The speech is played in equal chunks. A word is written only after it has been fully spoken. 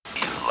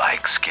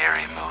like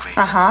scary movies?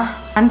 Uh-huh.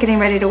 I'm getting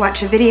ready to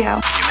watch a video.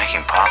 You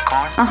making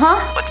popcorn? Uh-huh.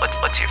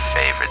 What's your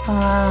favorite?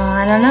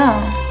 I don't know.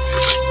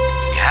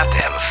 You have to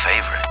have a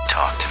favorite.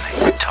 Talk to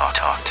me.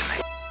 Talk to me.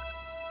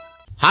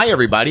 Hi,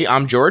 everybody.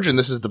 I'm George, and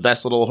this is the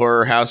best little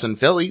horror house in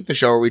Philly, the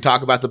show where we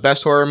talk about the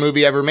best horror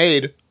movie ever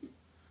made.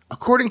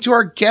 According to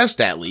our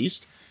guest, at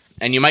least.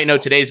 And you might know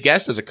today's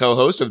guest as a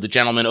co-host of the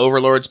Gentleman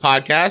Overlords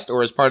podcast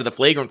or as part of the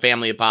Flagrant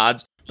family of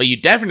pods, but you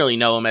definitely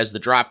know him as the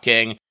Drop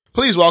King.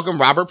 Please welcome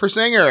Robert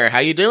Persinger. How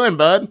you doing,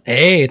 bud?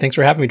 Hey, thanks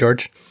for having me,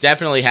 George.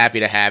 Definitely happy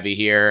to have you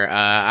here.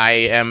 I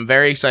am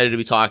very excited to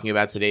be talking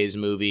about today's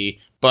movie.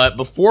 But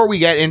before we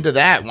get into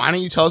that, why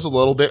don't you tell us a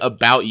little bit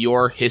about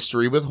your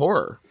history with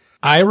horror?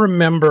 I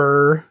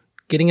remember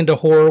getting into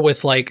horror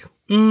with I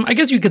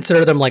guess you'd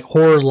consider them like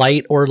horror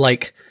light or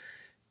like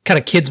kind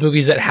of kids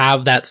movies that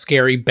have that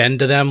scary bend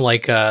to them,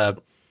 like The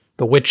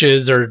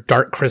Witches or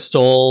Dark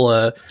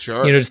Crystal.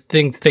 Sure. Just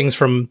things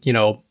from,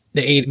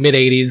 the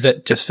mid-'80s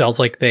that just felt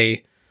like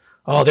they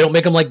don't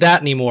make them like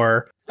that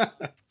anymore.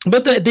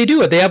 But they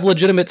do it. They have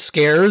legitimate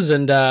scares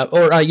and,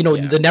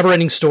 the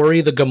Never-Ending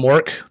Story, the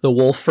Gmork, the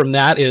wolf from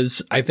that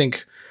is, I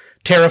think,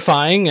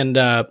 terrifying. And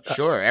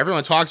sure,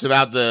 everyone talks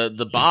about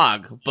the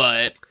bog,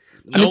 but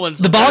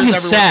the bog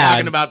is sad.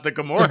 Talking about the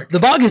Gmork. The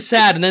bog is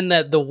sad, and then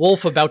the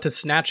wolf about to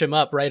snatch him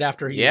up right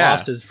after he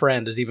lost his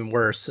friend is even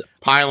worse.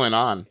 Piling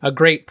on. A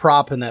great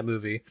prop in that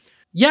movie.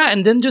 Yeah,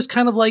 and then just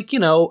kind of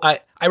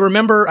I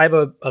remember I have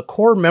a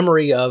core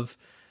memory of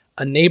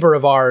a neighbor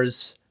of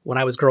ours when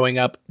I was growing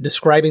up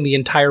describing the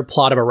entire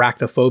plot of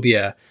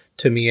Arachnophobia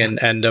to me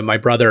and my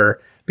brother,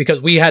 because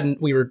we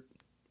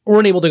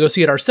weren't able to go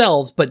see it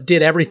ourselves, but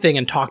did everything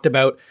and talked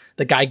about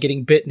the guy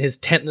getting bit in his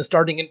tent in the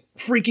starting and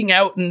freaking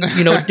out and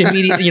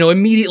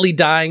immediately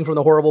dying from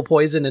the horrible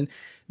poison. And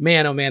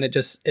man, oh man,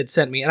 it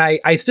sent me. And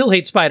I still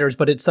hate spiders,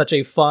 but it's such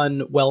a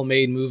fun,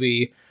 well-made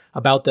movie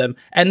about them.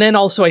 And then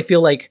also I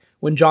feel like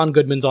when John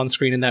Goodman's on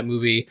screen in that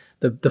movie,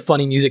 the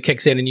funny music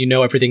kicks in and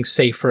everything's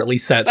safe for at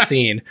least that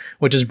scene,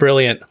 which is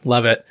brilliant.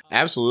 Love it.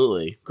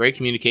 Absolutely. Great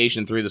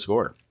communication through the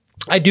score.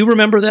 I do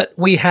remember that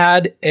we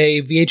had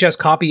a VHS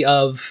copy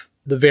of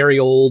the very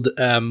old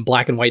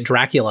black and white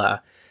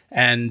Dracula,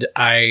 and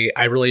I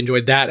really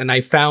enjoyed that. And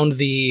I found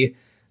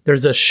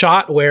there's a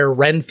shot where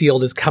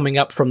Renfield is coming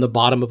up from the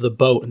bottom of the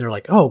boat, and they're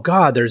like, oh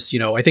God, there's,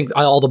 I think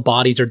all the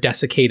bodies are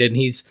desiccated,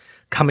 and he's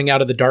coming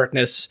out of the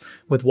darkness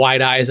with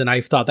wide eyes, and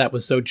I thought that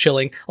was so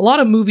chilling. A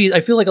lot of movies,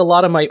 I feel like a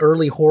lot of my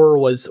early horror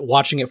was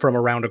watching it from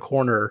around a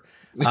corner.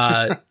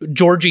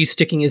 Georgie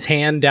sticking his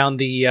hand down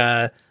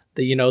the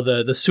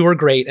sewer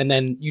grate, and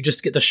then you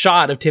just get the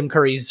shot of Tim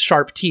Curry's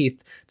sharp teeth.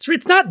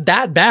 It's not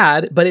that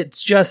bad, but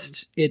it's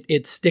just,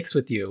 it sticks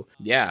with you.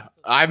 Yeah.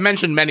 I've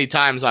mentioned many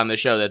times on the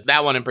show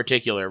that one in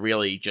particular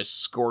really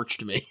just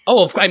scorched me.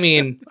 Oh, I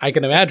mean, I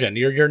can imagine.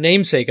 Your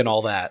namesake and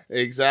all that.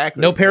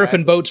 Exactly. No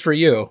paraffin boats for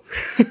you.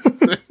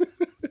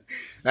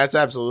 That's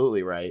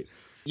absolutely right.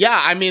 Yeah,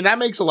 I mean, that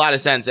makes a lot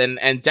of sense.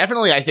 And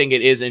definitely I think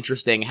it is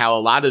interesting how a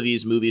lot of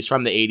these movies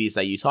from the 80s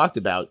that you talked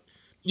about,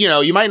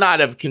 you might not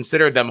have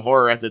considered them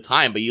horror at the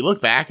time, but you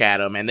look back at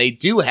them and they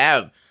do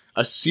have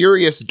a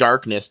serious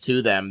darkness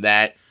to them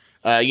that,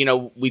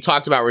 we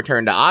talked about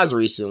Return to Oz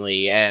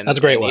recently. And that's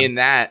a great one. In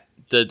that,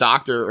 the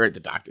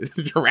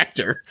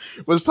director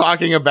was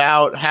talking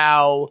about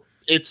how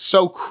it's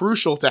so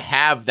crucial to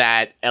have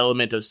that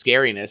element of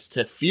scariness,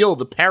 to feel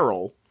the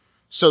peril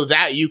so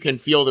that you can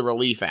feel the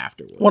relief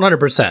afterwards.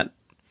 100%.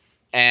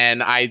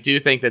 And I do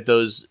think that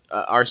those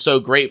are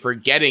so great for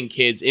getting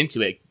kids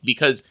into it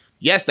because,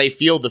 yes, they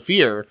feel the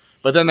fear,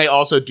 but then they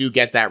also do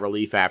get that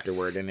relief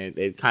afterward, and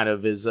it kind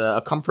of is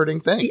a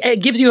comforting thing.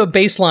 It gives you a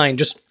baseline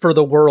just for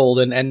the world,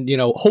 and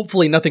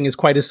hopefully nothing is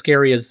quite as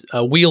scary as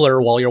a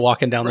Wheeler while you're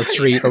walking down the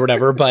street or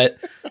whatever, but,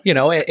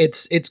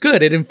 it's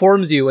good. It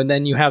informs you, and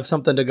then you have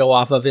something to go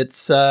off of.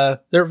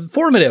 They're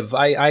formative.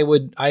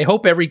 I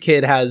hope every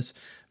kid has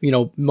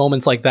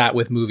moments like that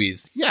with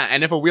movies. Yeah,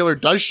 and if a Wheeler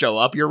does show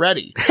up, you're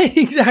ready.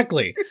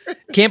 Exactly.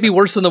 Can't be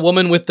worse than the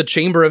woman with the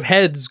chamber of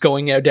heads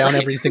going down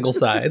every single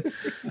side.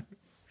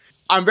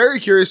 I'm very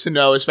curious to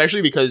know,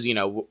 especially because,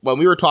 when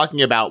we were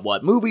talking about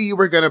what movie you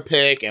were going to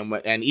pick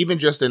and even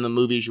just in the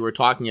movies you were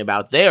talking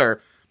about there,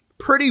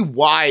 pretty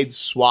wide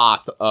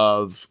swath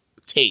of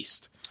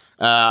taste.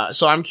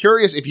 So I'm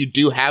curious if you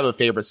do have a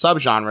favorite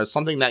subgenre,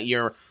 something that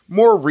you're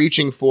more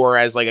reaching for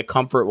as like a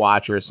comfort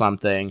watch or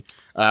something.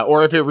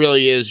 Or if it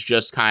really is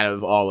just kind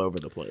of all over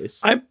the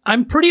place.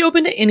 I'm pretty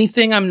open to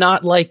anything. I'm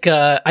not like,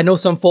 I know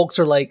some folks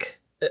are like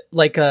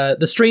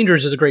The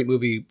Strangers is a great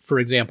movie, for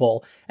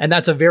example. And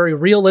that's a very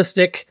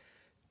realistic,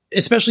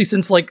 especially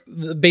since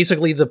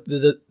basically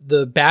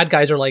the bad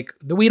guys are like,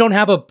 we don't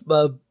have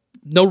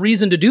no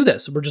reason to do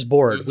this. We're just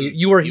bored.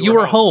 Mm-hmm. You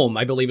were home,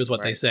 I believe is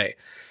what they say.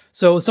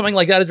 So something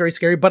like that is very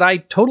scary, but I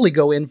totally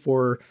go in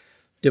for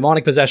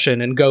demonic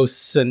possession and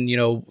ghosts and,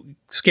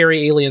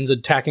 scary aliens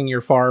attacking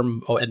your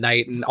farm at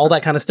night and all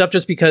that kind of stuff,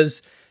 just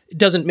because it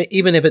doesn't,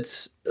 even if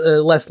it's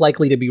less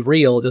likely to be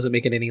real, it doesn't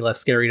make it any less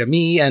scary to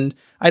me. And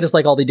I just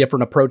like all the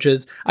different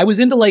approaches. I was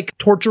into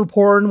torture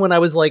porn when I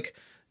was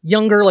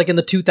younger, in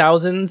the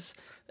 2000s.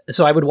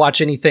 So I would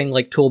watch anything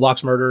like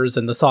Toolbox Murders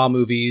and the Saw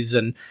movies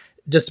and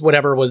just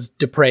whatever was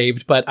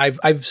depraved. But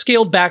I've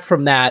scaled back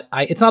from that.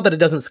 It's not that it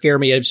doesn't scare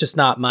me. It's just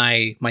not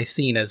my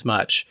scene as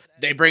much.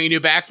 They bringing you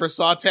back for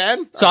Saw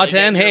 10? Saw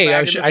 10? Hey,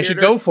 I should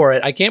go for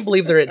it. I can't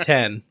believe they're at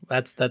 10.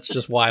 That's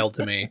just wild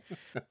to me.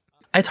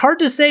 It's hard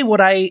to say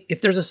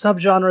if there's a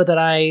subgenre that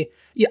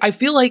I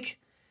feel like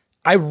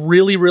I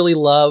really, really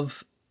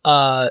love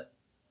the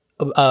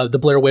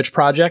Blair Witch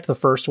Project, the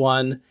first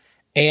one,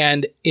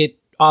 and it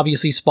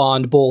obviously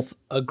spawned both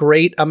a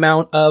great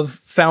amount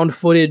of found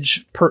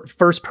footage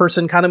first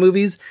person kind of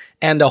movies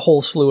and a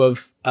whole slew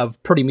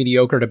of pretty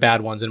mediocre to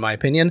bad ones, in my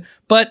opinion.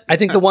 But I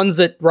think the ones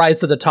that rise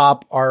to the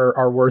top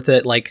are worth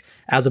it, like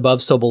As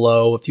Above, So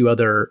Below, a few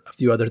other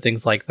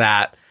things like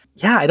that.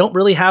 Yeah, I don't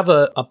really have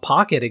a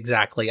pocket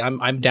exactly.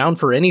 I'm down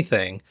for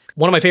anything.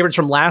 One of my favorites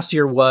from last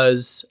year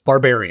was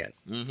Barbarian.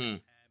 Mm-hmm.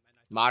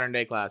 Modern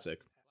day classic.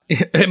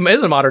 It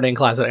is a modern day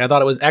classic. I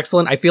thought it was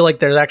excellent. I feel like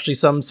there's actually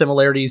some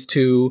similarities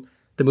to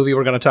the movie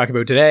we're going to talk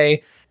about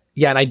today.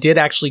 Yeah, and I did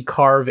actually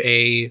carve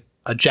a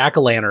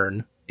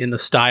jack-o'-lantern in the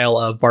style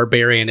of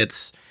Barbarian.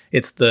 It's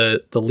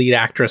the lead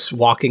actress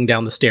walking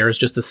down the stairs,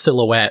 just a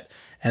silhouette.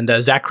 And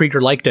Zach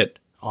Krieger liked it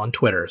on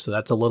Twitter, so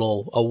that's a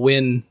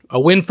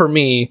win for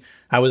me.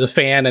 I was a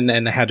fan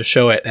and I had to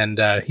show it, and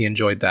he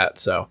enjoyed that.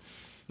 So,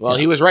 well,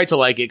 he was right to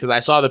like it because I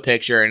saw the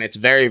picture and it's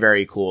very,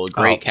 very cool.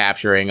 Great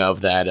capturing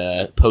of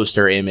that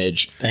poster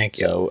image. Thank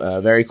you.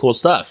 So very cool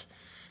stuff.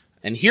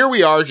 And here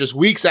we are, just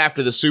weeks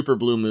after the Super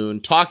Blue Moon,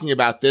 talking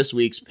about this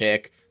week's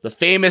pick, the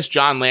famous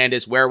John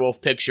Landis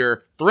werewolf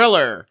picture,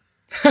 Thriller.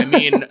 I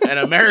mean, an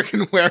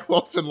American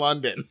Werewolf in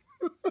London.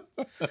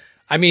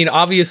 I mean,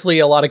 obviously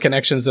a lot of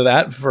connections to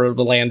that for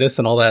Landis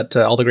and all that,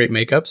 all the great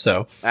makeup.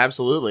 So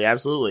absolutely,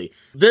 absolutely.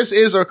 This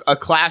is a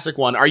classic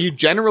one. Are you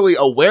generally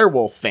a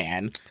werewolf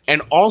fan?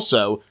 And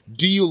also,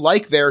 do you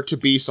like there to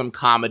be some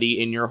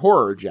comedy in your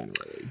horror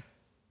generally?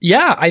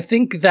 Yeah, I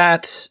think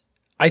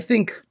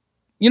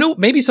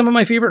maybe some of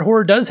my favorite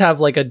horror does have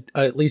like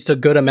at least a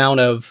good amount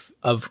of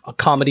a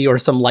comedy or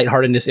some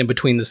lightheartedness in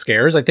between the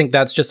scares. I think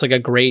that's just like a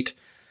great.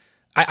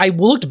 I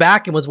looked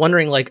back and was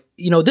wondering, like,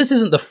 this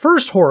isn't the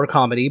first horror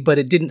comedy, but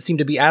it didn't seem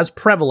to be as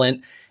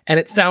prevalent.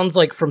 And it sounds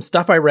like from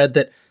stuff I read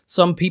that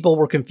some people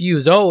were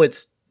confused. Oh,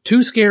 it's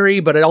too scary,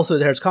 but it also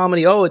there's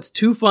comedy. Oh, it's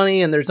too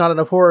funny and there's not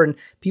enough horror. And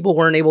people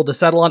weren't able to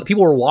settle on it.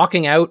 People were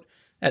walking out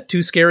at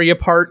too scary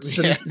parts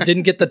and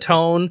didn't get the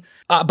tone.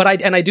 But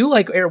I do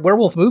like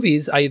werewolf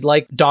movies. I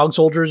like Dog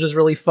Soldiers is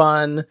really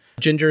fun.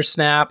 Ginger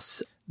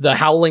Snaps. The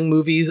Howling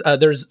movies.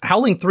 There's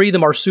Howling 3, The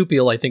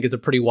Marsupial, I think is a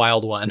pretty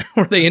wild one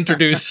where they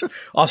introduce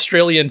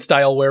Australian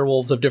style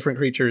werewolves of different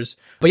creatures.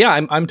 But yeah,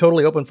 I'm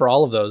totally open for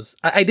all of those.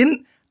 I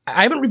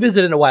haven't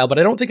revisited in a while, but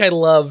I don't think I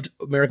loved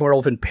American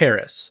Werewolf in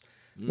Paris,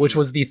 which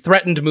was the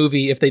threatened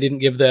movie if they didn't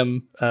give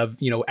them,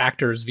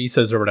 actors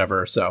visas or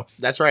whatever. So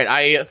that's right.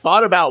 I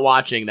thought about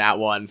watching that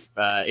one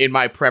in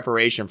my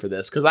preparation for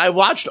this because I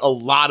watched a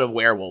lot of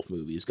werewolf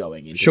movies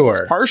going into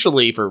this,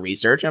 partially for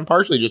research and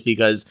partially just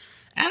because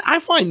I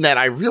find that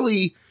I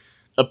really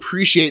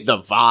appreciate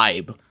the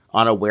vibe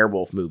on a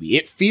werewolf movie.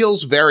 It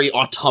feels very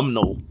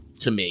autumnal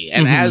to me.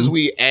 And as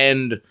we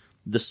end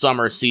the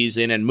summer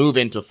season and move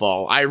into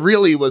fall, I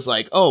really was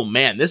like, oh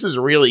man, this is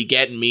really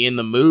getting me in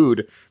the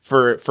mood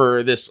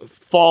for this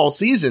fall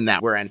season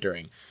that we're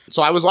entering.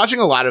 So I was watching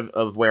a lot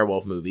of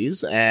werewolf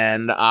movies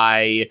and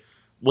I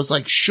was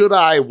like, should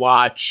I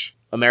watch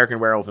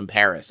American Werewolf in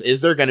Paris? Is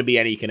there going to be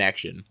any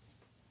connection?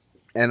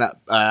 And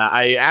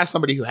I asked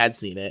somebody who had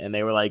seen it and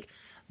they were like,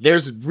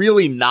 there's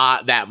really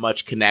not that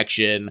much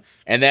connection.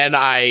 And then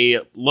I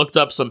looked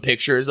up some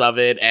pictures of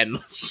it and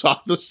saw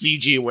the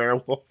CG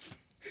werewolf.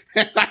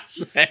 And I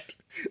said,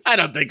 I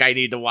don't think I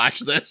need to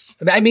watch this.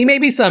 I mean,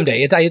 maybe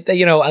someday.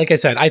 Like I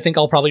said, I think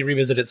I'll probably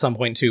revisit at some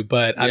point too.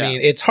 But I mean,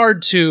 it's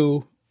hard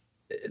to.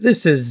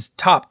 This is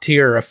top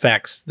tier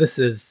effects. This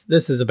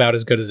is about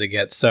as good as it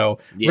gets. So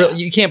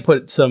really, you can't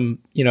put some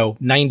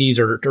 90s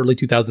or early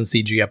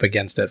 2000s CG up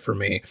against it for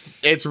me.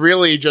 It's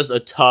really just a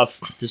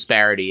tough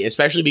disparity,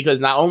 especially because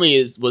not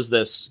only was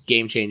this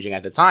game changing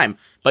at the time,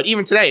 but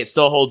even today it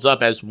still holds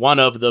up as one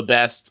of the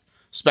best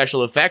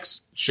special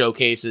effects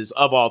showcases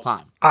of all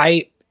time.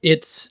 I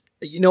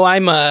know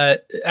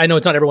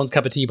it's not everyone's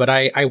cup of tea, but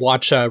I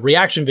watch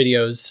reaction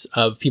videos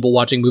of people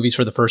watching movies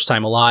for the first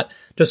time a lot,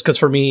 just because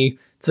for me,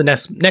 it's the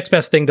next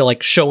best thing to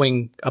like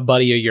showing a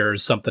buddy of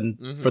yours something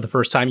for the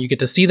first time. You get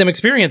to see them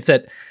experience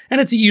it. And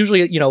it's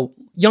usually,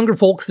 younger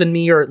folks than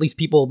me, or at least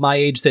people my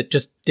age that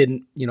just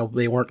didn't,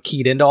 they weren't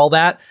keyed into all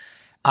that.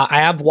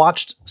 I have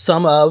watched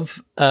some of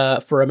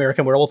for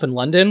American Werewolf in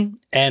London,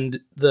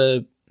 and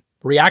the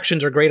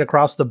reactions are great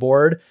across the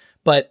board,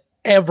 but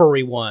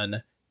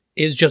everyone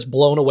is just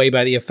blown away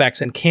by the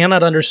effects and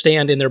cannot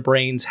understand in their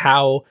brains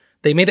how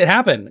they made it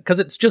happen,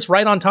 because it's just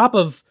right on top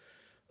of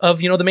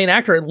the main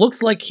actor. It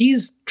looks like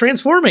he's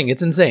transforming.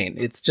 It's insane.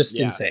 It's just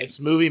insane. It's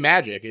movie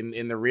magic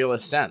in the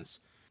realest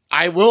sense.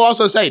 I will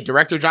also say,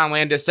 director John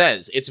Landis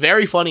says, it's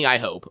very funny, I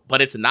hope,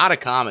 but it's not a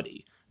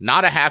comedy,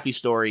 not a happy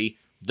story.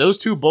 Those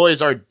two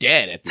boys are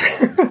dead at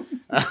the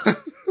end.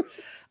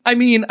 I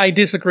mean, I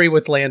disagree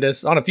with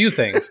Landis on a few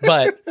things,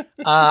 but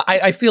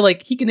I feel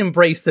like he can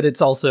embrace that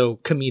it's also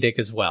comedic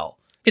as well.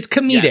 It's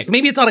comedic. Yes.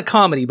 Maybe it's not a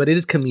comedy, but it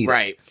is comedic.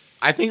 Right.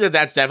 I think that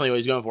that's definitely what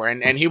he's going for.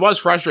 And he was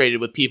frustrated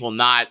with people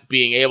not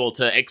being able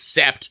to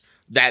accept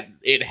that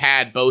it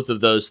had both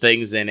of those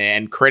things in it,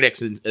 and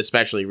critics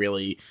especially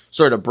really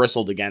sort of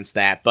bristled against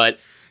that. But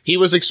he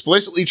was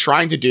explicitly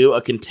trying to do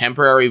a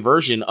contemporary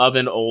version of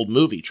an old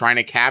movie, trying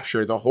to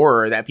capture the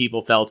horror that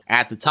people felt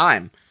at the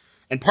time.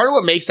 And part of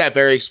what makes that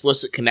very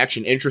explicit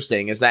connection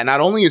interesting is that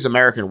not only is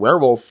American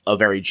Werewolf a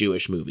very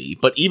Jewish movie,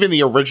 but even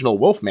the original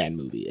Wolfman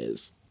movie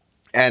is.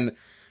 And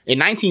in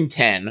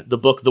 1910, the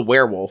book The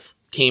Werewolf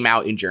came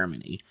out in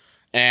Germany,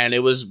 and it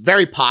was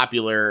very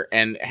popular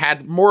and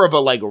had more of a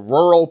like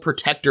rural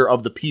protector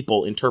of the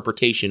people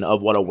interpretation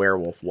of what a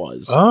werewolf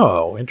was.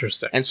 Oh,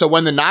 interesting. And so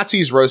when the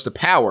Nazis rose to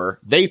power,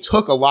 they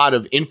took a lot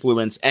of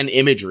influence and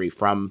imagery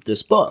from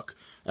this book,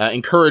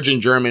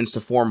 encouraging Germans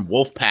to form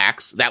wolf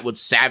packs that would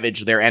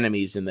savage their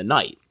enemies in the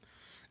night.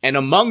 And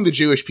among the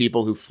Jewish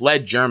people who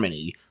fled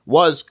Germany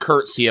was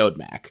Kurt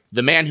Siodmak,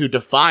 the man who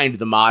defined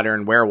the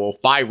modern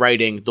werewolf by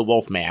writing The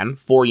Wolfman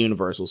for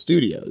Universal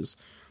Studios.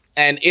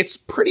 And it's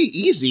pretty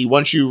easy,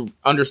 once you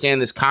understand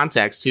this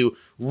context, to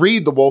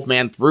read The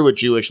Wolfman through a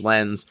Jewish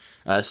lens,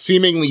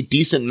 seemingly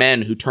decent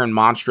men who turn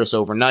monstrous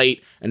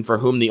overnight and for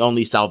whom the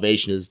only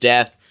salvation is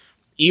death.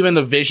 Even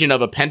the vision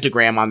of a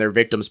pentagram on their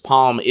victim's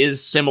palm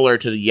is similar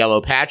to the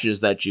yellow patches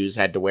that Jews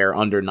had to wear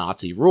under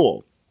Nazi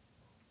rule.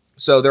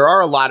 So there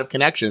are a lot of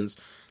connections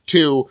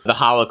to the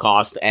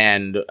Holocaust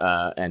and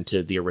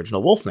to the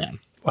original Wolfman.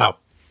 Wow.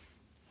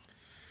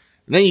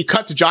 And then you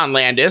cut to John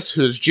Landis,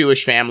 whose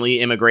Jewish family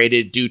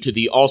immigrated due to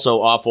the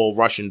also awful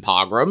Russian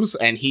pogroms,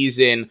 and he's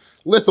in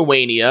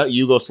Lithuania,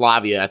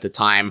 Yugoslavia at the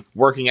time,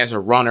 working as a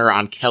runner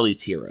on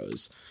Kelly's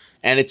Heroes.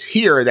 And it's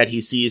here that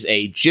he sees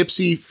a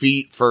gypsy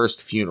feet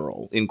first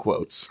funeral, in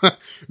quotes,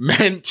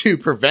 meant to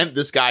prevent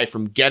this guy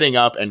from getting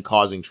up and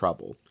causing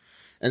trouble.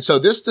 And so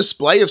this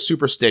display of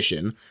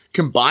superstition,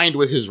 combined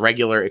with his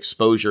regular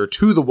exposure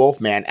to the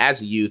Wolfman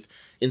as a youth,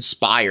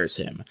 inspires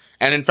him.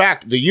 And in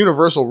fact, the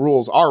universal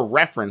rules are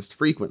referenced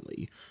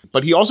frequently.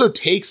 But he also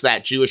takes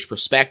that Jewish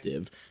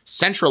perspective,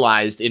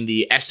 centralized in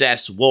the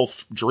SS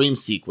Wolf dream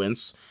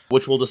sequence,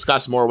 which we'll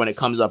discuss more when it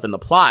comes up in the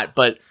plot.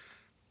 But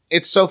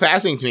it's so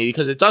fascinating to me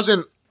because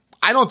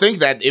I don't think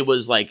that it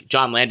was like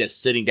John Landis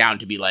sitting down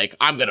to be like,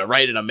 I'm going to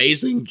write an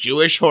amazing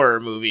Jewish horror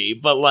movie.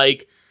 But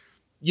like,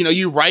 you know,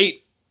 you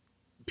write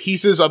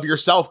pieces of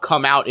yourself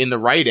come out in the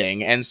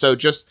writing. And so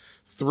just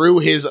through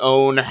his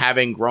own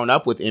having grown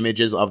up with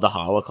images of the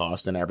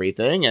Holocaust and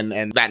everything,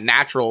 and that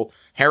natural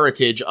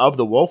heritage of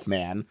the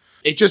Wolfman,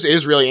 it just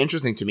is really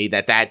interesting to me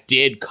that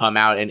did come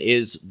out and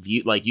is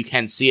viewed, like you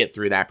can see it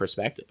through that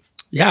perspective.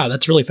 Yeah,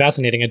 that's really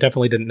fascinating. I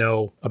definitely didn't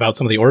know about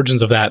some of the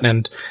origins of that,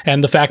 and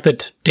the fact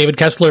that David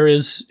Kessler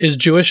is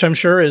Jewish, I'm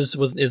sure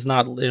was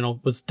not,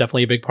 was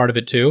definitely a big part of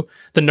it too.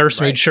 The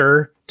nurse made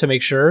sure to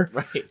make sure.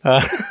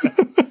 Right.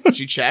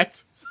 She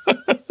checked.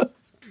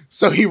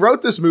 So he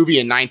wrote this movie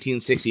in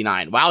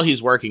 1969 while he's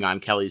working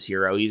on Kelly's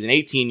Hero. He's an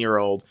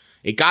 18-year-old.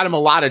 It got him a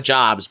lot of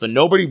jobs, but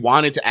nobody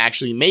wanted to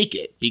actually make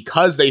it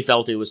because they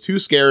felt it was too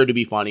scary to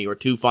be funny or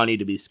too funny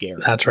to be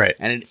scary. That's right.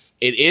 And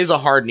it is a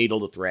hard needle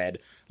to thread.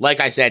 Like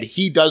I said,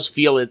 he does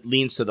feel it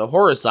leans to the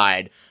horror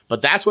side,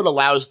 but that's what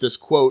allows this,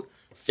 quote,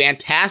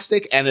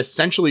 fantastic and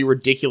essentially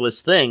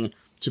ridiculous thing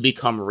to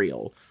become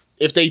real.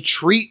 If they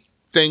treat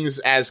things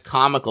as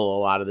comical a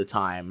lot of the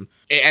time,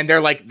 and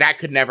they're like, that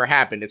could never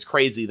happen, it's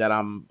crazy that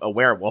I'm a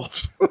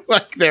werewolf,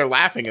 like they're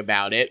laughing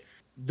about it,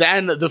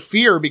 then the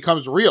fear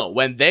becomes real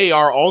when they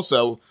are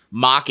also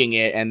mocking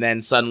it, and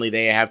then suddenly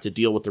they have to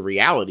deal with the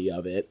reality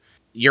of it.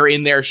 You're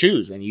in their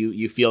shoes, and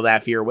you feel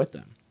that fear with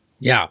them.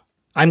 Yeah.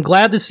 I'm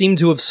glad this seemed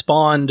to have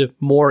spawned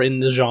more in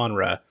the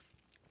genre,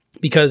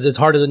 because as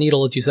hard as a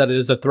needle, as you said, it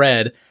is a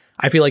thread.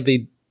 I feel like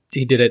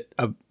he did it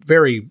a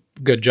very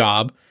good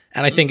job.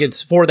 And I think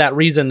it's for that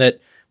reason that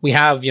we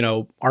have,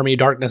 Army of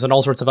Darkness and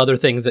all sorts of other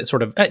things that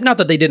sort of, not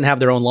that they didn't have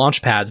their own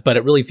launch pads, but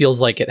it really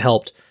feels like it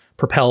helped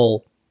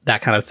propel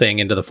that kind of thing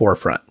into the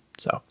forefront.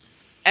 So,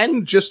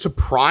 and just to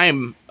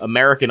prime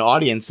American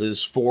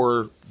audiences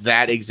for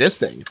that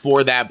existing,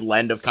 for that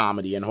blend of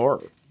comedy and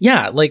horror.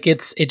 Yeah, like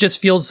it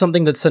just feels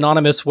something that's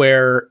synonymous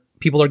where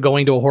people are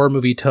going to a horror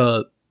movie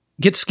to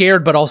get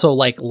scared, but also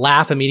like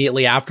laugh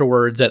immediately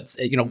afterwards. At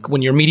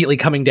when you're immediately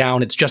coming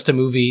down, it's just a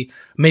movie.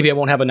 Maybe I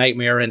won't have a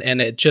nightmare, and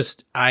it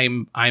just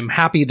I'm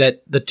happy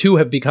that the two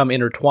have become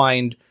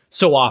intertwined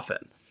so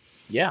often.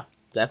 Yeah,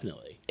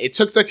 definitely. It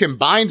took the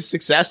combined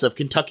success of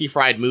Kentucky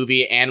Fried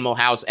Movie, Animal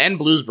House, and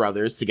Blues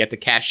Brothers to get the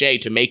cachet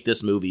to make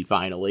this movie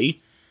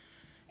finally.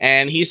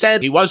 And he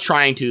said he was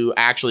trying to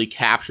actually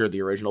capture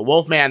the original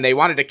Wolfman. They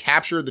wanted to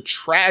capture the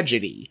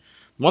tragedy.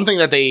 One thing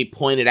that they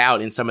pointed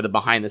out in some of the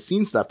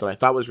behind-the-scenes stuff that I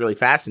thought was really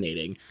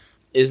fascinating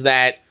is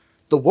that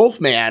the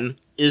Wolfman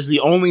is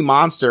the only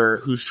monster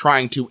who's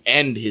trying to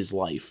end his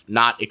life,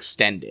 not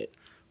extend it.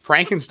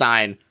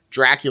 Frankenstein,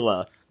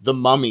 Dracula, the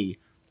Mummy,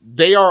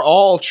 they are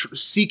all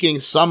seeking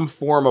some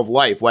form of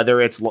life,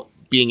 whether it's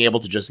being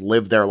able to just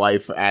live their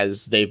life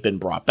as they've been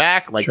brought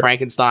back, like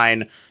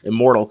Frankenstein,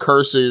 immortal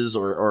curses,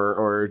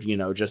 or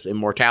just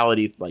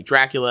immortality like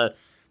Dracula.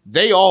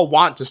 They all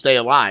want to stay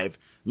alive.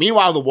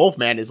 Meanwhile, the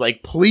Wolfman is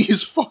like,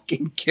 please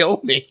fucking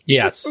kill me.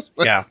 Yes.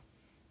 Yeah.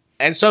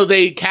 And so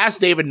they cast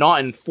David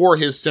Naughton for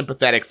his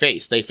sympathetic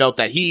face. They felt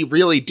that he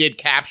really did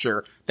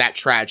capture that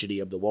tragedy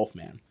of the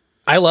Wolfman.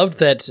 I loved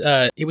that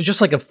it was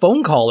just like a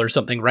phone call or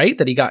something, right?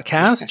 That he got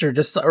cast,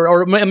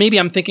 or maybe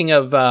I'm thinking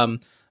of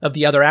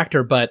the other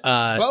actor, but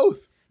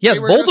both. Yes,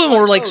 both of them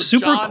were like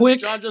super quick.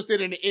 John just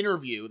did an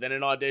interview, then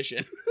an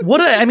audition.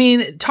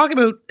 Talk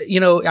about,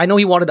 I know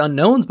he wanted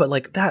unknowns, but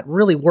like that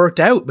really worked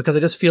out because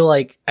I just feel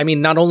like,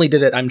 not only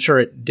did it, I'm sure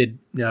it did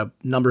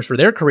numbers for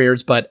their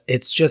careers, but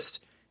it's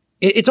just,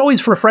 it's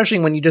always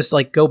refreshing when you just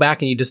like go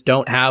back and you just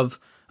don't have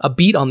a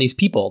beat on these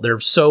people.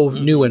 They're so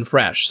new and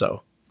fresh.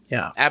 So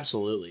yeah.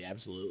 Absolutely.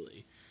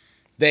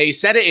 They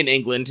set it in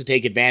England to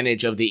take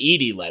advantage of the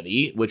Eady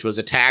levy, which was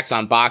a tax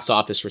on box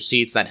office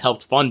receipts that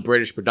helped fund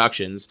British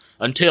productions,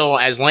 until,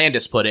 as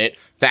Landis put it,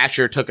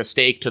 Thatcher took a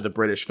stake to the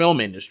British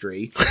film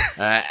industry.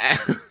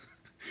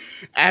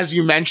 As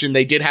you mentioned,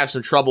 they did have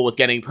some trouble with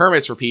getting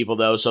permits for people,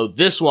 though, so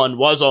this one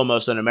was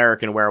almost an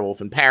American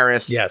Werewolf in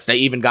Paris. Yes. They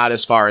even got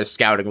as far as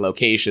scouting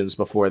locations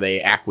before they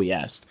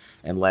acquiesced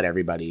and let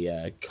everybody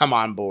come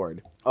on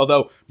board.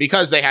 Although,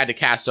 because they had to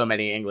cast so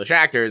many English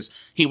actors,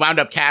 he wound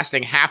up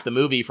casting half the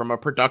movie from a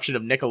production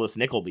of Nicholas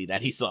Nickleby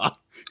that he saw.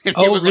 And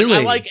he was really?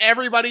 like, I like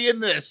everybody in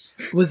this.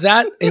 Is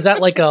that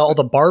like all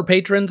the bar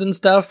patrons and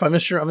stuff? I'm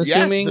assuming.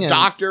 Yes, the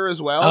doctor as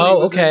well. Oh,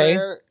 he was okay.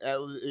 in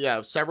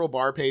there. Several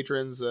bar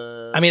patrons.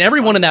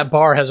 Everyone in that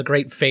bar has a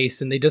great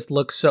face, and they just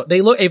look so.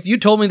 If you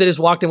told me they just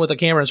walked in with a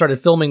camera and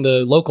started filming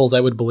the locals, I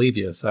would believe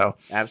you. So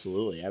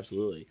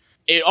absolutely.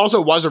 It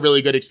also was a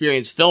really good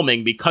experience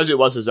filming because it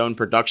was his own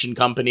production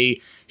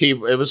company. It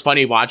was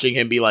funny watching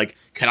him be like,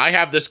 "Can I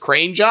have this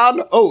crane,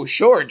 John?" "Oh,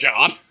 sure,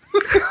 John."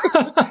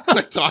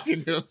 Like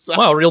talking to himself.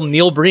 Wow, real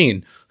Neil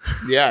Breen.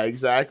 Yeah,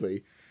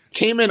 exactly.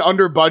 Came in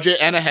under budget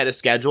and ahead of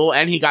schedule,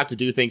 and he got to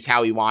do things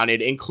how he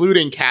wanted,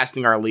 including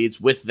casting our leads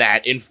with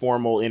that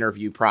informal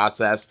interview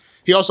process.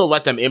 He also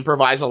let them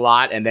improvise a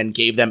lot and then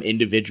gave them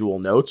individual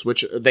notes,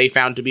 which they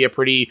found to be a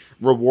pretty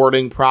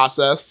rewarding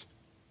process.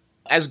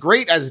 As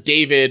great as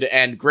David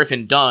and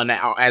Griffin Dunn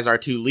as our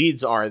two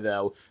leads are,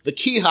 though, the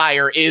key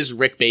hire is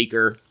Rick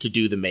Baker to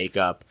do the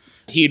makeup.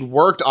 He'd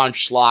worked on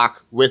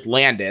Schlock with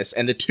Landis,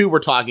 and the two were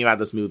talking about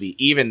this movie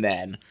even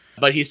then.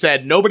 But he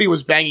said nobody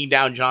was banging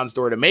down John's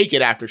door to make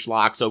it after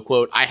Schlock, so,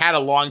 quote, I had a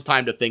long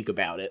time to think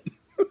about it.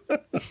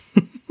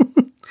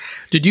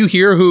 Did you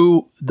hear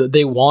who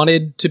they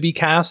wanted to be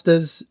cast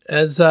as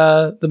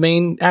the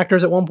main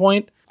actors at one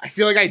point? I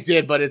feel like I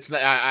did, but it's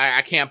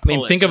I can't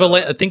pull it.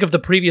 Think of the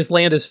previous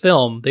Landis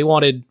film. They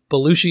wanted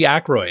Belushi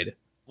Aykroyd.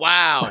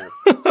 Wow.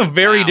 A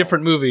very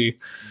different movie.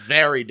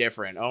 Very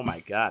different. Oh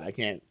my God.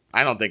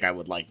 I don't think I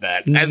would like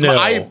that.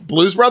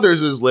 Blues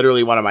Brothers is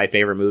literally one of my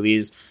favorite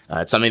movies.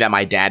 It's something that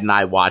my dad and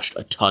I watched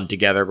a ton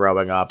together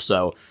growing up.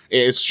 So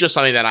it's just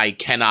something that I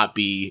cannot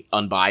be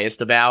unbiased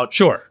about.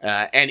 Sure.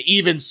 And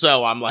even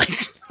so, I'm like,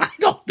 I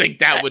don't think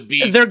that would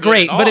be. They're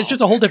great, but it's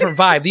just a whole different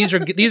vibe.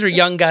 These are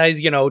young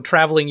guys,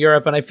 traveling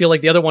Europe, and I feel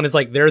like the other one is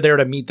like they're there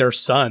to meet their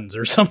sons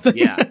or something.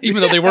 Yeah.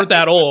 Even though they weren't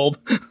that old.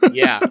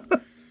 Yeah.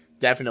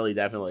 Definitely.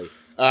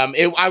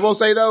 I will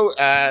say, though,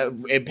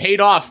 it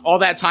paid off. All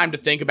that time to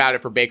think about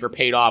it for Baker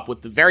paid off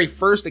with the very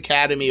first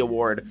Academy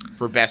Award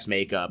for Best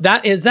Makeup.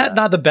 Is that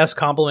not the best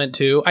compliment,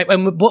 too?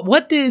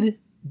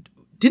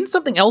 Didn't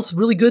something else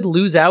really good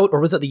lose out, or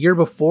was it the year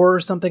before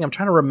or something? I'm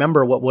trying to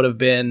remember what would have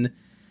been.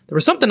 There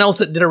was something else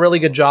that did a really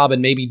good job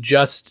and maybe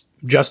just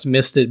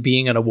missed it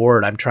being an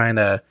award. I'm trying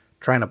to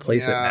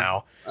place it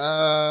now.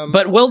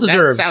 But well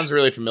deserved. That sounds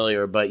really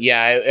familiar, but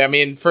yeah, I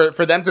mean,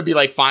 for them to be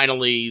like,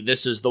 finally,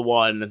 this is the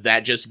one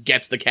that just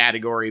gets the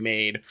category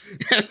made.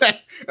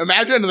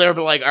 Imagine they're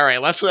like, all right,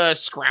 let's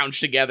scrounge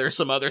together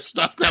some other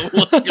stuff that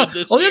will look good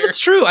this year. Yeah, that's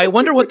true. I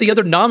wonder what the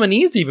other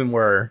nominees even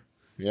were.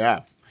 Yeah,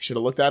 I should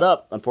have looked that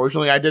up.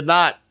 Unfortunately, I did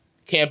not.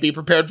 Can't be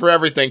prepared for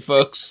everything,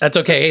 folks. That's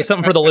okay. Hey,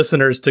 something for the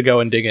listeners to go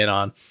and dig in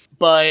on.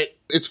 But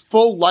it's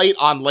full light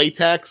on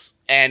latex,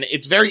 and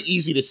it's very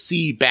easy to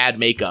see bad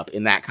makeup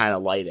in that kind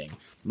of lighting,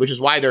 which is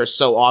why there are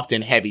so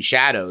often heavy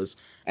shadows.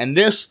 And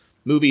this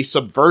movie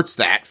subverts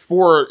that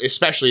for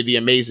especially the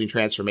amazing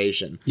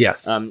transformation.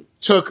 Yes.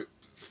 Took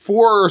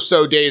 4 or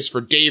so days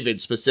for David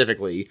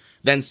specifically,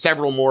 then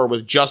several more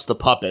with just the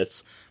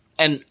puppets.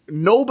 And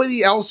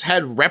nobody else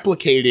had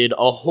replicated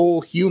a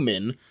whole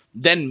human,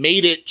 then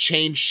made it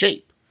change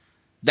shape.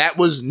 That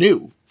was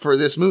new for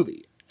this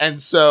movie.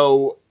 And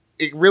so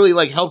it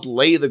really helped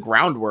lay the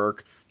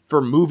groundwork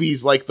for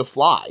movies like The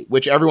Fly,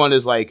 which everyone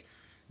is like,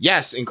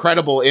 yes,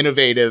 incredible,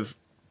 innovative,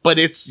 but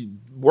it's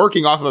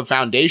working off of a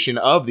foundation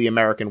of The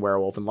American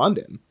Werewolf in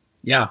London.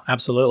 Yeah,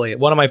 absolutely.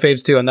 One of my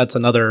faves too, and that's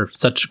another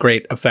such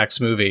great effects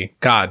movie.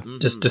 God,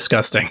 just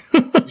disgusting.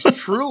 It's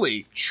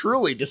truly,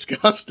 truly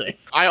disgusting.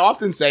 I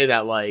often say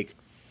that,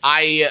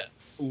 I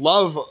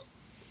love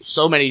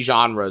so many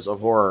genres of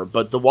horror,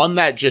 but the one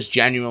that just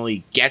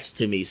genuinely gets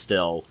to me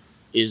still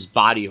is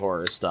body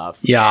horror stuff.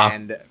 Yeah.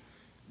 And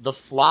The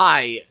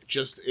Fly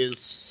just is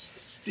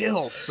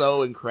still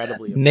so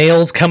incredibly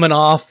nails coming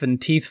off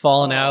and teeth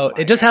falling out.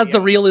 It just has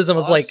the realism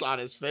of like on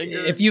his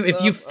finger if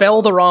you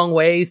fell the wrong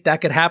way,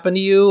 that could happen to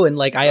you. And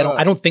like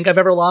I don't think I've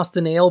ever lost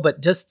a nail,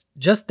 but just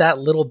that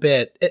little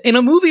bit in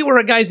a movie where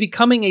a guy's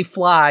becoming a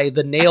fly,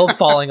 the nail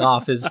falling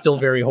off is still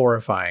very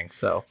horrifying.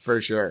 So for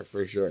sure.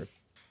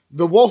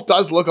 The wolf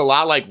does look a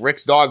lot like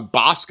Rick's dog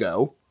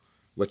Bosco,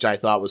 which I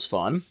thought was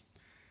fun.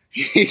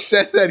 He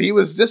said that he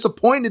was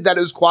disappointed that it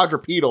was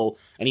quadrupedal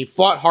and he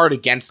fought hard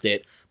against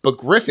it, but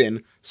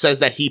Griffin says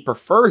that he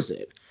prefers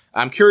it.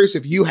 I'm curious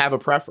if you have a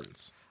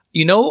preference.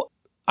 You know,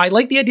 I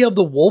like the idea of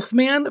the wolf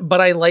man, but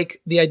I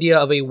like the idea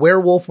of a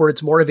werewolf where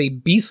it's more of a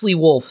beastly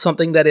wolf,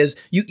 something that is,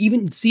 you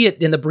even see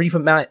it in the brief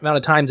amount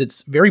of times,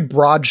 it's very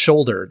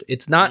broad-shouldered.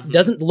 It's not,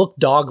 doesn't look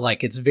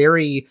dog-like. It's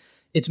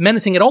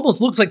menacing. It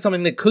almost looks like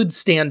something that could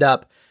stand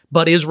up,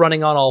 but is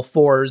running on all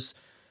fours.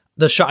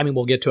 The shot, I mean,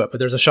 we'll get to it, but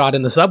there's a shot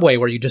in the subway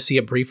where you just see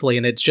it briefly,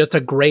 and it's just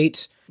a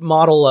great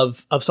model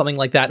of something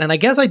like that. And I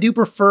guess I do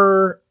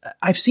prefer,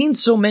 I've seen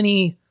so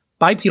many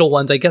bipedal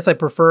ones, I guess I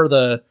prefer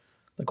the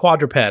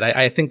quadruped.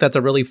 I think that's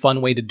a really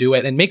fun way to do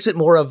it, and makes it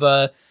more of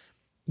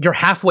you're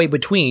halfway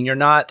between.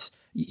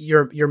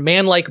 You're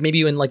man-like,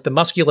 maybe in like the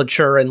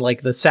musculature and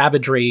like the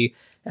savagery,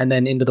 and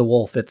then into the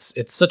wolf. It's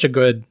such a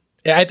good,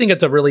 I think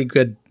it's a really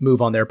good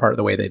move on their part,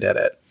 the way they did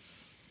it.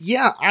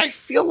 Yeah, I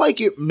feel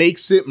like it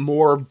makes it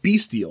more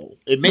bestial.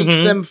 It makes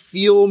them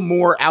feel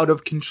more out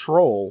of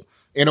control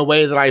in a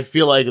way that I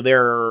feel like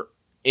they're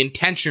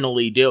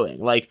intentionally doing.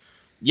 Like,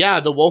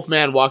 yeah, the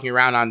Wolfman walking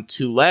around on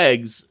two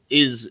legs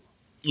is,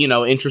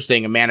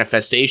 interesting, a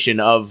manifestation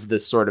of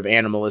this sort of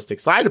animalistic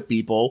side of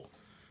people.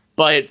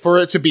 But for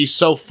it to be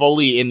so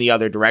fully in the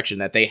other direction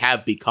that they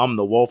have become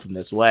the wolf in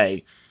this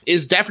way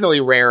is definitely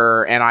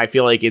rarer, and I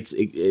feel like it's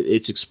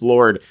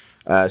explored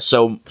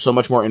so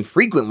much more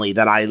infrequently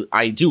that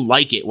I do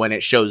like it when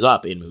it shows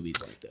up in movies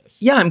like this.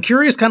 Yeah, I'm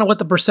curious kind of what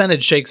the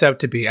percentage shakes out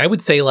to be. I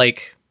would say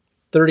like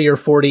 30 or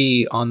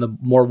 40 on the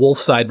more wolf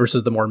side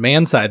versus the more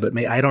man side, but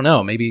I don't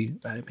know. Maybe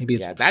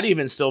it's... Yeah, that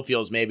even still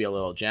feels maybe a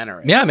little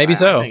generous. Yeah, maybe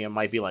so. I think it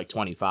might be like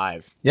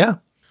 25. Yeah.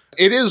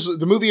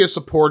 The movie is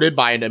supported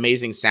by an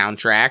amazing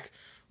soundtrack.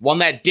 One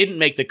that didn't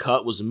make the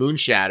cut was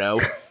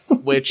Moonshadow,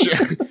 which...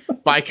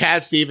 by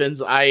Cat Stevens,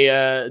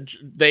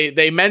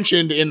 they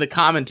mentioned in the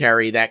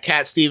commentary that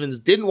Cat Stevens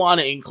didn't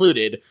want to include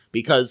it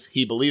because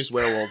he believes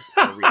werewolves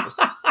are real.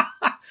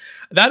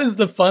 That is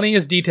the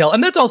funniest detail.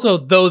 And that's also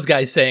those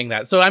guys saying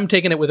that. So I'm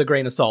taking it with a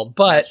grain of salt.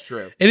 But that's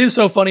true. It is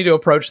so funny to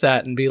approach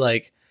that and be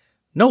like,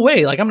 no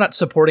way. Like, I'm not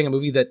supporting a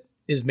movie that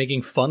is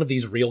making fun of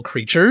these real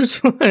creatures.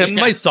 And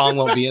my song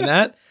won't be in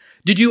that.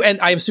 Did you,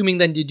 and I'm assuming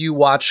then, did you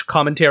watch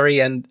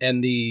commentary and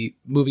the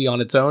movie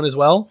on its own as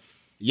well?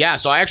 Yeah,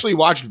 so I actually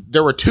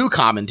there were two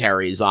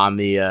commentaries on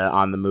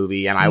the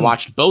movie, and I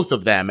watched both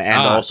of them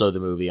and also the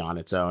movie on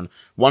its own.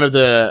 One of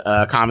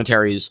the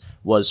commentaries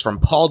was from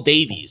Paul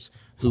Davies,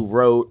 who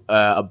wrote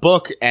a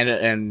book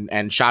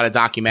and shot a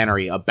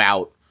documentary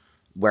about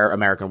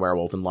American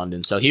Werewolf in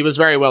London. So he was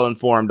very well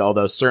informed,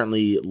 although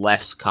certainly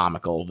less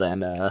comical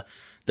than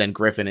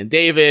Griffin and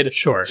David.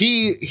 Sure.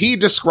 He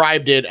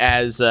described it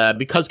as,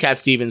 because Cat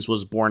Stevens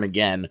was born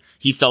again,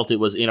 he felt it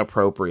was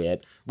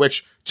inappropriate,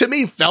 which to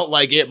me felt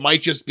like it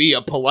might just be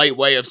a polite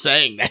way of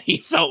saying that he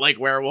felt like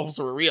werewolves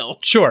were real.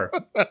 Sure.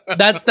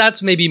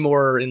 That's maybe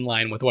more in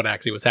line with what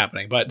actually was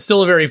happening, but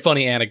still a very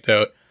funny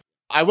anecdote.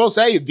 I will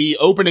say the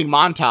opening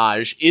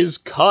montage is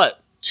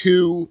cut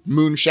to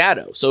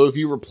Moonshadow. So if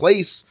you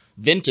replace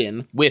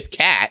Vinton with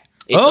Cat,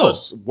 it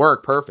does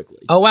work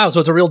perfectly. Oh, wow.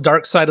 So it's a real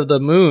Dark Side of the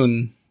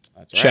Moon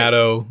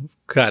shadow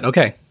cut.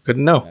 Okay. Good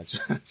to know.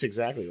 That's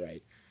exactly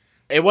right.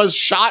 It was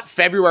shot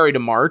February to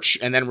March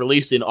and then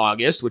released in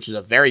August, which is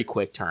a very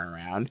quick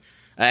turnaround.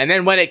 And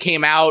then when it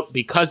came out,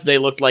 because they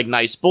looked like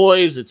nice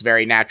boys, it's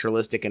very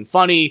naturalistic and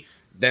funny.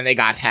 Then they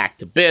got hacked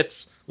to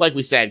bits. Like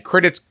we said,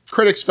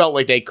 critics felt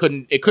like it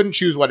couldn't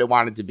choose what it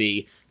wanted to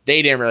be.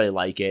 They didn't really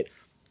like it.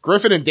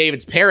 Griffin and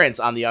David's parents,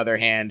 on the other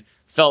hand,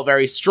 felt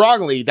very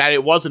strongly that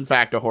it was in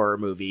fact a horror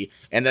movie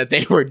and that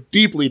they were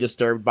deeply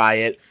disturbed by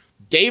it.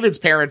 David's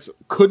parents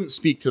couldn't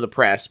speak to the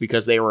press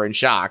because they were in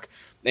shock.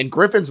 And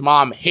Griffin's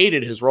mom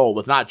hated his role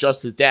with not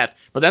just his death,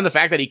 but then the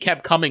fact that he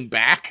kept coming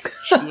back.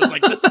 She was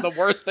like, this is the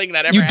worst thing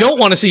that ever happened. You don't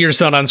want to see your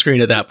son on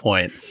screen at that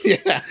point.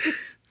 Yeah.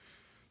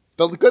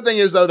 The good thing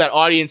is, though, that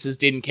audiences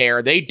didn't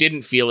care. They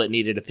didn't feel it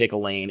needed to pick a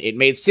lane. It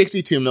made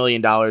 $62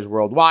 million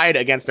worldwide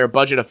against their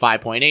budget of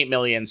 $5.8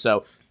 million,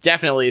 so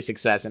definitely a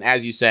success. And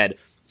as you said,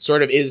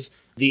 sort of is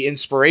the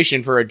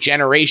inspiration for a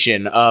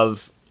generation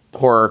of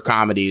horror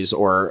comedies,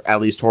 or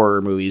at least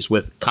horror movies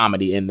with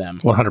comedy in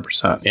them.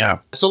 100%, yeah.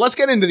 So let's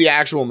get into the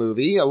actual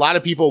movie. A lot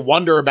of people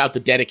wonder about the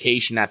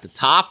dedication at the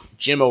top.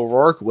 Jim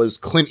O'Rourke was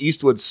Clint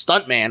Eastwood's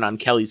stuntman on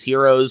Kelly's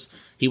Heroes.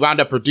 He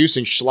wound up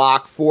producing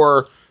Schlock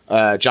for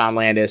John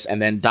Landis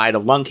and then died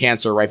of lung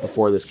cancer right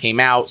before this came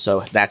out,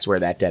 so that's where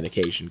that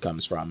dedication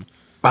comes from.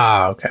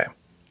 Ah, okay.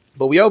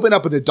 But we open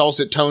up with the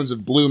dulcet tones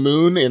of Blue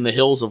Moon in the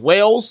hills of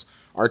Wales,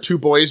 our two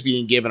boys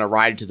being given a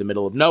ride to the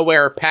middle of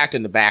nowhere, packed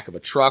in the back of a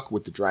truck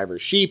with the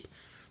driver's sheep.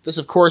 This,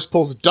 of course,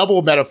 pulls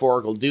double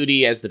metaphorical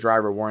duty as the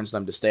driver warns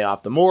them to stay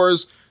off the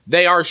moors.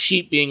 They are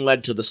sheep being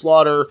led to the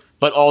slaughter,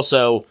 but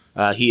also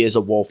he is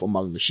a wolf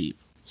among the sheep.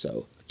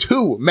 So,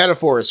 2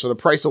 metaphors for the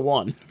price of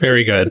 1.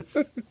 Very good.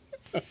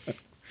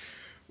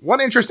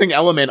 One interesting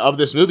element of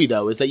this movie,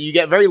 though, is that you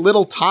get very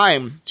little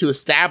time to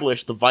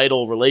establish the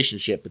vital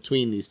relationship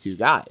between these two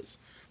guys.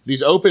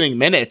 These opening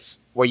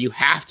minutes where you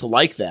have to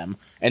like them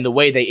and the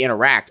way they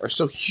interact are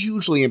so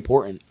hugely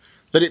important,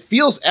 but it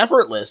feels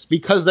effortless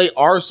because they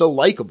are so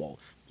likable.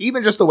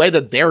 Even just the way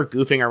that they're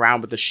goofing around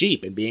with the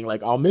sheep and being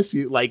like, I'll miss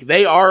you. Like,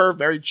 they are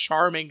very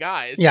charming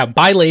guys. Yeah,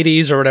 bye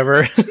ladies or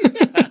whatever.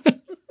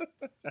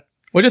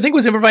 Which I think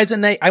was improvised,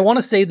 and I want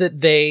to say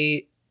that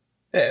they...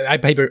 I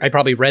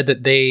probably read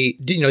that they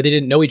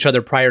didn't know each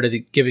other prior to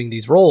giving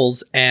these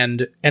roles,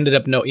 and ended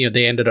up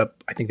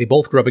I think they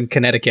both grew up in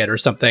Connecticut or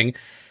something.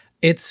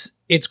 It's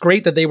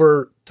great that they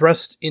were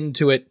thrust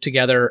into it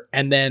together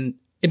and then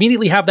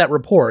immediately have that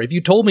rapport. If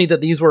you told me that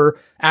these were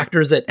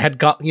actors that had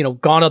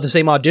gone on the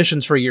same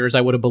auditions for years,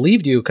 I would have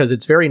believed you, because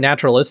it's very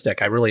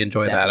naturalistic. I really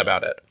enjoy that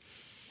about it.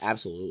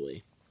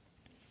 Absolutely.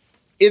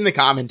 In the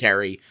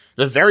commentary,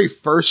 the very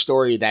first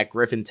story that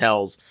Griffin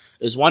tells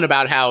is one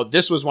about how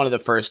this was one of the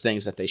first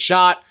things that they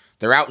shot.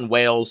 They're out in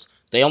Wales.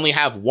 They only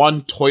have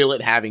one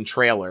toilet-having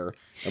trailer.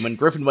 And when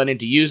Griffin went in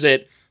to use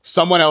it,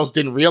 someone else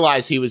didn't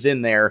realize he was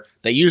in there.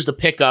 They used a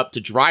pickup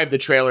to drive the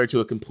trailer to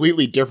a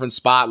completely different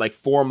spot, like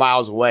 4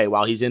 miles away,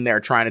 while he's in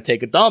there trying to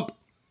take a dump.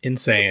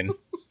 Insane.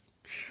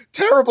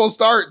 Terrible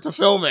start to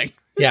filming.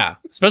 Yeah,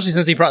 especially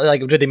since he probably,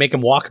 did they make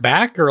him walk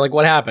back, or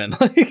what happened?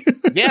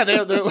 Yeah,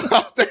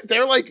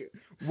 they're like,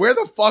 where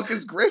the fuck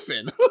is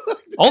Griffin?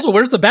 Also,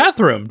 where's the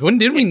bathroom?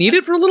 Didn't we need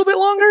it for a little bit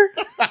longer?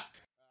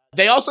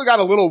 They also got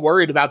a little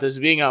worried about this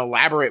being an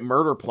elaborate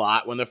murder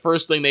plot when the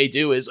first thing they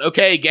do is,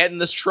 okay, get in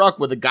this truck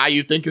with a guy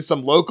you think is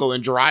some local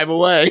and drive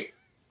away.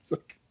 It's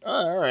like,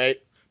 oh, all right.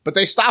 But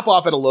they stop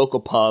off at a local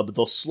pub,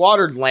 the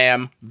Slaughtered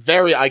Lamb,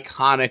 very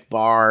iconic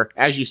bar,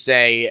 as you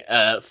say,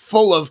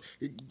 full of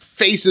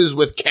faces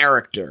with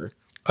character.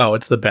 Oh,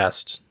 it's the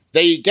best.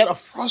 They get a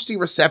frosty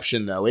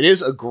reception, though. It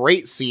is a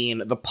great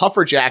scene. The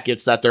puffer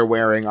jackets that they're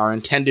wearing are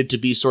intended to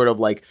be sort of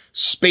like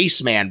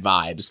spaceman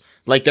vibes.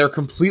 Like, they're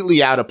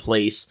completely out of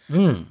place.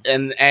 And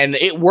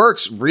it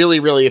works really,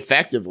 really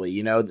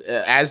effectively.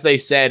 As they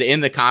said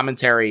in the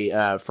commentary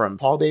from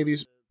Paul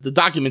Davies, the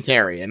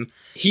documentarian,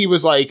 he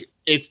was like,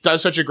 it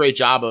does such a great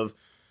job of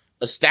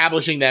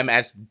establishing them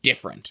as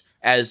different,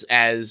 as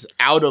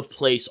out of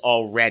place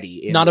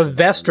already. Not a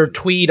vest or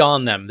tweed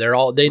on them.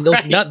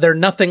 They're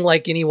nothing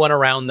like anyone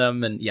around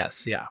them. And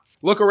yes, yeah.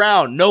 Look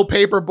around. No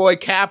paperboy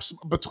caps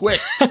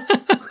betwixt.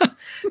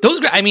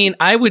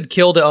 I would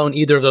kill to own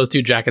either of those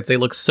 2 jackets. They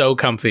look so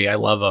comfy. I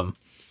love them.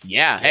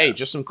 Yeah. Hey,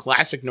 just some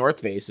classic North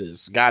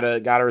Faces.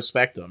 Gotta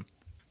respect them.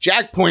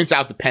 Jack points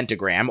out the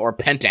pentagram, or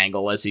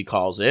pentangle as he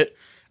calls it,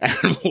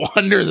 and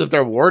wonders if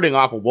they're warding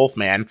off a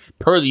wolfman,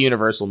 per the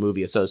Universal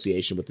Movie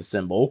Association with the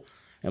symbol.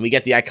 And we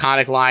get the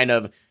iconic line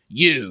of,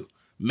 "You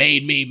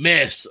made me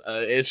miss."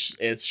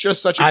 It's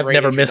just such a I've great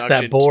never missed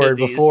that board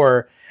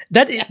before.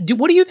 What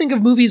do you think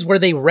of movies where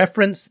they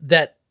reference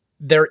that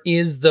there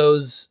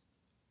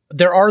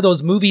are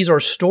those movies or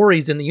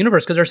stories in the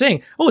universe? Because they're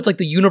saying, oh, it's like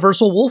the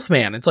Universal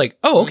Wolfman. It's like,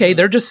 oh, okay,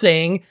 they're just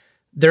saying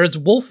there's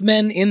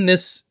wolfmen in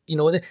this,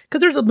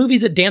 because there's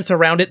movies that dance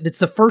around it. It's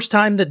the first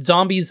time that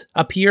zombies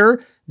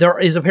appear. There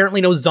is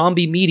apparently no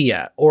zombie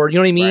media, or you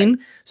know what I mean? Right.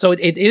 So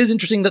it is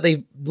interesting that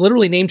they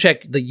literally name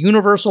check the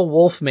Universal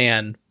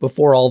Wolfman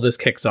before all this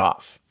kicks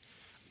off.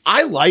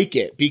 I like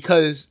it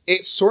because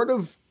it's sort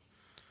of,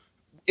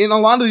 in a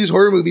lot of these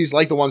horror movies,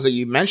 like the ones that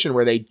you mentioned,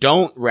 where they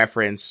don't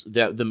reference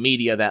the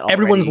media that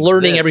everyone's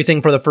learning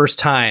everything for the first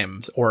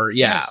time, or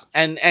yes,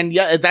 and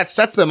yeah, that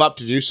sets them up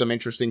to do some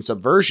interesting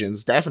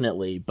subversions,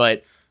 definitely.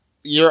 But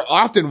you're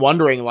often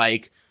wondering,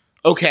 like,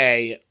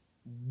 okay,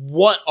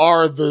 what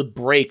are the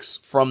breaks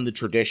from the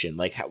tradition?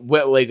 Like,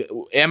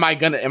 am I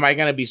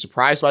gonna be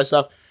surprised by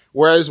stuff?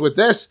 Whereas with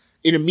this,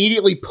 it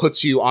immediately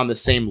puts you on the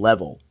same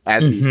level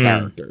as these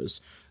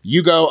characters.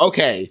 You go,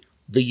 okay,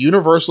 the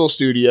Universal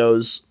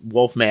Studios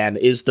Wolfman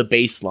is the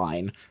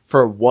baseline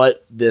for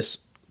what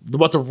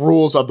the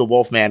rules of the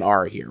Wolfman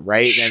are here,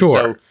 right? Sure.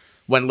 And so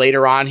when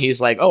later on he's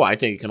like, oh, I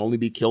think it can only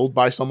be killed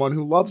by someone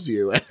who loves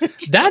you.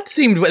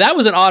 that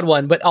was an odd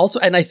one, but also,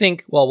 and I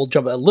think, well, we'll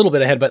jump a little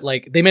bit ahead, but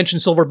like they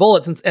mentioned silver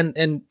bullets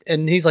and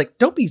he's like,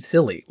 don't be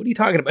silly. What are you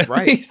talking about?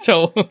 Right.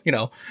 So,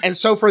 And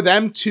so for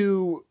them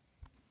to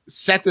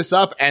set this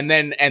up and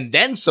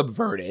then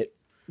subvert it,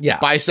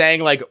 by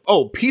saying like,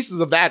 oh, pieces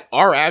of that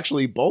are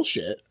actually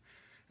bullshit,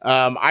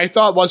 I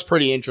thought was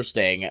pretty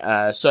interesting.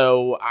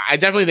 So I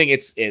definitely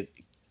think it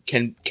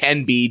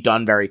can be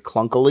done very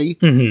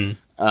clunkily,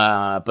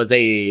 but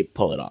they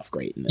pull it off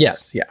great in this.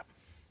 Yes, yeah.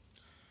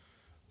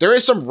 There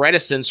is some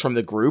reticence from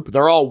the group.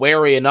 They're all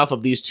wary enough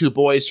of these 2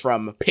 boys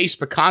from Pace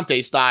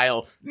Picante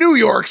style New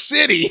York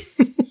City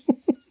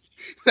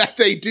that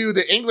they do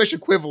the English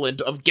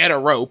equivalent of get a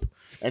rope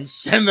and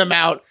send them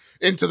out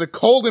into the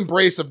cold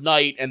embrace of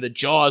night and the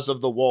jaws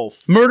of the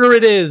wolf. Murder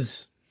it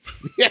is.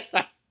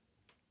 Yeah.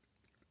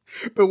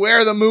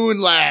 Beware the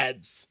moon,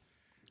 lads.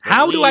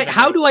 How do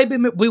I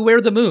beware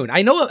the moon?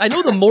 I know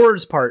the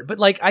moors part, but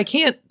like I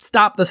can't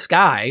stop the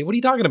sky. What are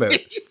you talking about?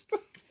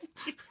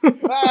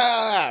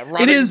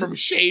 Running It is from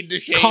shade to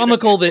shade.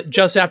 Comical that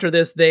just after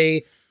this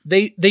they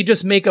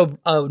just make a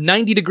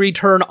 90-degree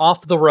turn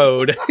off the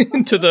road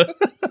into the.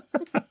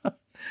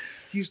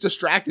 He's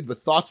distracted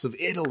with thoughts of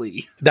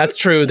Italy. That's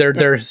true.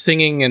 They're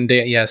singing and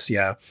yes,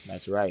 yeah.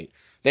 That's right.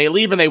 They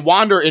leave and they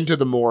wander into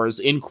the moors,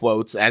 in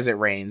quotes, as it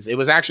rains. It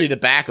was actually the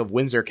back of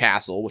Windsor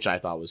Castle, which I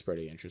thought was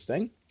pretty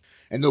interesting.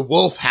 And the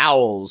wolf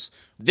howls.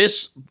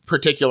 This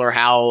particular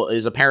howl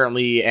is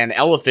apparently an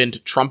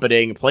elephant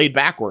trumpeting played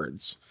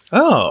backwards.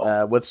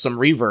 Oh. With some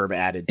reverb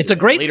added to It's a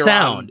great Later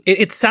sound. on,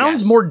 It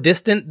sounds yes. more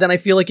distant than I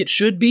feel like it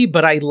should be,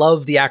 but I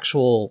love the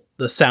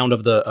sound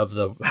of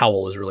the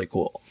howl is really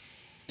cool.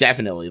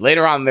 Definitely.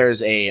 Later on,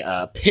 there's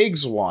a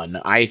pigs one.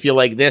 I feel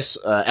like this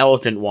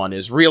elephant one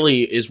is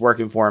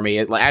working for me.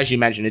 As you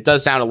mentioned, it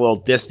does sound a little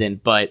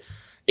distant, but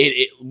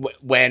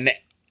when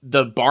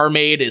the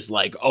barmaid is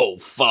like, "Oh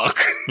fuck,"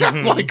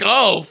 I'm like,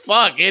 "Oh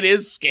fuck!" It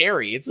is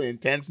scary. It's an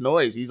intense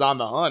noise. He's on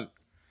the hunt.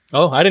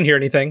 Oh, I didn't hear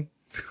anything.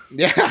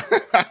 Yeah.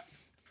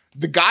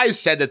 The guys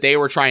said that they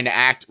were trying to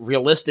act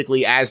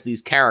realistically as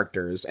these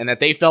characters and that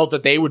they felt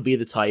that they would be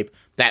the type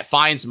that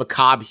finds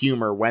macabre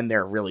humor when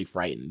they're really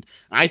frightened.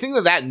 And I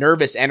think that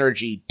nervous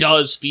energy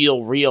does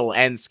feel real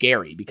and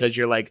scary because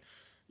you're like,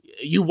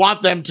 you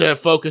want them to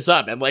focus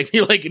up and like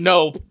be like,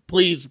 no,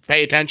 please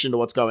pay attention to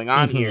what's going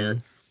on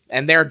here.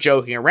 And they're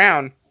joking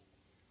around.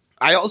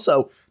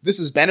 This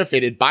is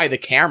benefited by the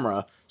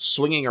camera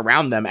swinging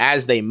around them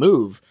as they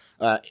move.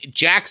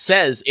 Jack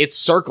says it's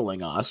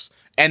circling us.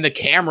 And the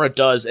camera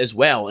does as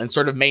well and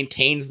sort of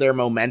maintains their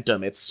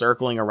momentum. It's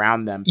circling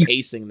around them,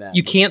 pacing them.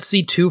 You can't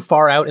see too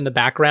far out in the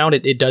background.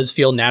 It does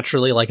feel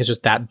naturally like it's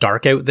just that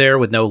dark out there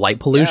with no light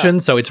pollution. Yeah.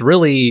 So it's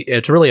really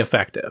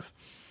effective.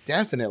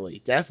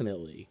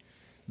 Definitely.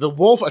 The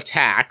wolf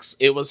attacks.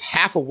 It was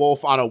half a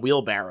wolf on a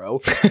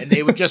wheelbarrow, and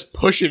they would just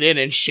push it in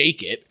and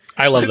shake it.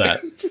 I love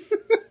that.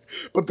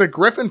 But the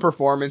Griffin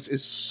performance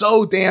is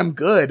so damn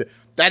good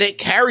that it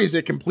carries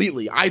it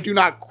completely. I do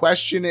not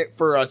question it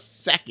for a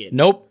second.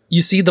 Nope.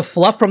 You see the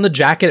fluff from the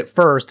jacket at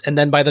first, and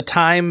then by the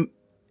time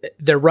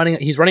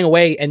he's running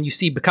away, and you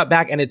see cut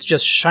back, and it's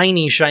just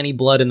shiny, shiny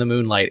blood in the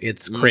moonlight.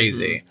 It's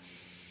crazy.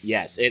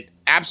 Yes, it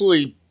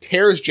absolutely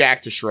tears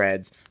Jack to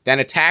shreds, then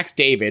attacks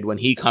David when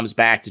he comes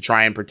back to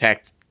try and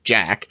protect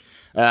Jack.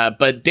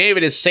 But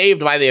David is saved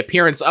by the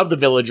appearance of the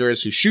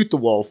villagers who shoot the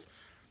wolf.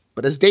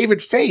 But as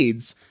David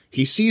fades,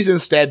 he sees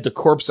instead the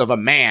corpse of a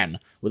man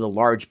with a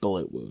large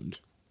bullet wound.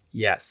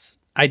 Yes.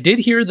 I did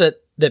hear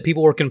that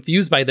people were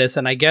confused by this,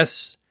 and I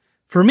guess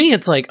for me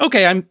it's like,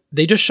 okay,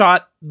 they just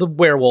shot the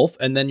werewolf,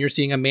 and then you're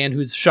seeing a man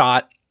who's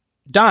shot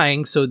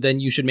dying, so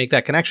then you should make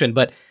that connection.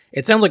 But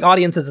it sounds like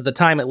audiences at the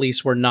time, at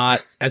least, were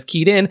not as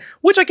keyed in,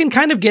 which I can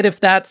kind of get if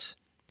that's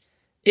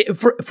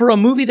for a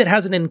movie that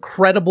has an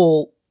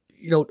incredible,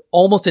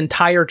 almost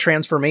entire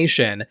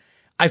transformation.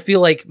 I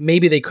feel like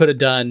maybe they could have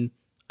done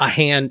a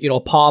hand, a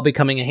paw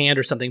becoming a hand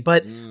or something.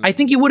 But I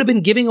think you would have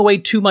been giving away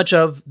too much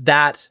of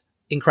that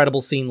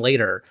incredible scene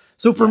later.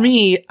 So for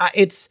me,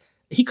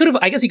 he could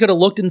have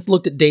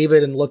looked at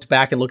David and looked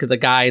back and looked at the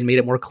guy and made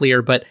it more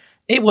clear, but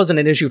it wasn't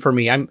an issue for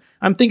me. I'm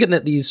thinking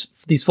that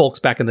these folks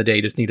back in the day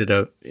just needed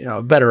a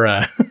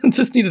better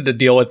just needed to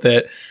deal with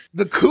it.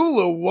 The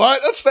Kula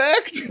what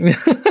effect?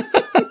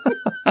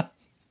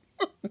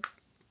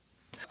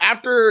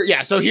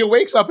 So he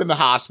wakes up in the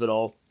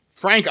hospital.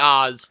 Frank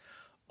Oz.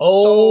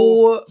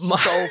 So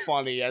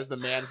funny as the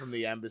man from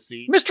the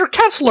embassy. Mr.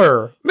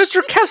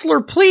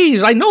 Kessler,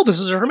 please. I know this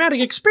is a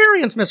traumatic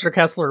experience, Mr.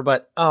 Kessler,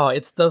 but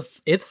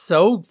it's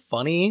so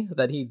funny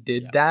that he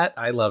did that.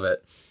 I love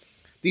it.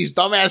 These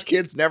dumbass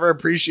kids never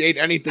appreciate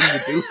anything you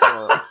do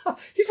for them.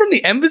 He's from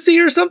the embassy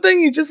or something.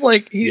 He's just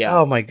like,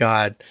 oh my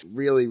God.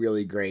 Really,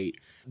 really great.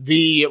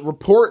 The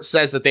report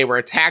says that they were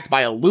attacked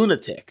by a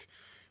lunatic,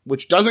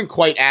 which doesn't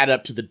quite add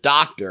up to the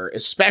doctor,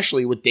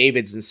 especially with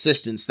David's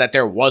insistence that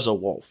there was a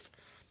wolf.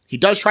 He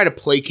does try to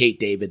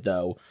placate David,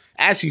 though.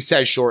 As he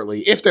says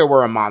shortly, if there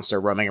were a monster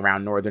roaming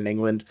around northern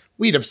England,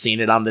 we'd have seen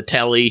it on the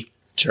telly.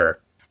 Sure.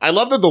 I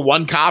love that the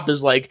one cop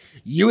is like,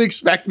 you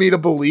expect me to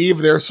believe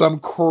there's some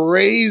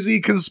crazy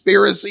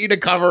conspiracy to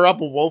cover up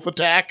a wolf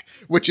attack?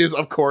 Which is,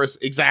 of course,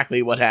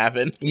 exactly what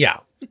happened. Yeah.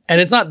 And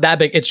it's not that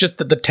big. It's just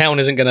that the town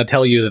isn't going to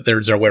tell you that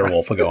there's a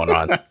werewolf going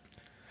on.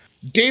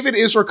 David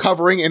is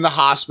recovering in the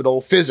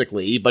hospital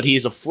physically, but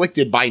he's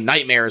afflicted by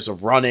nightmares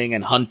of running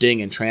and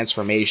hunting and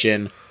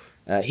transformation.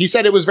 He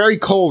said it was very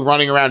cold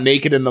running around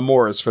naked in the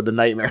moors for the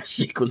nightmare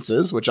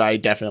sequences, which I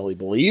definitely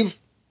believe.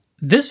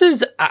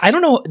 I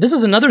don't know, this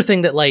is another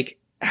thing that, like,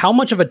 how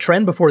much of a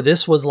trend before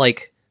this was,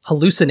 like,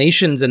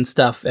 hallucinations and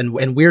stuff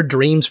and weird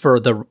dreams for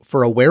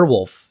a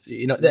werewolf.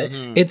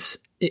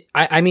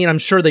 I mean, I'm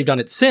sure they've done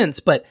it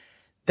since, but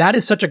that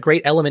is such a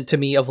great element to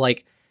me of,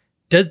 like,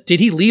 did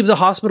he leave the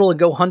hospital and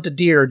go hunt a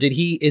deer?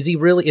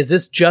 Is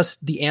this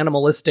just the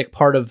animalistic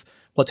part of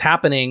what's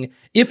happening?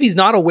 If he's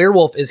not a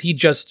werewolf, is he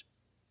just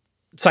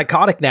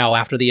psychotic now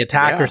after the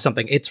attack or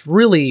something? It's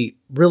really,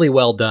 really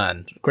well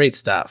done. Great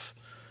stuff.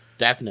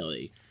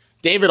 Definitely.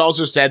 David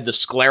also said the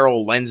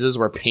scleral lenses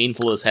were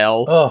painful as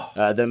hell.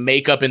 The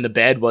makeup in the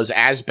bed was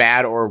as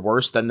bad or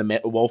worse than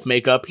the wolf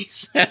makeup, he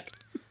said.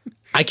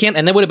 I can't,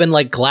 and that would have been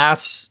like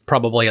glass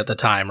probably at the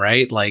time,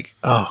 right? Like,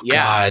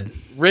 God.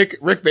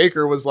 Rick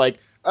Baker was like,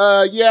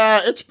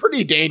 yeah, it's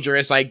pretty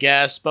dangerous, I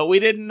guess, but we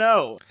didn't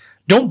know.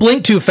 Don't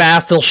blink too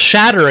fast, they'll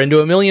shatter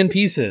into a million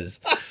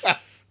pieces.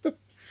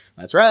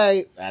 That's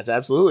right. That's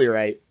absolutely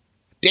right.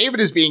 David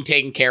is being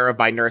taken care of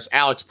by Nurse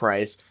Alex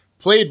Price,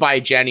 played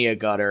by Jenny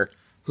Agutter,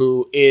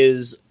 who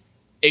is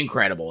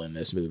incredible in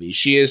this movie.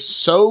 She is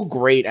so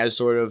great as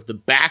sort of the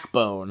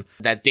backbone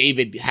that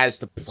David has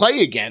to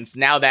play against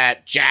now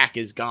that Jack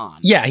is gone.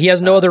 Yeah, he has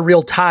no other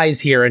real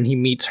ties here, and he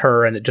meets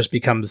her, and it just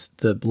becomes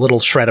the little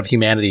shred of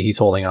humanity he's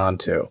holding on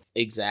to.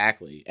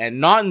 Exactly.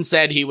 And Naughton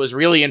said he was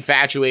really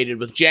infatuated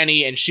with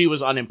Jenny, and she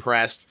was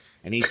unimpressed.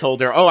 And he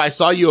told her, I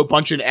saw you a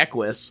bunch in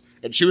Equus.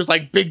 And she was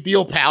like, big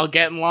deal, pal,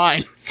 get in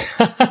line.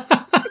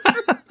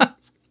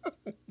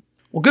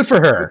 Well, good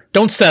for her.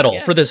 Don't settle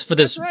for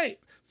this right.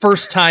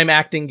 first-time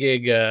acting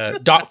gig.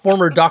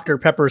 Former Dr.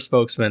 Pepper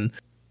spokesman.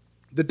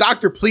 The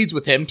doctor pleads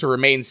with him to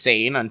remain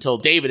sane until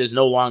David is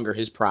no longer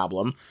his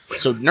problem.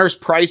 So Nurse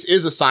Price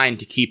is assigned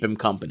to keep him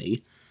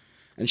company.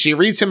 And she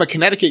reads him A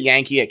Connecticut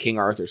Yankee at King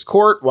Arthur's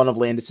Court, one of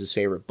Landis's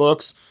favorite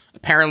books.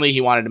 Apparently, he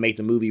wanted to make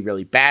the movie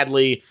really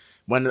badly.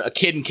 When A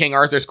Kid in King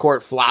Arthur's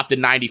Court flopped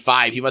in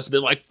 95, he must have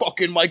been like,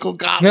 fucking Michael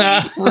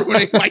Gottlieb,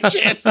 ruining my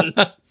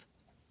chances.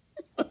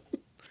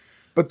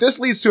 But this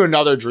leads to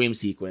another dream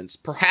sequence,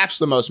 perhaps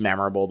the most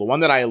memorable, the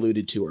one that I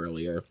alluded to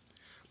earlier.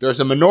 There's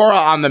a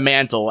menorah on the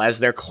mantle as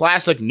their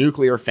classic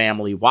nuclear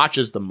family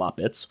watches the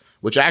Muppets,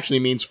 which actually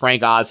means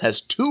Frank Oz has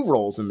 2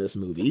 roles in this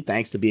movie,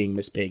 thanks to being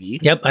Miss Piggy.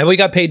 Yep, we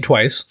got paid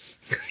twice.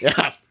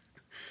 Yeah.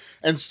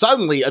 And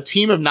suddenly, a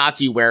team of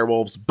Nazi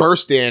werewolves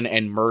burst in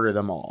and murder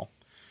them all.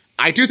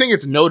 I do think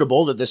it's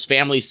notable that this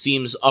family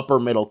seems upper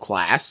middle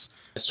class,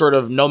 sort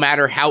of no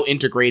matter how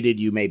integrated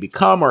you may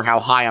become or how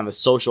high on the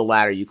social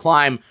ladder you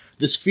climb,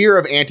 this fear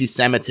of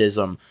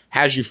anti-Semitism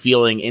has you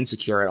feeling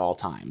insecure at all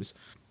times.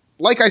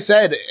 Like I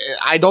said,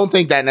 I don't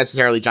think that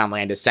necessarily John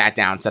Landis sat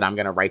down and said, I'm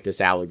going to write this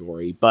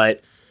allegory,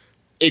 but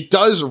it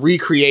does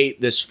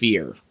recreate this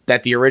fear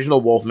that the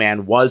original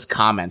Wolfman was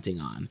commenting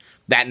on,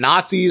 that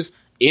Nazis,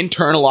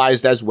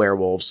 internalized as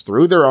werewolves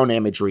through their own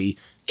imagery,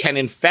 can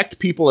infect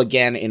people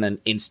again in an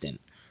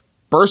instant.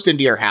 Burst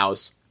into your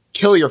house,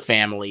 kill your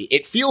family.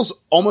 It feels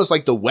almost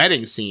like the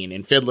wedding scene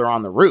in Fiddler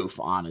on the Roof,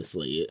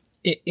 honestly.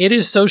 It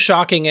is so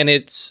shocking, and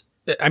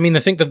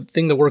the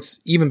thing that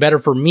works even better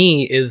for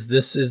me is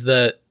this is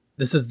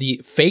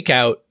the fake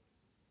out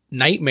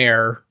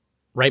nightmare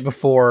right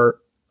before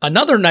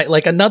another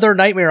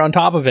nightmare on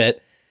top of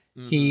it.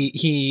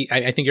 Mm-hmm.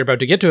 I think you're about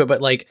to get to it,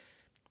 but like,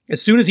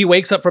 as soon as he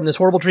wakes up from this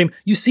horrible dream,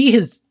 you see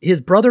his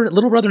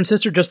little brother and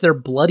sister, just their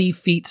bloody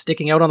feet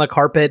sticking out on the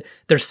carpet.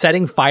 They're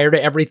setting fire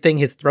to everything.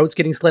 His throat's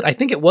getting slit. I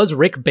think it was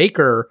Rick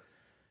Baker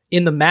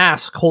in the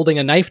mask holding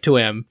a knife to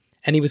him.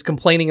 And he was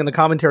complaining in the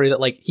commentary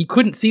that like he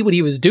couldn't see what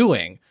he was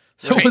doing.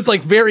 So It was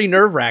like very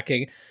nerve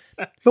wracking.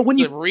 But when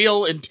it's a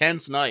real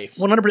intense knife.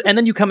 100%. And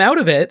then you come out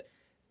of it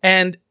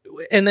and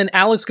then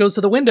Alex goes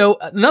to the window.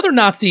 Another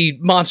Nazi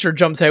monster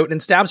jumps out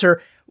and stabs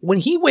her. When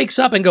he wakes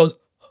up and goes,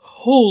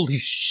 holy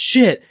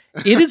shit.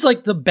 It is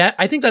like the best.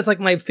 I think that's like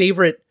my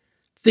favorite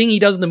thing he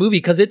does in the movie,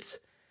 because it's,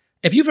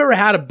 if you've ever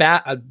had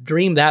a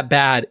dream that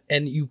bad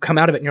and you come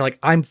out of it and you're like,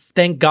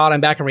 thank God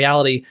I'm back in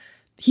reality.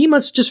 He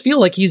must just feel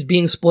like he's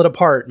being split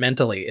apart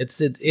mentally.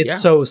 It's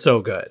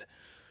so good.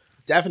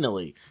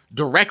 Definitely.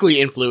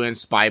 Directly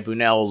influenced by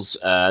Buñuel's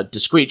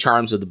discreet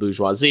charms of the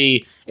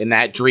bourgeoisie, in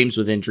that dreams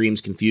within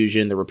dreams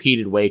confusion, the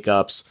repeated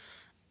wake-ups.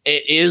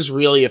 It is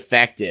really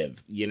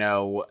effective. You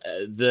know,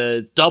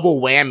 the double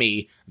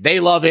whammy,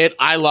 they love it,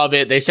 I love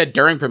it. They said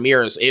during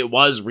premieres, it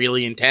was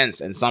really intense,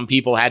 and some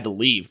people had to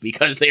leave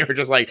because they were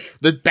just like,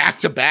 the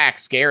back-to-back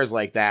scares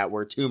like that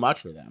were too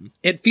much for them.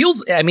 It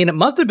feels, I mean, it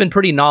must have been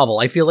pretty novel.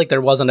 I feel like there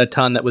wasn't a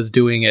ton that was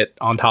doing it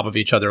on top of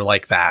each other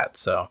like that,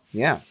 so.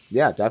 Yeah,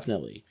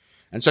 definitely.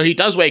 And so he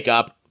does wake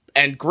up,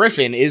 and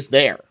Griffin is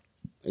there.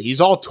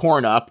 He's all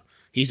torn up.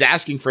 He's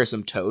asking for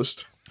some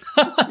toast.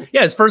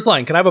 Yeah, his first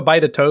line, can I have a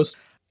bite of toast?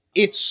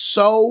 It's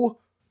so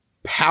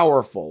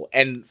powerful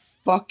and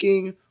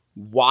fucking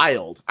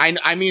wild.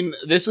 I mean,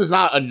 this is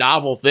not a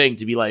novel thing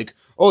to be like,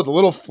 oh, the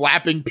little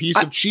flapping piece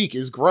of cheek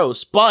is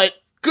gross, but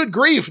good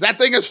grief, that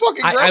thing is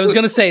fucking gross. I was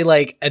going to say,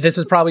 like, this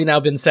has probably now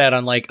been said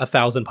on like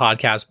 1,000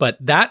 podcasts, but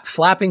that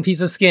flapping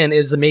piece of skin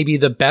is maybe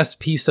the best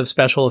piece of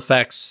special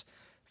effects,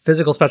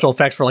 physical special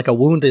effects for like a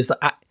wound.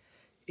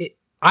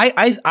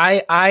 I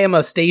am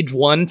a stage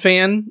 1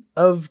 fan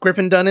of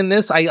Griffin Dunn in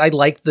this. I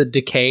like the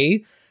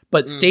decay.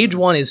 But stage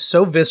 1 is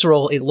so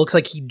visceral, it looks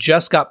like he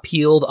just got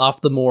peeled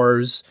off the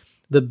moors.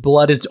 The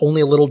blood is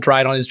only a little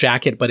dried on his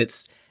jacket, but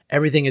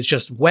everything is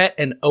just wet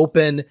and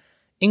open.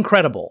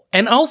 incredible.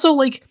 And also,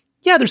 like,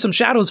 yeah, there's some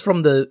shadows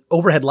from the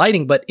overhead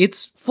lighting, but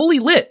it's fully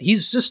lit.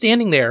 He's just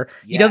standing there.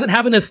 Yes. He doesn't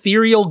have an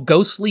ethereal,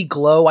 ghostly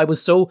glow. I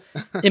was so...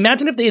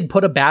 Imagine if they had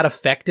put a bad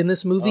effect in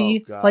this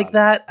movie like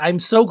that. I'm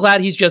so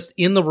glad he's just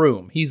in the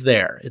room. He's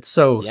there. It's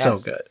so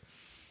good.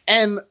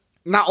 And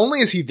not only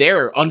is he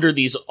there under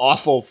these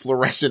awful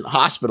fluorescent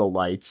hospital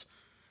lights,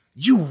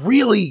 you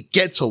really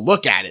get to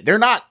look at it. They're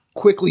not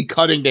quickly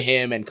cutting to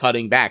him and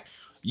cutting back.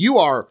 You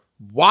are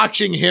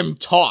watching him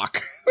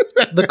talk.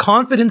 The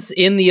confidence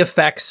in the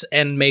effects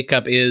and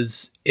makeup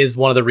is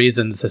one of the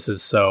reasons this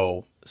is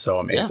so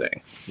amazing.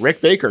 Yeah.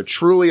 Rick Baker,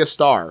 truly a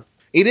star.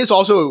 It is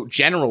also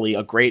generally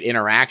a great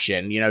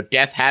interaction. You know,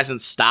 death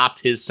hasn't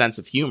stopped his sense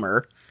of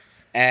humor.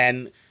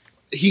 And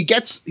he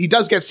does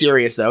get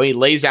serious, though. He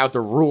lays out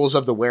the rules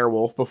of the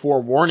werewolf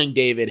before warning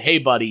David, hey,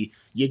 buddy,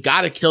 you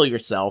gotta kill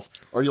yourself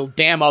or you'll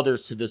damn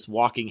others to this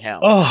walking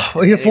hell. Oh,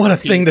 what a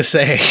thing to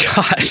say.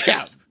 God.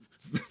 Yeah.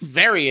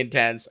 Very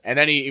intense. And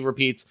then he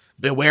repeats,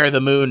 beware the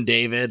moon,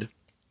 David.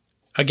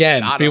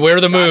 Again, beware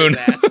the moon.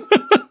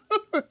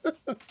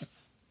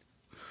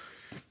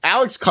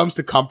 Alex comes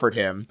to comfort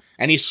him,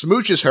 and he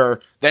smooches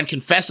her, then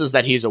confesses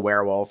that he's a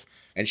werewolf.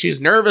 And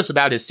she's nervous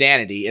about his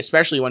sanity,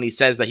 especially when he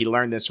says that he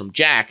learned this from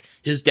Jack,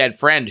 his dead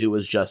friend who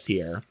was just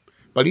here.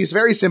 But he's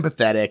very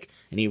sympathetic,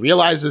 and he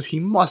realizes he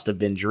must have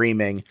been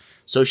dreaming.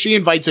 So she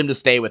invites him to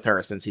stay with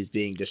her since he's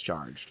being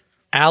discharged.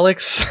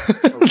 Alex,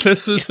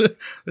 this is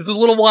a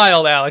little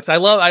wild, Alex. I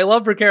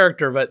love her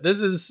character, but this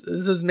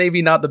is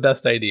maybe not the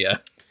best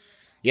idea.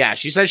 Yeah,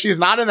 she says she's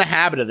not in the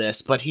habit of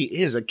this, but he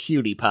is a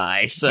cutie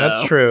pie. So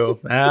that's true.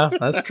 Yeah,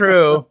 that's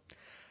true.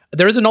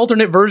 There is an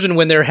alternate version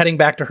when they're heading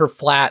back to her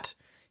flat.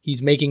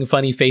 He's making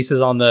funny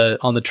faces on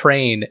the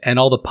train, and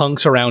all the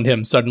punks around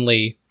him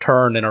suddenly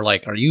turn and are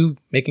like, "Are you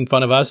making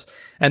fun of us?"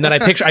 And then I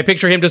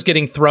picture him just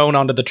getting thrown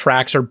onto the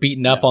tracks or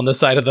beaten up on the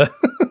side of the.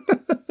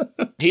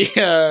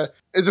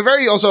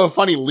 It's a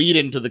funny lead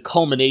into the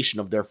culmination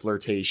of their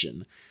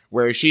flirtation,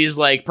 where she's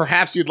like,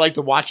 perhaps you'd like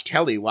to watch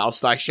telly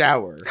whilst I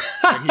shower.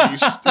 And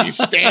he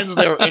stands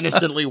there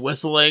innocently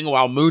whistling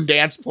while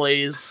Moondance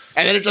plays,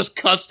 and then it just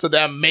cuts to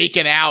them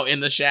making out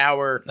in the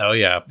shower. Oh,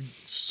 yeah.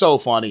 So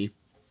funny.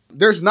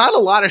 There's not a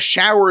lot of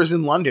showers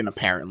in London,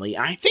 apparently.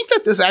 I think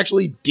that this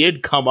actually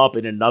did come up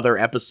in another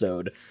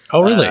episode.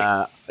 Oh, really?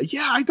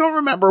 Yeah, I don't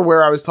remember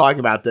where I was talking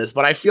about this,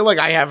 but I feel like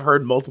I have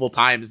heard multiple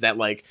times that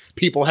like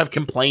people have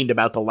complained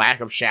about the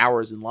lack of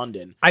showers in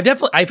London.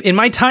 In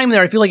my time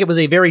there, I feel like it was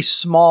a very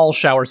small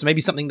shower, so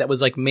maybe something that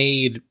was like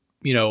made,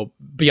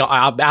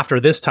 beyond, after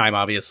this time,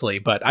 obviously,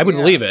 but I would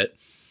believe it.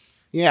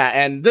 Yeah,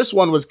 and this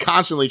one was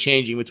constantly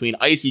changing between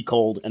icy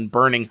cold and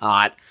burning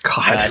hot.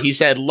 God. He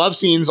said, love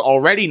scenes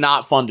already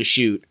not fun to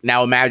shoot.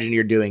 Now imagine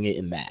you're doing it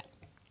in that.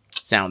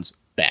 Sounds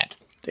bad.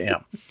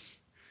 Damn.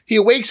 He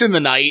awakes in the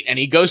night, and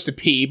he goes to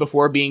pee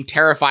before being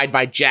terrified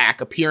by Jack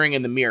appearing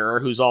in the mirror,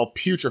 who's all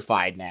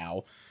putrefied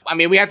now. I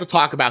mean, we have to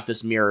talk about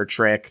this mirror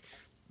trick.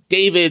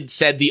 David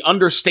said the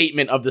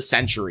understatement of the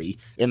century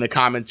in the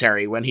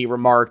commentary when he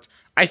remarked,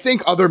 I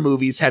think other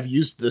movies have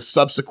used this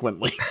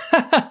subsequently.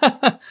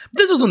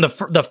 This was one of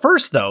the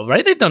first, though,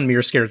 right? They've done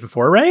mirror scares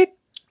before, right?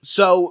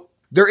 So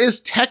there is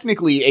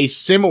technically a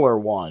similar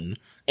one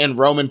in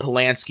Roman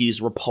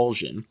Polanski's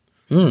Repulsion,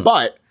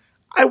 but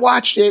I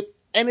watched it,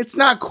 and it's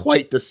not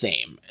quite the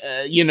same.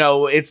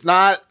 It's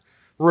not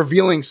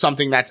revealing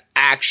something that's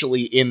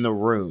actually in the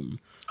room.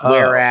 Oh.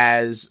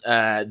 Whereas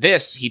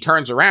this, he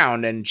turns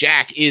around, and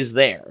Jack is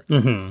there.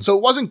 Mm-hmm. So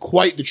it wasn't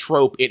quite the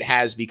trope it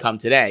has become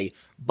today.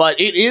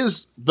 But it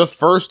is the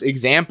first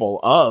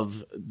example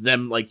of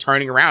them like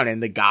turning around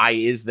and the guy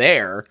is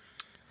there.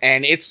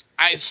 And it's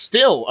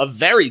still a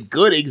very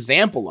good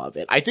example of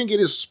it. I think it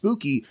is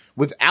spooky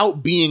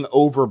without being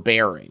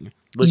overbearing,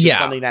 which is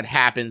something that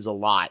happens a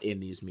lot in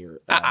these mirrors.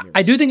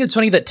 I do think it's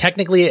funny that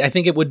technically I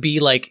think it would be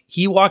like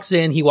he walks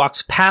in, he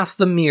walks past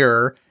the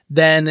mirror,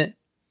 then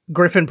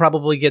Griffin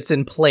probably gets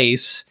in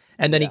place,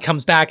 and then he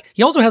comes back.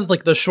 He also has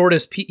like the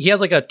shortest pee. He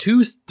has like a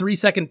 2-3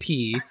 second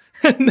pee.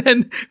 And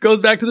then goes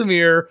back to the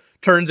mirror,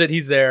 turns it,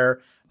 he's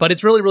there. But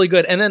it's really, really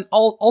good. And then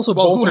also...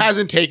 Well, who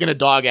hasn't taken a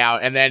dog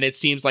out, and then it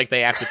seems like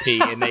they have to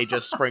pee, and they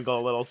just sprinkle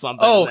a little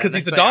something. Oh, because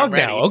he's a dog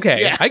now.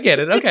 Okay, yeah. I get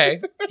it.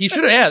 Okay. He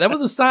should have... Yeah, that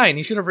was a sign.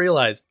 He should have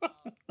realized.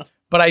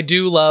 But I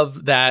do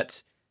love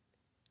that...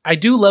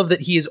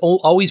 he is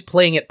always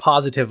playing it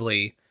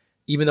positively,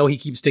 even though he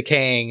keeps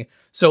decaying.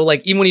 So,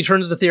 like, even when he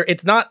turns the theater,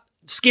 it's not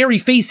scary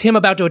face him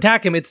about to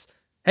attack him. It's...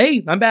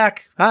 Hey, I'm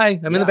back. Hi,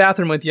 I'm in the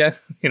bathroom with you.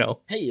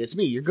 Hey, it's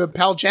me, your good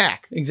pal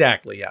Jack.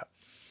 Exactly, yeah.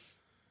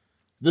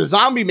 The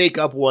zombie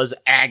makeup was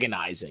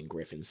agonizing,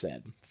 Griffin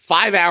said.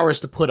 5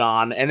 hours to put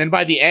on, and then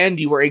by the end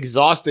you were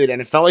exhausted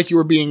and it felt like you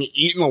were being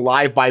eaten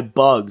alive by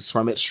bugs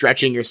from it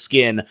stretching your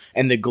skin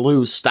and the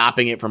glue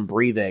stopping it from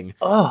breathing.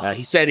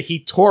 He said he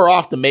tore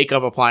off the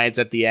makeup appliance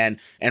at the end,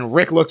 and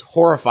Rick looked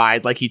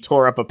horrified like he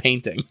tore up a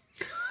painting.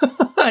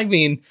 I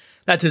mean,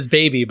 that's his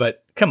baby,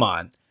 but come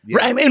on.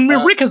 Yeah. And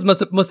Rick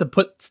must have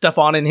put stuff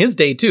on in his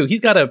day, too. He's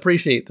got to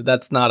appreciate that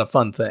that's not a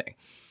fun thing.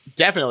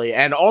 Definitely.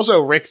 And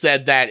also Rick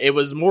said that it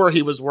was more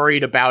he was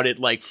worried about it,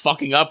 like,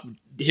 fucking up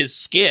his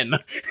skin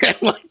and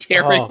like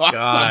tearing off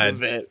some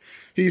of it.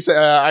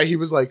 He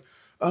was like,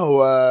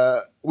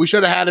 "Oh, we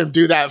should have had him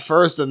do that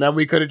first, and then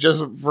we could have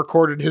just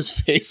recorded his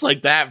face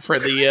like that for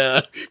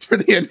the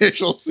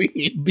initial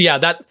scene." Yeah,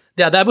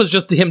 that was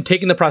just him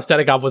taking the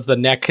prosthetic off with the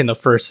neck in the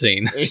first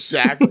scene.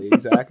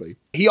 Exactly.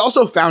 He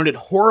also found it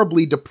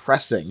horribly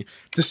depressing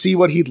to see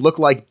what he'd look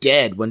like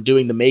dead when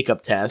doing the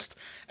makeup test,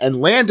 and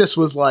Landis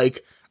was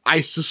like,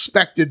 "I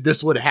suspected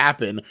this would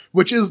happen,"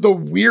 which is the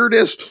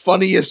weirdest,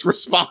 funniest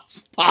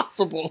response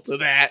possible to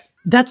that.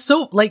 That's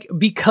so, like,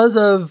 because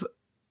of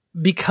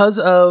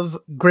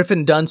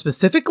Griffin Dunn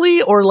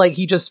specifically, or like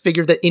he just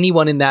figured that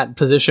anyone in that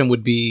position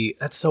would be.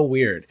 That's so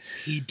weird.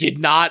 He did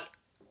not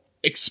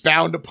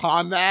expound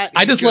upon that.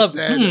 I just love,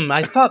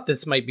 I thought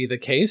this might be the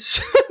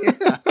case.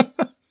 Yeah.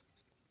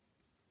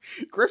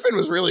 Griffin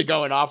was really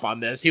going off on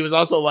this. He was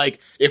also like,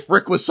 if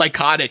Rick was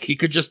psychotic, he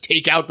could just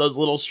take out those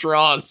little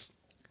straws.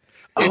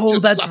 Oh,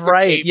 that's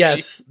right.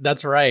 Yes,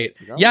 that's right.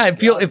 Oh, yeah,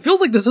 it feels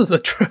like this was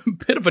a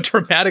bit of a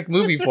traumatic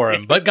movie for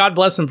him, but God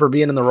bless him for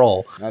being in the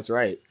role. That's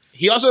right.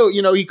 He also,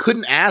 he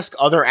couldn't ask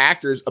other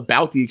actors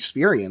about the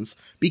experience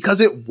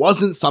because it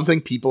wasn't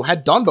something people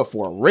had done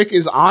before. Rick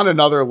is on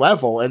another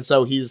level, and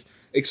so he's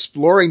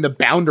exploring the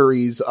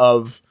boundaries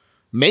of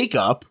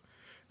makeup.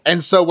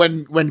 And so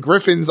when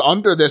Griffin's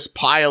under this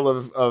pile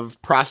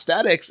of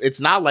prosthetics, it's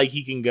not like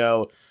he can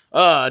go,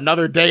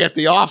 another day at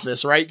the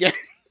office, right?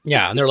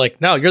 Yeah, and they're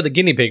like, "No, you're the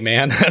guinea pig,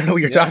 man. I don't know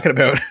what you're talking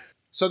about."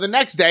 So the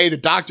next day, the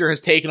doctor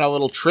has taken a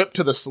little trip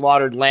to the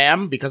slaughtered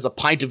lamb because a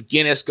pint of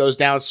Guinness goes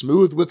down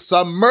smooth with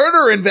some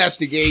murder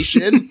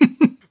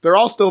investigation. They're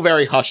all still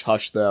very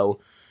hush-hush, though.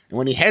 And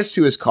when he heads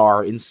to his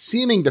car, in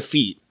seeming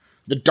defeat,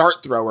 the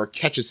dart thrower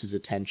catches his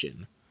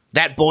attention.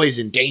 "That boy's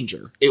in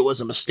danger. It was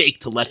a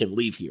mistake to let him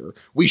leave here.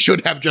 We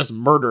should have just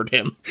murdered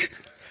him."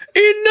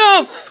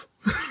 Enough!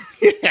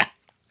 Yeah.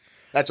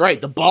 That's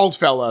right. The bald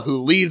fella who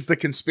leads the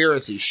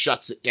conspiracy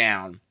shuts it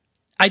down.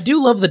 I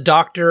do love the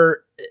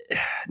doctor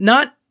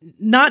not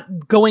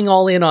going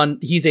all in on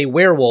he's a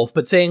werewolf,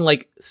 but saying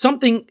like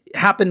something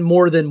happened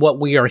more than what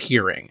we are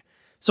hearing.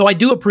 So I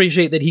do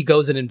appreciate that he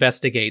goes and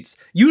investigates.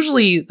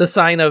 Usually the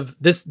sign of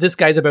this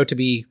guy's about to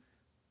be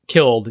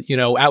killed,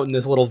 out in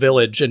this little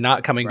village and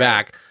not coming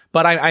back.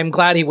 But I'm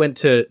glad he went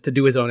to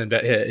do his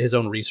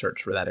own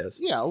research, where that is.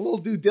 Yeah, a little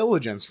due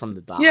diligence from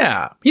the doctor.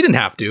 Yeah, he didn't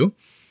have to.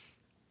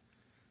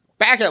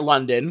 Back at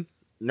London,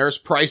 Nurse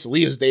Price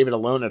leaves David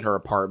alone at her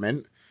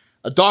apartment.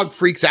 A dog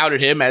freaks out at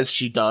him, as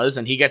she does,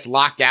 and he gets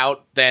locked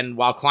out. Then,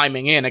 while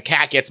climbing in, a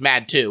cat gets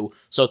mad too.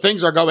 So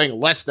things are going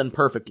less than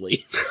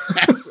perfectly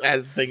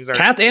as things are.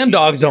 Cats and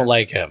dogs don't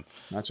like him.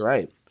 That's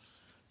right.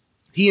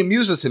 He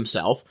amuses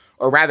himself,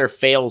 or rather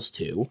fails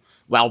to,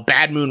 while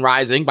Bad Moon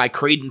Rising by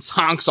Creedence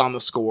honks on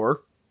the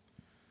score.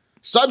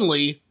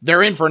 Suddenly,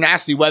 they're in for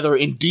nasty weather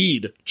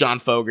indeed, John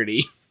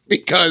Fogerty,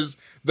 because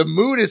the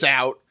moon is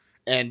out,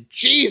 and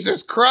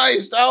Jesus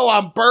Christ,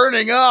 I'm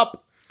burning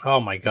up. Oh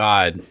my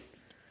God.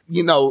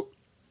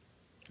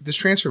 This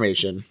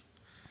transformation,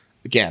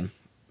 again,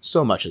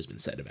 so much has been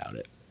said about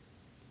it.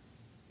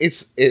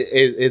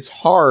 It's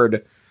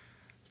hard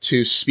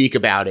to speak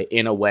about it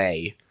in a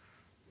way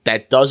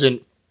that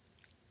doesn't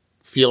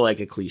feel like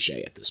a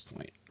cliche at this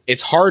point.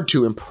 It's hard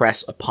to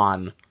impress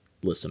upon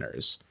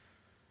listeners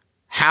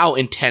how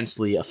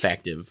intensely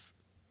effective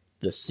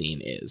this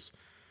scene is.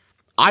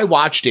 I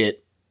watched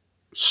it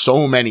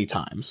so many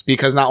times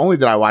because not only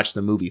did I watch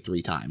the movie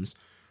 3 times,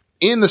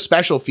 in the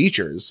special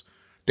features,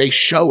 they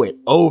show it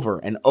over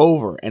and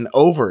over and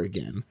over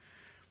again.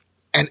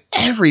 And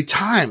every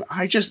time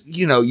I just,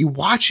 you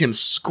watch him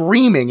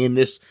screaming in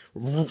this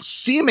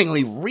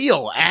seemingly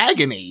real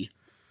agony.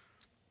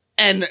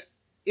 And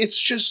it's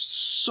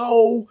just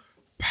so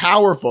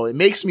powerful. It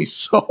makes me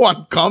so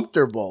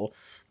uncomfortable.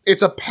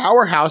 It's a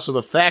powerhouse of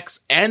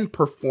effects and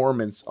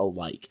performance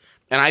alike.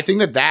 And I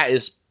think that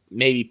is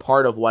maybe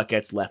part of what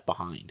gets left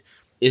behind,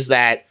 is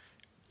that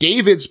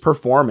David's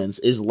performance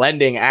is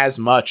lending as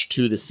much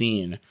to the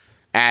scene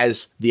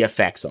as the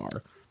effects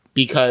are.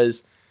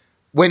 Because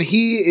when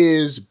he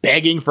is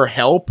begging for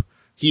help,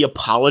 he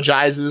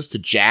apologizes to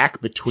Jack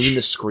between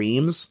the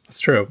screams. That's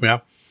true,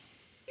 yeah.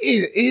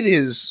 It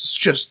is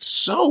just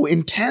so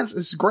intense.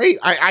 It's great.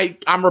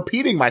 I'm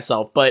repeating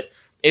myself, but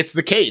it's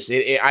the case.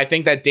 I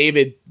think that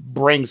David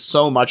brings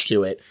so much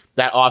to it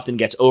that often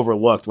gets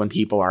overlooked when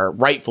people are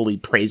rightfully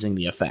praising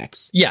the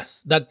effects.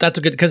 Yes, that's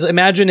a good, because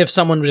imagine if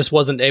someone just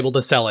wasn't able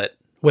to sell it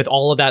with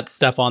all of that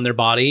stuff on their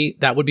body.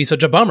 That would be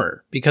such a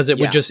bummer, because it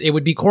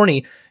would be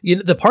corny.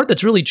 The part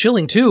that's really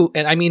chilling too,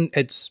 and I mean,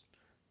 it's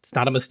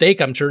not a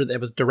mistake. I'm sure that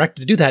it was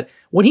directed to do that.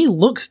 When he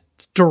looks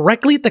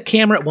directly at the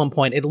camera at one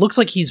point, it looks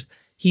like he's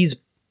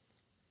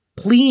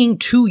pleading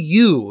to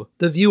you,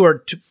 the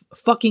viewer, to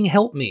fucking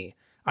help me.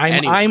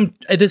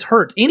 This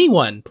hurts.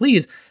 Anyone,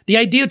 please. The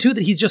idea too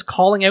that he's just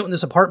calling out in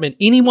this apartment,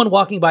 anyone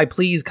walking by,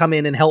 please come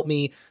in and help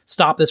me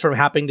stop this from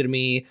happening to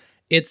me.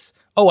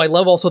 I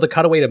love also the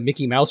cutaway to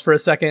Mickey Mouse for a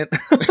second.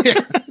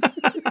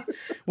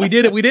 We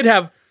did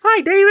have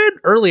 "Hi, David"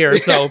 earlier,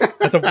 so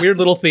that's a weird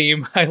little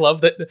theme. I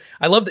love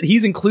that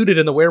he's included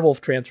in the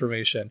werewolf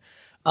transformation.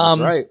 That's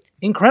right.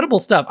 Incredible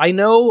stuff. I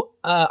know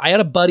I had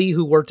a buddy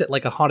who worked at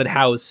like a haunted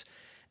house,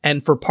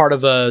 and for part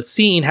of a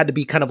scene had to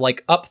be kind of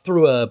like up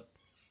through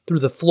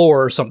the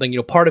floor or something,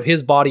 part of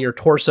his body or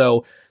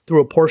torso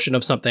through a portion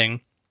of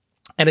something.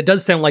 And it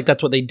does sound like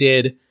that's what they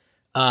did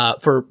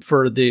for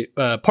the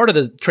part of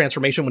the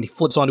transformation when he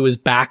flips onto his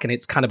back and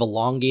it's kind of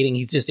elongating.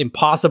 He's just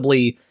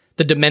impossibly,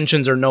 the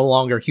dimensions are no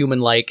longer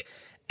human-like.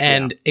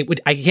 And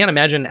I can't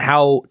imagine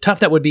how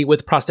tough that would be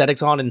with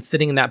prosthetics on and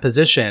sitting in that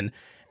position.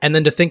 And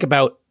then to think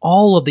about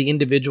all of the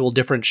individual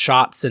different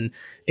shots and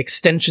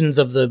extensions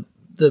of the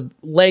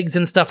legs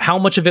and stuff, how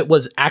much of it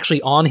was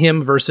actually on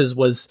him versus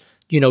was,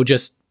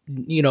 just,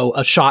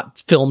 a shot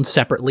filmed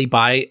separately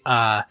by,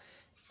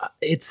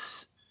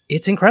 it's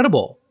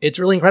incredible. It's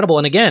really incredible.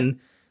 And again,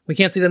 we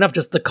can't see it enough.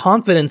 Just the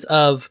confidence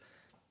of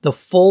the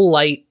full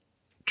light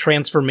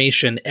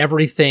transformation,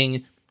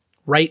 everything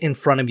right in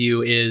front of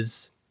you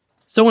is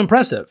so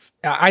impressive.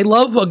 I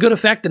love a good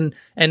effect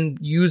and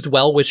used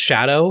well with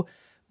shadow,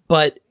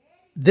 but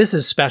this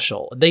is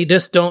special.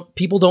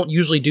 People don't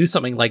usually do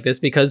something like this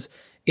because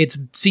it's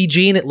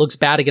CG and it looks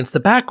bad against the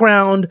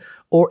background,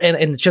 and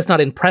it's just not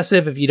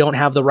impressive if you don't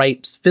have the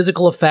right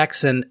physical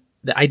effects. And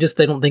they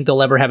don't think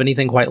they'll ever have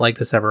anything quite like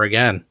this ever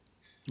again.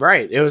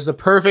 Right. It was the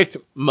perfect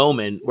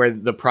moment where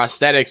the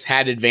prosthetics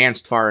had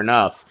advanced far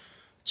enough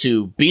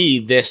to be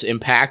this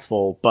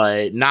impactful,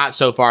 but not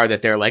so far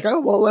that they're like, oh,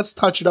 well, let's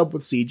touch it up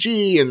with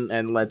CG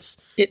and let's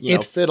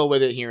fiddle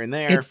with it here and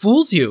there. It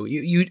fools you.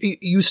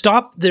 You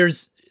stop.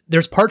 There's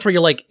parts where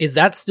you're like, is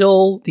that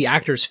still the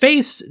actor's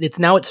face? It's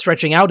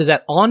stretching out. Is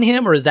that on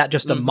him or is that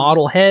just a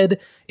model head?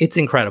 It's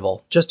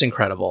incredible. Just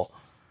incredible.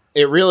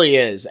 It really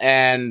is.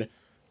 And,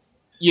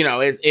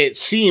 it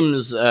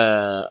seems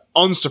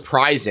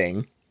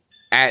unsurprising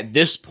at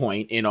this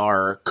point in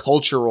our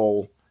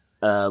cultural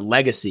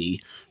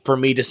legacy for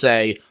me to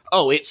say,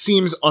 oh, it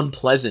seems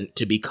unpleasant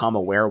to become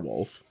a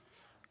werewolf.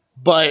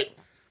 But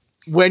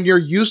when you're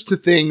used to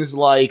things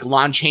like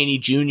Lon Chaney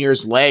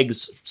Jr.'s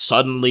legs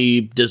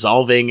suddenly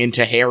dissolving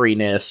into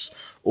hairiness,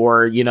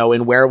 or,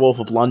 in Werewolf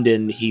of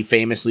London, he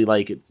famously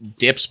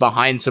dips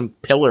behind some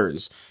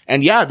pillars.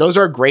 And yeah, those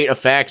are great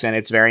effects, and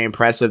it's very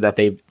impressive that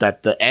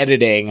the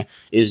editing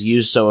is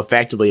used so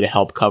effectively to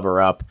help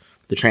cover up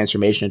the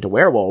transformation into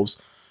werewolves.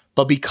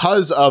 But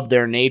because of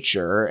their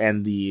nature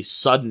and the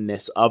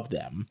suddenness of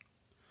them,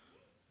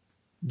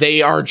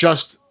 they are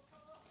just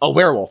a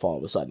werewolf all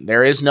of a sudden.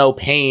 There is no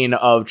pain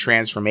of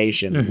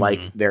transformation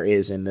like there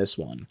is in this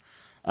one.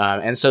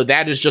 And so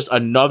that is just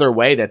another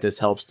way that this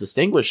helps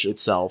distinguish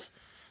itself,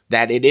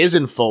 that it is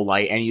in full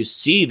light and you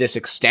see this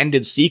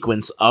extended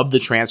sequence of the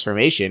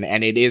transformation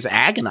and it is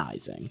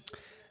agonizing.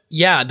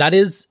 Yeah,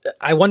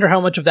 I wonder how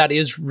much of that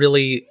is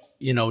really,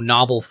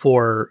 novel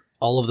for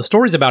all of the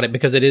stories about it,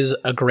 because it is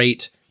a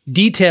great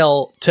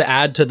detail to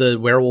add to the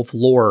werewolf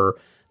lore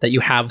that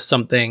you have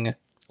something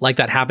like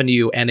that happen to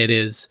you and it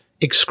is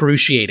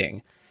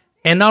excruciating.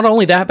 And not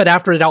only that, but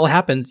after it all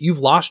happens, you've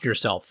lost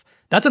yourself.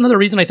 That's another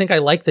reason I think I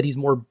like that he's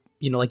more,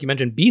 like you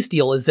mentioned,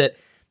 bestial, is that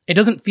it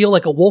doesn't feel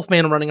like a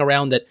wolfman running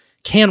around that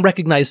can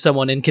recognize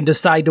someone and can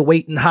decide to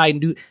wait and hide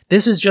and do.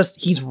 This is just,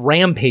 he's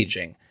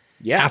rampaging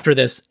after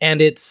this. And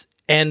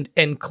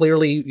and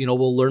clearly,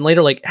 we'll learn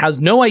later, has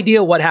no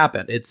idea what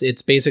happened.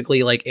 It's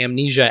basically like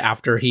amnesia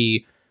after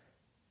he,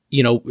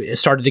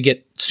 started to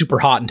get super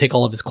hot and take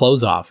all of his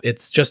clothes off.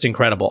 It's just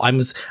incredible.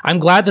 I'm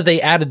glad that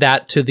they added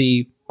that to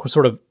the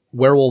sort of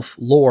werewolf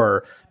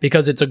lore,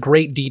 because it's a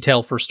great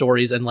detail for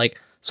stories and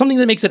something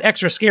that makes it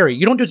extra scary.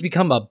 You don't just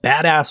become a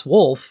badass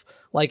wolf.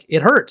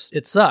 It hurts.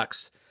 It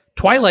sucks.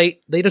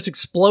 Twilight, they just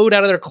explode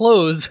out of their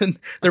clothes and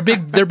they're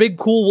big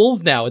cool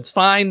wolves now. It's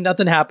fine.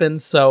 Nothing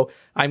happens. So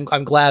I'm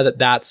glad that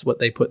that's what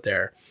they put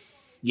there.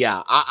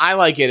 Yeah, I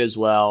like it as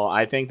well.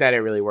 I think that it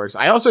really works.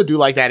 I also do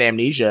like that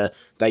amnesia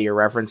that you're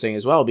referencing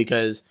as well,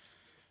 because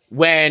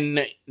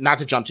when, not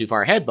to jump too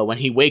far ahead, but when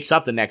he wakes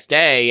up the next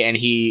day and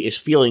he is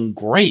feeling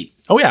great.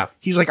 Oh yeah.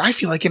 He's like, I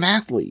feel like an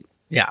athlete.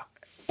 Yeah.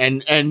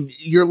 And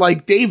you're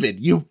like, David,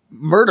 you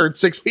murdered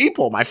 6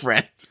 people, my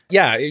friend.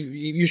 Yeah,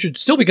 you should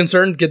still be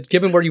concerned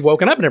given where you've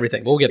woken up and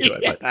everything. We'll get to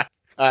it.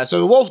 But. So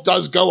the wolf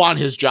does go on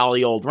his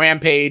jolly old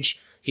rampage.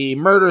 He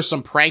murders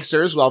some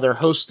pranksters while their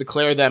hosts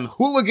declare them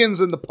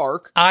hooligans in the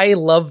park. I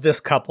love this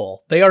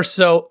couple. They are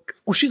so...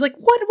 Well, she's like,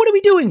 what are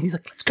we doing? He's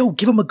like, let's go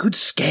give them a good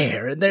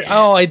scare. And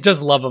I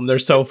just love them. They're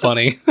so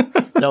funny.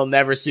 They'll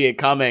never see it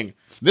coming.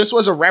 This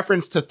was a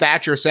reference to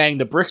Thatcher saying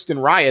the Brixton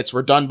riots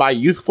were done by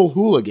youthful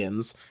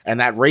hooligans and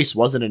that race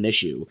wasn't an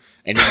issue.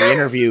 And in the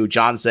interview,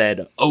 John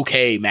said,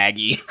 okay,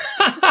 Maggie.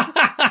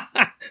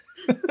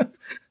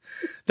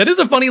 That is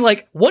a funny,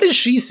 what is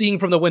she seeing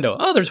from the window?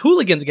 Oh, there's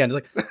hooligans again.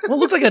 It's like, well,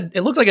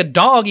 it looks like a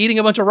dog eating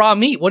a bunch of raw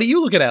meat. What are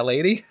you looking at,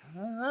 lady?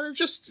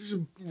 Just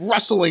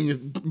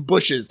rustling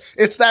bushes.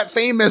 It's that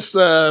famous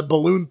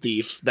balloon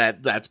thief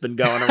that's been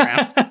going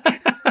around.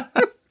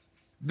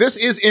 This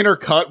is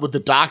intercut with the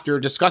doctor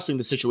discussing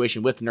the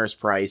situation with Nurse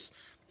Price.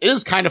 It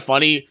is kind of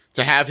funny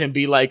to have him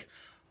be like,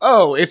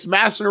 Oh, it's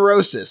mass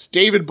neurosis.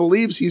 David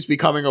believes he's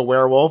becoming a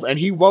werewolf, and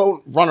he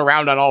won't run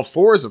around on all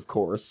fours, of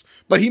course,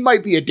 but he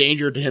might be a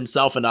danger to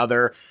himself and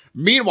other.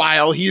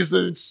 Meanwhile, he's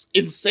this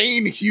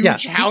insane,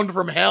 huge hound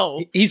from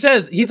hell. He's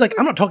like,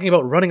 I'm not talking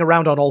about running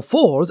around on all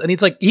fours. And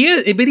he's like, he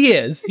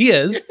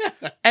is.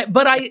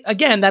 But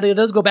that it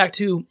does go back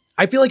to,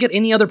 I feel like at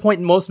any other point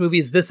in most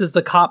movies, this is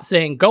the cop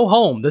saying, go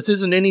home. This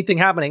isn't anything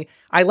happening.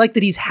 I like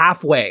that he's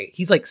halfway.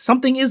 He's like,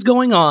 something is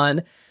going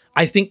on.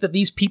 I think that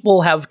these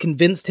people have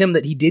convinced him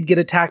that he did get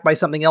attacked by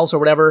something else or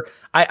whatever.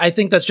 I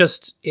think that's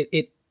just,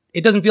 it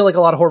doesn't feel like a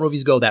lot of horror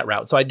movies go that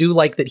route. So I do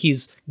like that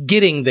he's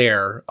getting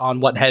there on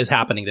what is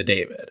happening to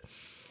David.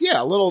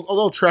 Yeah, a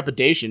little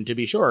trepidation, to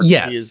be sure.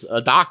 Yes. He's a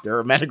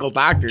doctor, a medical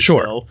doctor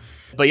sure. still.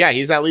 But yeah,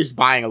 he's at least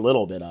buying a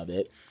little bit of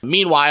it.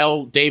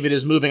 Meanwhile, David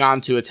is moving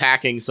on to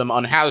attacking some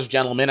unhoused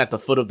gentlemen at the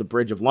foot of the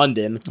Bridge of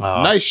London.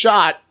 Nice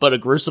shot, but a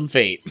gruesome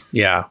fate.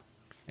 Yeah.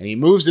 And he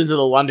moves into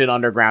the London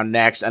Underground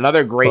next.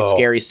 Another great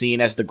scary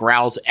scene as the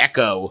growls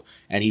echo,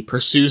 and he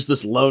pursues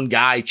this lone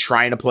guy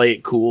trying to play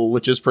it cool,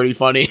 which is pretty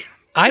funny.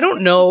 I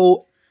don't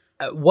know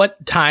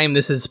what time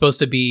this is supposed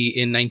to be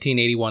in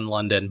 1981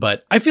 London,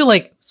 but I feel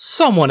like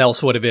someone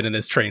else would have been in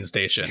this train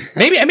station.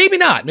 Maybe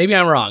not. Maybe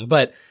I'm wrong,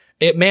 but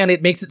it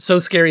makes it so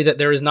scary that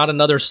there is not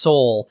another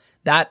soul.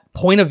 That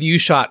point of view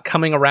shot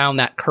coming around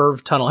that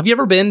curved tunnel. Have you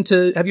ever been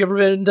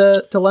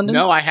to London?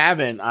 No, I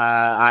haven't.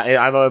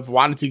 I've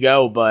wanted to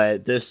go,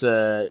 but this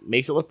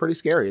makes it look pretty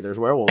scary. There's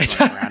werewolves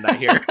running around out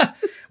here.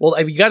 Well,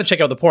 you got to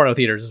check out the porno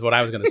theaters is what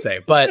I was going to say.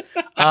 But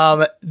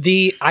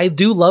I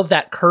do love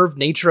that curved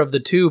nature of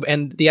the tube,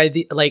 and the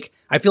idea, like,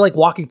 I feel like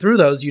walking through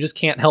those, you just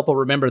can't help but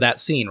remember that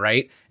scene,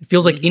 right? It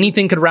feels like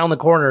anything could round the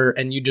corner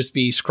and you'd just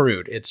be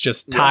screwed. It's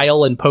just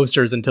tile and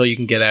posters until you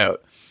can get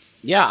out.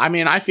 Yeah, I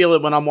mean, I feel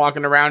it when I'm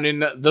walking around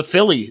in the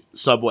Philly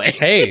subway.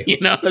 Hey.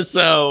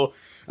 So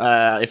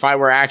if I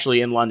were actually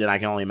in London, I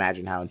can only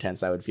imagine how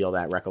intense I would feel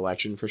that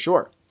recollection for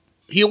sure.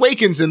 He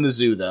awakens in the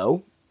zoo,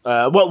 though.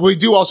 Well, we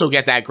do also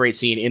get that great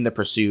scene in The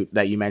Pursuit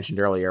that you mentioned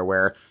earlier,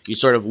 where you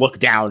sort of look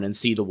down and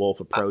see the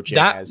wolf approaching.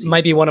 That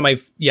might be one of my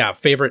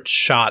favorite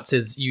shots,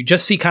 is you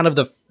just see kind of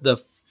the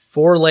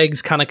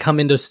forelegs kind of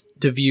come into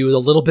view, a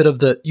little bit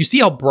of you see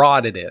how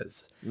broad it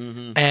is.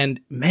 Mm-hmm.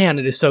 And man,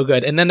 it is so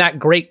good. And then that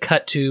great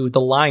cut to the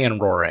lion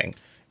roaring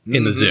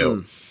in the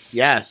zoo.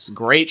 Yes,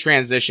 great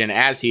transition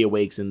as he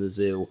awakes in the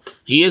zoo.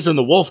 He is in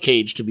the wolf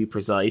cage, to be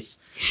precise.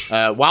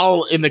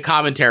 While in the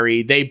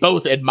commentary, they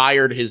both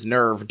admired his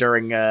nerve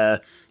during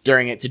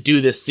it to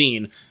do this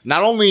scene.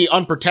 Not only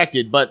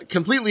unprotected, but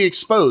completely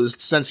exposed,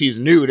 since he's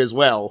nude as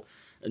well.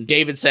 And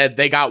David said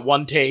they got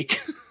one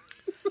take.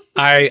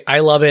 I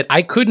love it.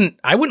 I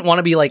wouldn't want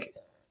to be like,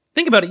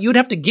 think about it. You would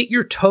have to get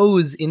your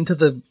toes into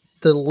the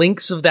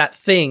links of that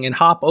thing and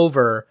hop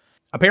over.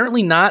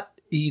 Apparently not.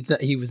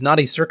 He was not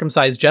a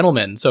circumcised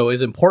gentleman, so it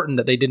was important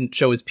that they didn't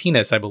show his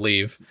penis, I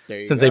believe,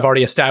 since they've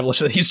already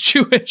established that he's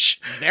Jewish.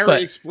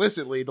 Very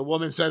explicitly, the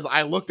woman says,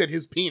 I looked at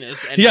his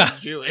penis and he's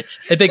Jewish.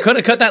 If they could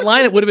have cut that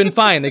line, it would have been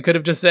fine. They could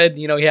have just said,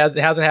 he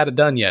hasn't had it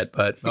done yet,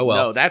 but oh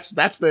well. No, that's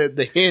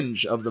the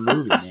hinge of the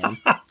movie, man.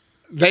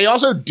 They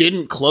also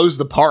didn't close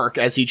the park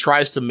as he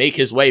tries to make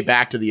his way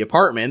back to the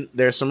apartment.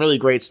 There's some really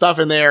great stuff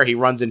in there. He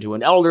runs into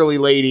an elderly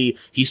lady.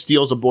 He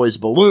steals a boy's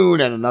balloon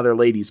and another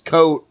lady's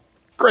coat.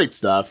 Great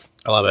stuff.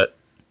 I love it.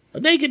 A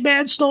naked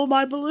man stole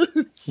my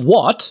balloons.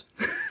 What?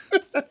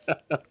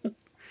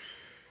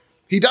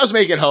 He does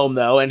make it home,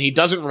 though, and he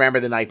doesn't remember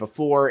the night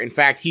before. In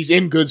fact, he's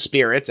in good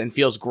spirits and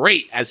feels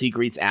great as he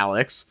greets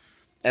Alex.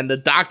 And the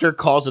doctor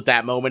calls at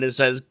that moment and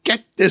says,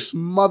 get this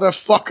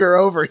motherfucker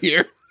over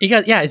here.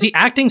 Is he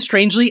acting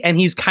strangely? And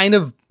he's kind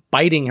of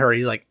biting her.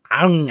 He's like,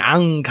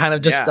 kind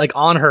of just like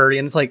on her.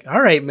 And it's like, all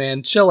right,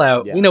 man, chill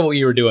out. Yeah. We know what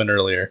you were doing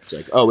earlier. It's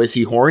like, oh, is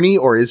he horny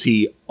or is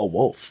he a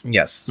wolf?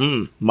 Yes.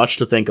 Much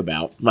to think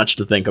about.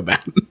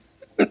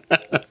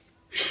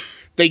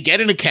 They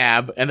get in a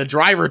cab, and the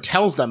driver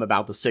tells them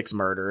about the 6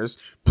 murders.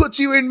 Puts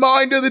you in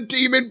mind of the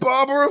demon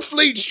barber of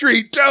Fleet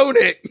Street, don't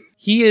it?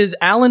 He is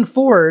Alan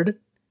Ford.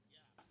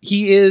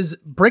 He is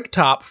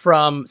Bricktop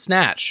from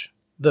Snatch.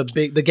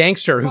 The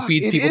gangster who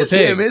feeds people to pigs.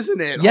 It is him,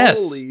 isn't it? Yes.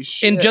 Holy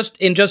shit.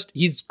 In just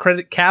he's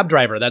credit cab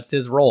driver. That's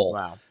his role.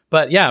 Wow.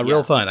 But yeah,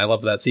 real fun. I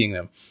love that, seeing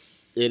them.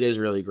 It is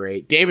really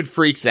great. David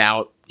freaks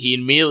out. He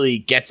immediately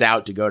gets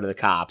out to go to the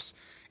cops.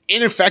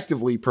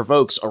 Ineffectively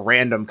provokes a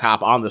random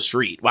cop on the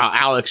street while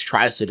Alex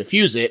tries to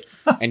defuse it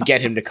and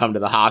get him to come to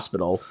the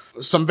hospital.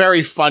 Some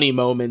very funny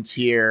moments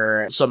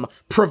here. Some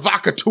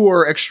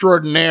provocateur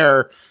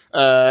extraordinaire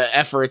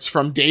efforts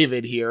from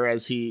David here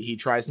as he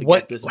tries to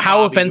get this.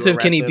 How offensive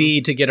can he be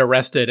to get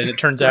arrested? And it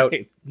turns out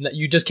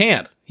you just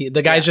can't.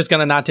 The guy's just going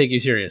to not take you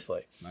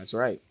seriously. That's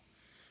right.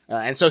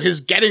 And so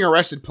his getting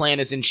arrested plan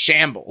is in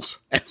shambles.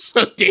 And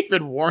so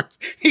David warns,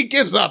 he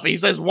gives up. He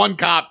says, one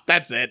cop,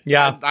 that's it.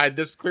 Yeah.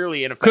 This is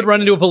clearly ineffective. Could run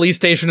into a police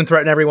station and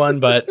threaten everyone,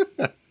 but...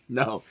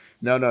 No.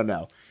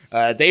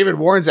 David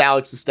warns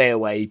Alex to stay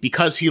away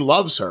because he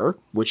loves her,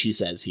 which he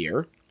says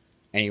here,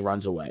 and he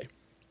runs away.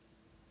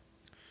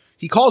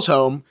 He calls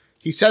home.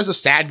 He says a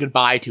sad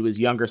goodbye to his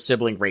younger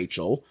sibling,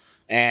 Rachel,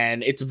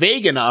 And it's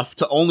vague enough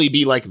to only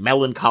be like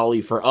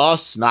melancholy for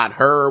us, not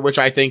her, which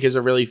I think is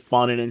a really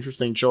fun and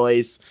interesting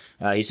choice.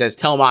 He says,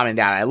 tell mom and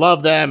dad I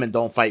love them and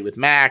don't fight with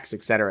Max,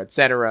 etc.,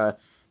 etc.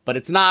 But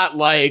it's not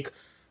like,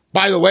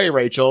 by the way,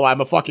 Rachel,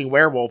 I'm a fucking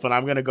werewolf and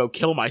I'm going to go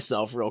kill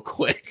myself real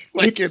quick.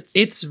 Like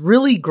it's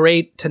really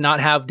great to not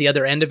have the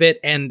other end of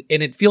it. And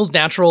it feels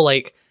natural.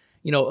 Like,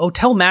 you know, oh,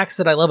 tell Max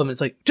that I love him. It's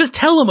like, just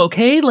tell him.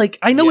 Okay. Like,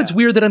 I know it's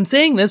weird that I'm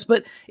saying this,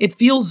 but it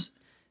feels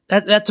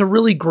that's a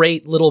really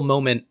great little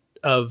moment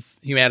of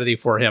humanity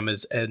for him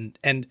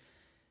and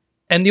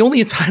the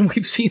only time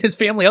we've seen his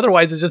family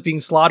otherwise is just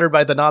being slaughtered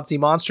by the Nazi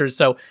monsters.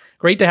 So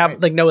great to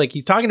have like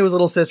he's talking to his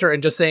little sister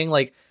and just saying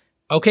like,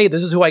 okay,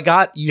 this is who I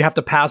got. You have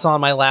to pass on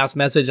my last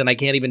message, and I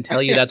can't even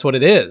tell you that's what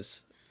it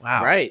is.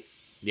 Wow. Right.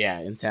 Yeah,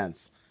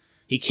 intense.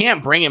 He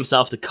can't bring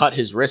himself to cut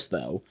his wrist,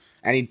 though,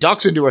 and he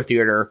ducks into a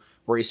theater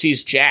where he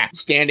sees Jack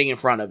standing in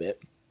front of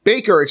it.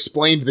 Baker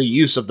explained the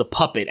use of the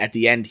puppet at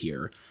the end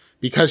here,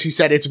 because he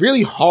said it's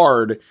really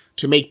hard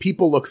to make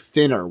people look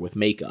thinner with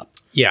makeup.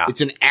 Yeah. It's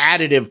an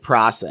additive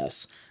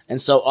process.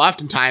 And so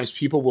oftentimes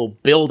people will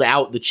build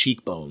out the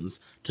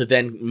cheekbones to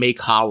then make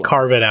hollow.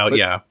 Carve it out,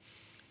 yeah.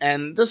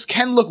 And this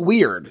can look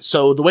weird.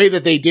 So the way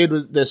that they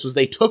did this was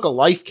they took a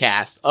life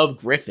cast of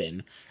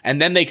Griffin,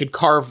 and then they could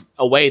carve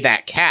away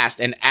that cast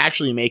and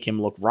actually make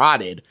him look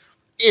rotted.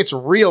 It's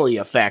really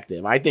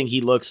effective. I think he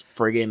looks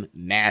friggin'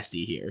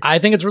 nasty here. I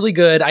think it's really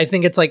good. I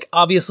think it's like,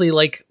 obviously,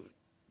 like,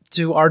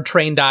 to our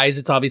trained eyes,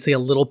 it's obviously a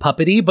little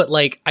puppety, but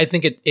like, I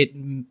think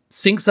it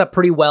syncs up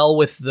pretty well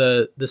with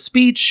the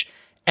speech.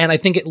 And I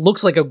think it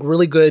looks like a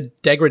really good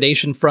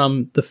degradation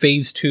from the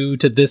phase 2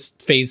 to this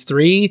phase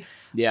 3.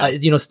 Yeah.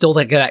 Still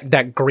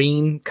that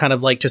green kind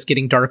of like just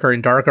getting darker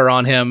and darker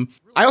on him.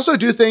 I also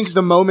do think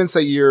the moments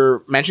that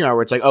you're mentioning are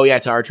where it's like, oh yeah,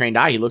 to our trained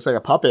eye, he looks like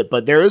a puppet.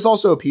 But there is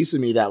also a piece of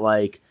me that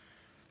like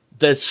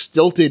the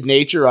stilted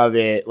nature of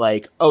it,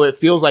 like, oh, it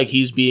feels like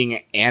he's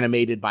being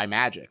animated by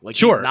magic. Like,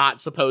 sure. He's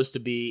not supposed to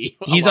be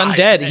He's alive,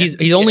 undead. man.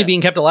 He's only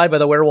being kept alive by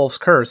the werewolf's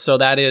curse. So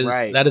that is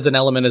Right. that is an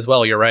element as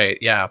well. You're right.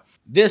 Yeah.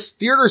 This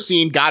theater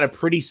scene got a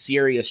pretty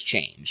serious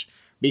change.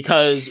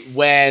 Because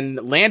when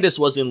Landis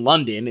was in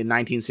London in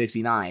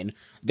 1969,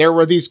 there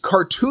were these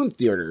cartoon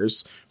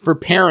theaters for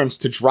parents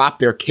to drop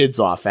their kids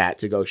off at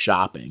to go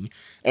shopping.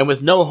 And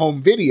with no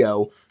home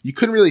video, you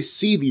couldn't really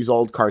see these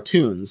old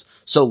cartoons.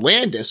 So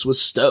Landis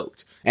was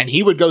stoked. And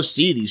he would go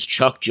see these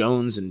Chuck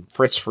Jones and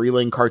Fritz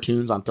Freeling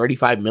cartoons on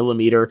 35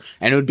 millimeter.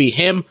 And it would be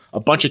him, a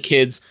bunch of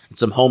kids, and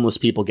some homeless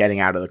people getting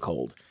out of the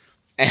cold.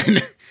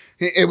 And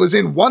it was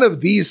in one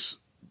of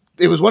these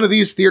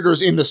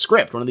theaters in the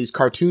script, one of these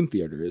cartoon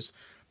theaters.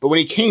 But when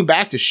he came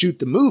back to shoot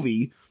the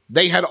movie,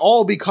 they had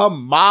all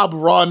become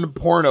mob-run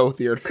porno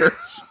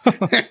theaters.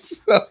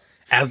 So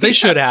as they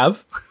should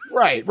have.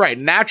 Right.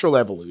 Natural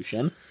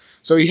evolution.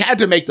 So he had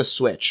to make the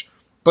switch.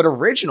 But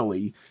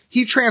originally,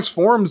 he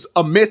transforms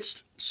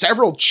amidst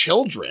several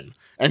children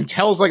and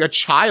tells like a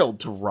child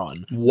to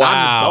run. Not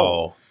an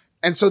adult.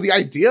 And so the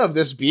idea of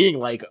this being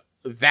like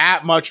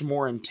that much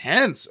more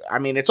intense, I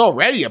mean, it's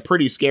already a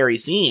pretty scary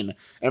scene.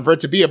 And for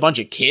it to be a bunch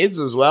of kids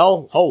as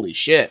well, holy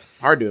shit.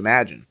 Hard to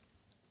imagine.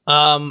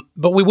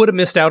 But we would have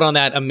missed out on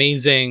that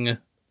amazing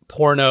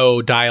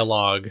porno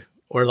dialogue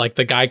where like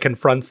the guy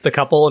confronts the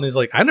couple and he's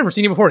like, I've never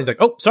seen you before. And he's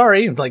like, oh,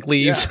 sorry. And like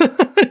leaves. Yeah.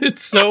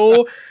 It's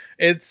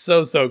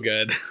so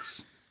good.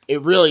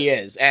 It really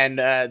is. And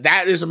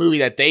that is a movie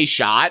that they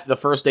shot. The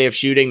first day of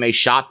shooting, they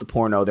shot the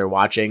porno they're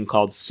watching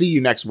called See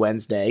You Next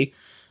Wednesday.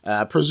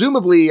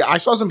 Presumably, I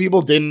saw some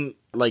people didn't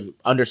like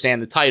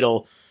understand the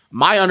title.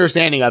 My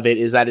understanding of it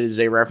is that it is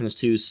a reference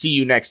to See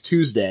You Next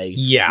Tuesday,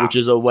 which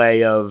is a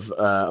way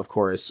of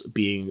course,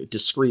 being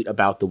discreet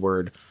about the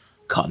word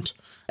cunt.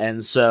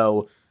 And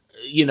so,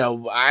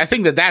 I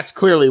think that that's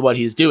clearly what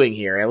he's doing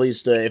here. At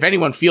least if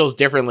anyone feels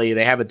differently,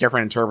 they have a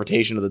different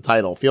interpretation of the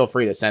title, feel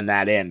free to send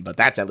that in. But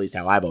that's at least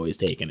how I've always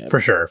taken it. For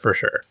sure.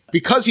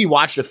 Because he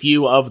watched a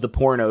few of the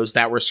pornos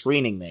that were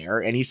screening there,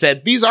 and he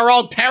said, these are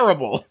all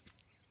terrible.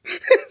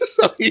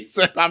 So he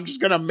said, I'm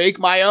just going to make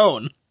my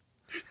own.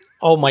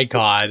 Oh my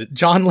God.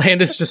 John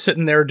Landis just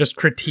sitting there just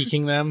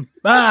critiquing them.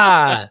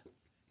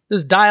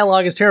 This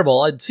dialogue is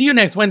terrible. See You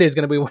Next Wednesday is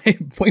going to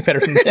be way better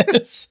than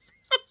this.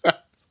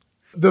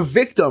 The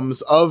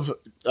victims of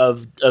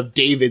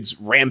David's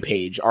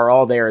rampage are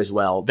all there as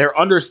well. They're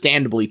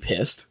understandably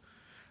pissed.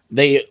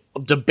 They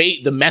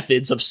debate the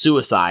methods of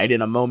suicide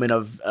in a moment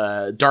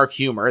of dark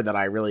humor that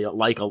I really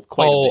like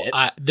quite a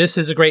bit. This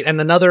is a great,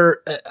 and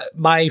another,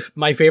 my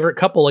favorite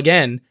couple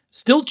again,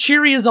 still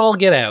cheery as all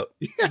get out.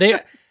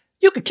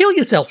 You could kill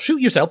yourself, shoot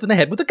yourself in the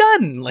head with a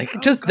gun.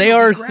 They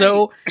are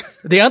so,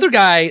 the other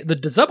guy,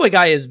 the subway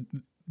guy is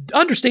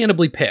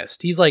understandably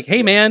pissed. He's like,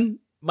 hey man,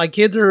 my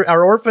kids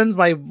are orphans.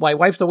 My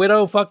wife's a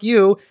widow. Fuck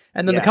you.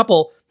 And then the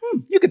couple,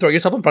 you can throw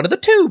yourself in front of the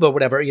tube or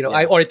whatever.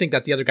 I think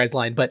that's the other guy's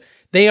line. But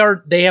they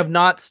have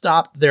not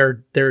stopped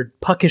their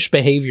puckish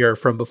behavior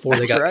from before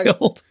they got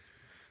killed.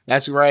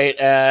 That's right.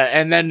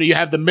 And then you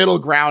have the middle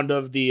ground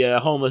of the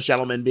homeless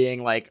gentleman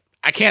being like,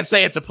 I can't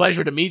say it's a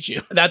pleasure to meet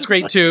you. That's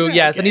great too.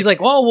 Yes. Okay. And he's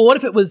like, oh, well, what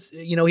if it was,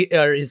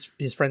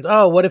 his friends,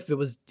 oh, what if it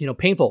was,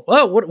 painful?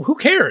 Oh, who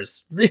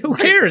cares? Who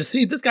cares?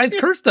 See, this guy's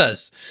cursed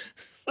us.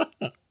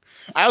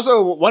 I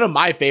also, one of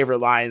my favorite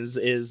lines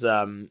is,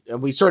 and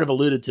we sort of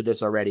alluded to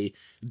this already.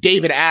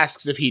 David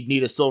asks if he'd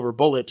need a silver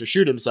bullet to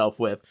shoot himself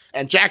with.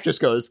 And Jack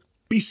just goes,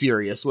 be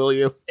serious, will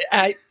you?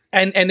 It's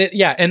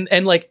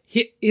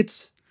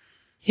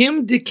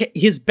him,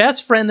 his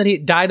best friend that he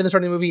died in the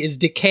start of the movie is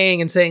decaying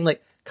and saying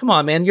like, come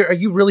on, man, are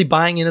you really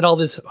buying into all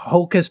this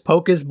hocus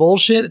pocus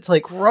bullshit? It's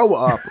like, grow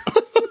up.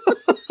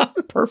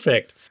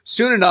 Perfect.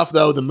 Soon enough,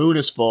 though, the moon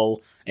is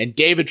full, and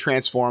David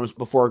transforms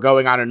before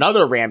going on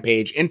another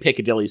rampage in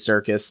Piccadilly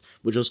Circus,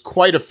 which was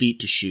quite a feat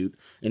to shoot.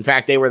 In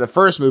fact, they were the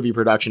first movie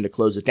production to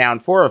close it down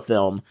for a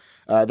film.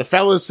 The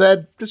fellas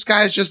said, this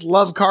guy's just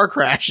love car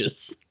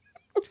crashes.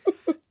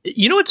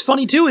 You know what's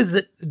funny, too, is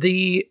that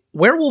the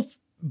werewolf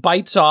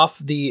bites off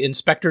the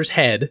inspector's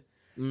head.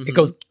 Mm-hmm. It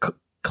goes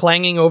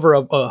clanging over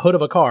a hood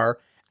of a car.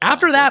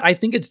 After that, I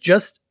think it's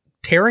just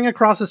tearing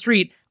across the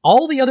street.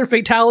 All the other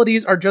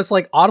fatalities are just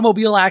like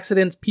automobile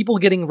accidents, people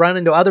getting run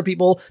into other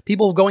people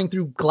going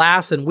through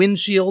glass and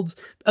windshields.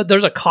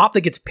 There's a cop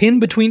that gets pinned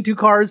between two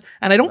cars,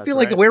 and I don't feel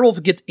like the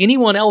werewolf gets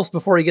anyone else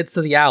before he gets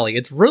to the alley.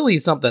 It's really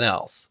something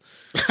else.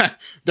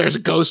 There's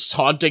ghosts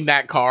haunting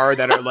that car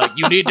that are like,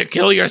 you need to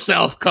kill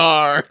yourself,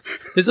 car.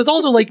 This is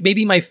also like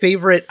maybe my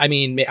favorite. I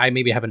mean, I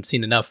maybe haven't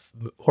seen enough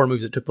horror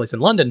movies that took place in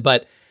London,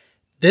 but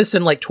this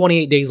and like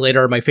 28 Days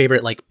Later are my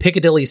favorite like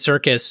Piccadilly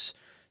Circus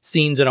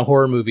scenes in a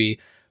horror movie.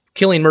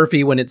 Killing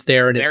Murphy when it's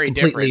there and it's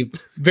completely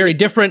very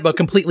different, but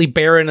completely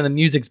barren, and the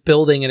music's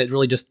building, and it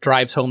really just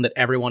drives home that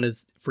everyone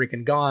is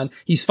freaking gone.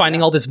 He's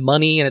finding all this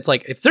money, and it's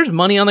like, if there's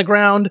money on the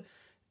ground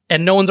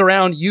and no one's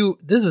around,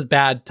 this is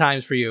bad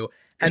times for you.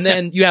 And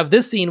then you have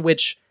this scene,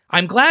 which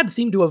I'm glad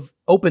seemed to have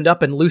opened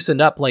up and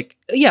loosened up. Like,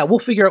 yeah, we'll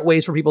figure out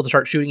ways for people to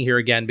start shooting here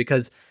again,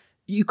 because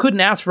you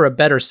couldn't ask for a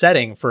better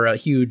setting for a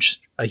huge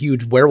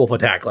werewolf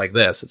attack like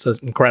this. It's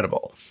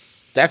incredible.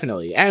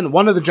 Definitely. And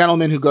one of the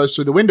gentlemen who goes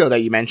through the window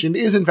that you mentioned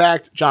is, in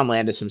fact, John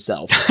Landis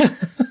himself.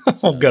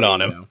 So, good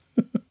on him.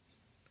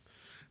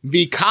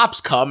 The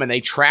cops come and they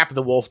trap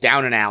the wolf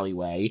down an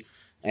alleyway.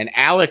 And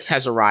Alex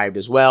has arrived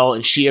as well,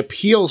 and she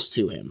appeals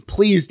to him.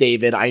 Please,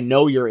 David, I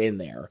know you're in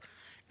there.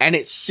 And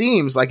it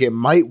seems like it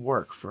might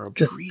work for a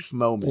brief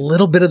moment. A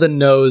little bit of the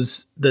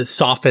nose that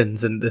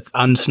softens and it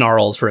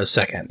unsnarls for a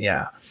second.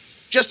 Yeah.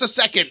 Just a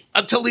second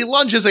until he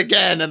lunges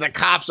again, and the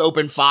cops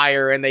open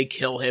fire and they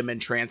kill him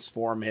and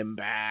transform him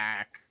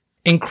back.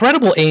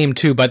 Incredible aim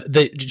too, but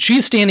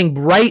she's standing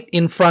right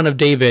in front of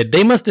David.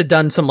 They must have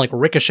done some like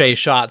ricochet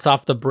shots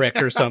off the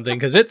brick or something,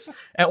 because it's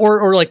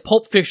or like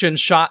Pulp Fiction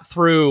shot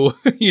through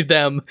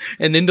them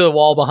and into the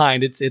wall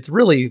behind. It's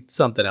really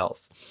something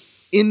else.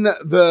 In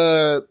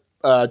the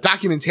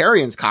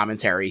documentarian's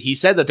commentary, he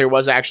said that there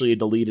was actually a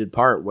deleted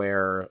part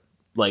where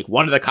like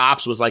one of the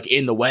cops was like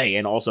in the way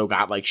and also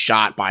got like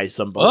shot by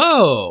some bullets.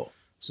 Oh,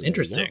 so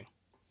interesting.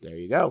 There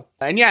you go.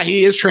 And yeah,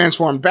 he is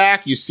transformed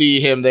back. You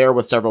see him there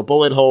with several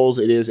bullet holes.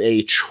 It is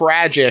a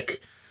tragic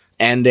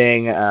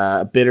ending,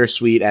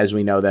 bittersweet, as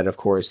we know that, of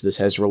course, this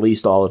has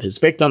released all of his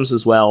victims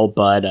as well.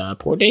 But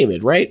poor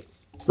David, right?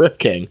 Rip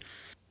King.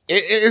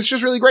 It's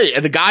just really great.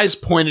 And the guys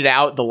pointed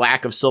out the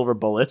lack of silver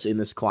bullets in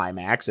this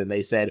climax, and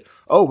they said,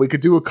 oh, we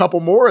could do a couple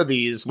more of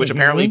these, which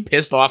apparently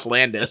pissed off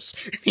Landis.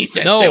 He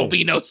said, there'll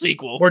be no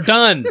sequel. We're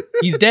done.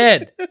 He's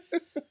dead.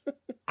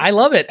 I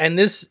love it. And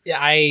this,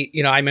 I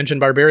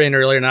mentioned Barbarian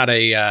earlier, not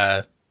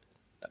a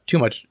too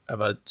much of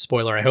a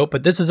spoiler, I hope,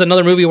 but this is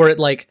another movie where it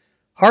like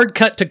hard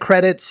cut to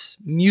credits,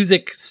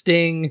 music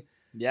sting.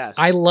 Yes.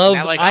 I love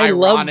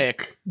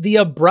ironic. The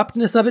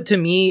abruptness of it to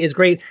me is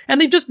great. And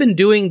they've just been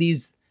doing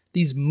these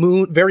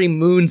very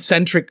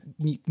moon-centric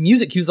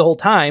music cues the whole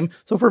time.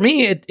 So for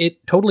me,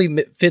 it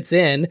totally fits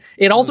in.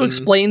 It also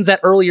explains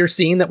that earlier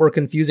scene that were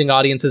confusing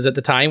audiences at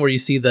the time, where you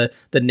see the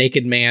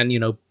naked man,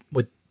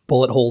 with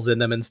bullet holes in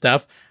them and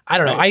stuff. I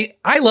don't know.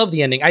 I love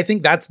the ending. I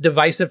think that's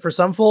divisive for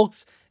some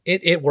folks.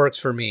 It works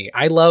for me.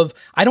 I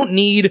don't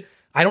need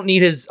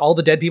all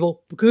the dead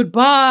people,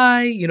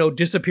 goodbye,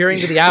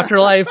 disappearing to the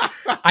afterlife.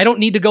 I don't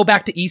need to go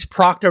back to East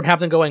Proctor and have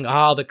them going,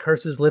 the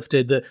curse is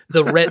lifted.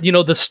 The red,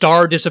 the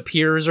star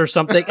disappears or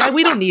something.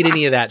 We don't need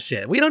any of that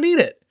shit. We don't need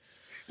it.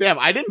 Damn,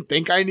 I didn't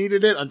think I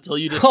needed it until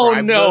you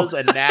described those,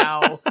 and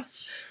now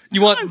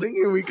you want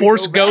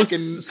Force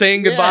Ghosts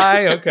saying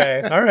goodbye? Yeah.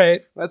 Okay, all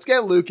right. Let's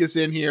get Lucas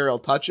in here. He'll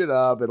touch it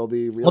up. It'll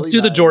be really Let's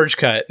do the George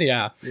cut.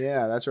 Yeah.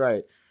 Yeah, that's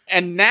right.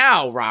 And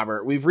now,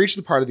 Robert, we've reached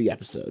the part of the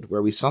episode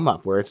where we sum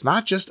up where it's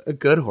not just a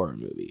good horror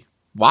movie.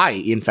 Why,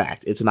 in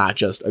fact, it's not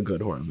just a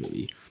good horror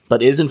movie,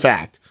 but is, in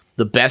fact,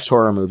 the best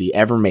horror movie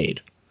ever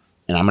made.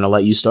 And I'm going to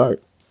let you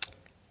start.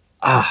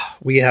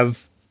 We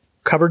have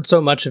covered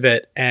so much of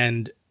it,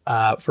 and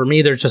for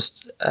me, there's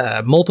just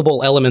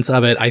multiple elements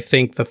of it. I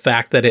think the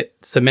fact that it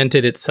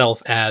cemented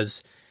itself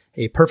as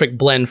a perfect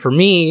blend for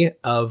me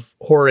of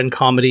horror and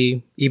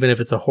comedy, even if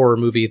it's a horror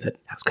movie that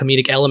has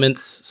comedic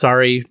elements.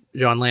 Sorry,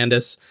 John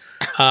Landis.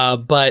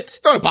 But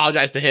don't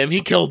apologize to him.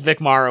 He killed Vic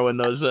Morrow in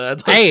those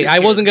hey, I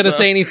wasn't going to so.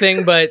 say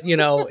anything, but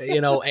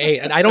hey,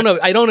 and I don't know.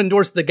 I don't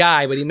endorse the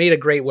guy, but he made a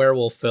great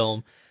werewolf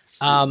film.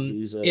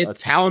 He's a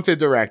talented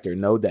director,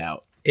 no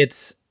doubt.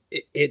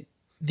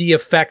 The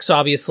effects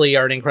obviously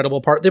are an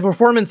incredible part. The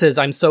performances,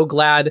 I'm so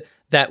glad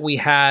that we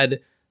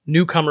had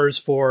newcomers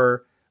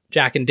for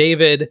Jack and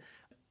David,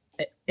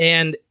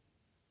 and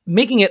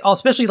making it,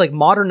 especially like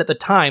modern at the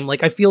time,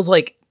 like I feels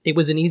like it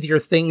was an easier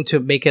thing to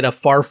make it a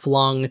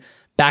far-flung,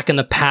 back in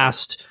the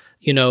past,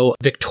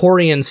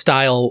 Victorian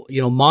style,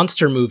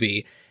 monster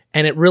movie.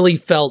 And it really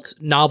felt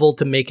novel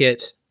to make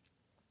it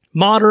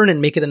modern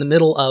and make it in the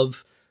middle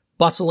of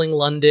bustling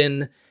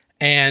London,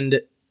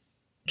 and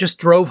just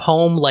drove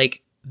home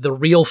like the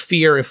real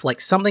fear if like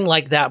something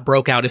like that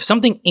broke out, if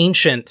something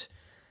ancient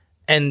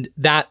and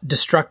that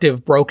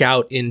destructive broke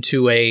out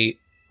into a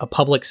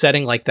public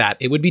setting like that,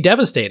 it would be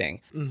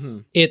devastating. Mm-hmm.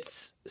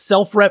 It's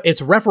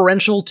it's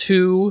referential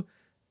to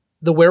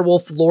the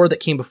werewolf lore that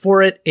came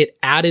before it. It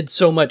added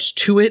so much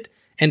to it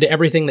and to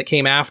everything that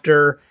came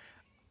after.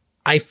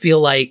 I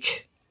feel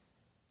like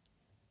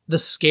the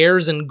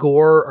scares and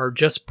gore are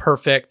just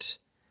perfect.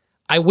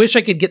 I wish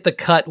I could get the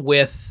cut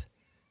with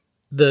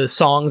the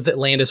songs that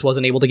Landis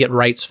wasn't able to get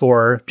rights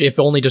for, if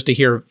only just to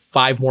hear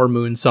 5 more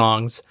Moon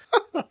songs.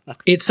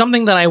 It's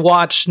something that I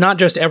watch not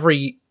just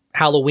every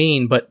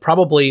Halloween, but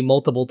probably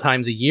multiple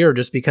times a year,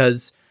 just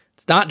because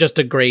it's not just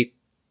a great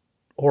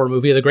horror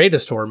movie, the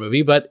greatest horror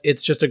movie, but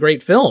it's just a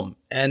great film.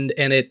 And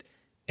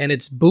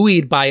it's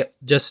buoyed by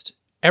just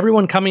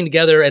everyone coming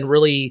together and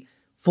really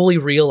fully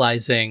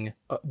realizing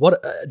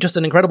just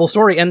an incredible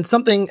story. And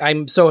something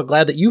I'm so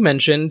glad that you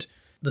mentioned,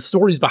 the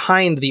stories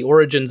behind the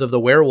origins of the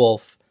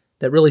werewolf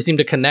that really seem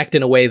to connect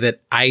in a way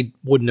that I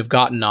wouldn't have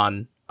gotten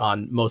on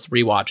most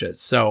rewatches.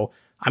 So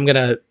I'm going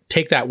to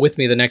take that with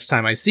me the next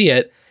time I see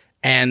it.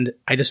 And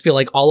I just feel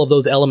like all of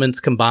those elements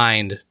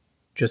combined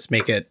just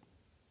make it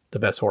the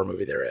best horror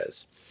movie there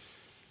is.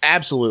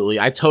 Absolutely.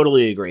 I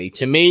totally agree.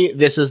 To me,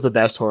 this is the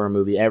best horror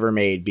movie ever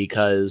made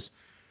because,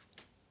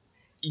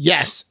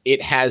 yes,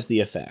 it has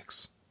the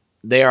effects.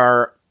 They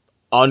are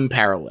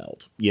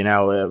unparalleled.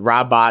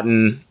 Rob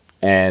Bottin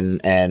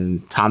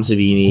and Tom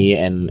Savini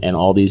and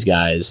all these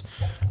guys.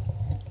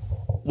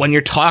 When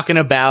you're talking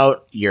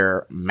about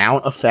your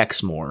Mount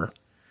effects more,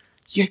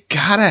 you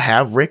gotta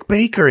have Rick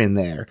Baker in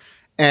there.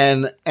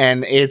 And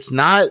it's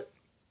not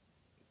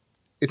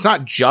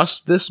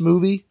just this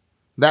movie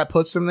that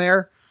puts him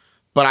there,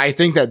 but I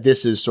think that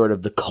this is sort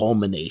of the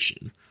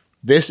culmination.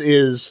 This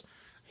is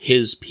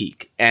his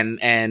peak.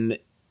 And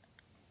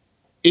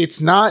it's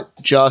not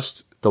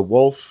just the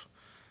wolf,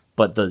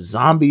 but the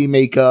zombie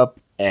makeup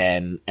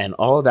and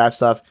all of that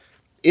stuff.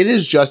 It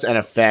is just an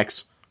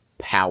effects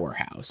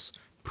powerhouse.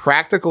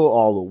 Practical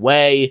all the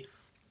way.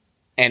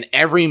 And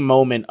every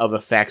moment of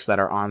effects that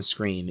are on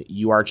screen,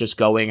 you are just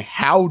going,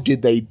 how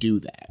did they do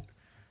that?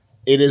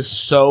 It is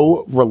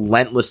so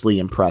relentlessly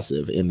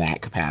impressive in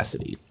that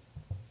capacity.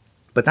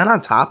 But then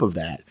on top of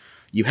that,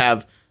 you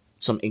have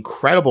some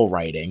incredible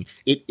writing.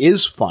 It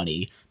is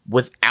funny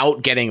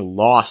without getting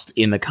lost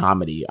in the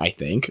comedy, I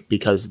think,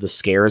 because the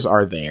scares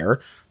are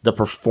there. The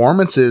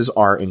performances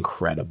are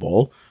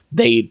incredible.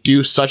 They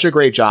do such a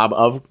great job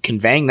of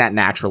conveying that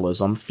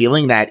naturalism,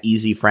 feeling that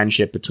easy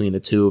friendship between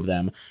the two of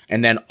them,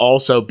 and then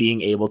also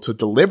being able to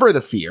deliver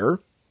the fear.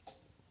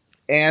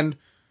 And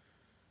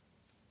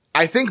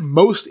I think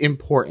most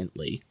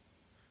importantly,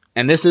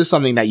 and this is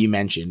something that you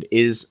mentioned,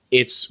 is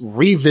its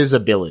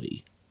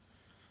revisibility.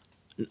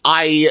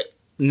 I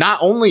not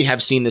only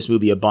have seen this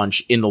movie a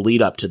bunch in the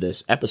lead up to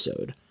this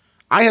episode,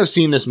 I have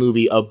seen this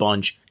movie a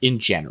bunch in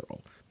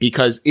general,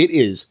 because it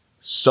is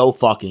so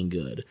fucking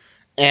good.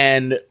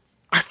 And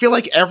I feel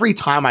like every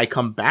time I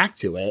come back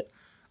to it,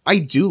 I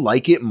do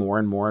like it more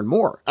and more and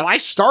more. And I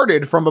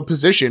started from a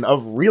position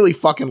of really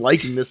fucking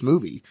liking this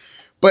movie.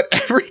 But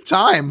every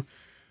time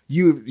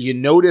you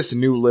notice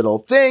new little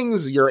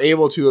things, you're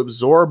able to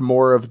absorb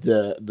more of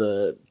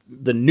the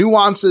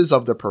nuances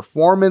of the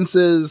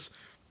performances,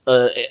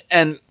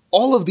 and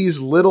all of these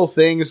little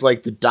things,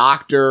 like the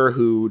doctor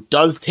who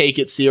does take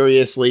it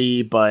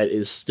seriously, but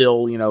is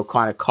still,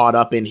 kind of caught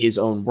up in his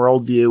own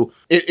worldview.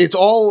 It's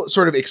all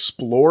sort of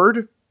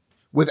explored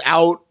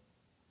without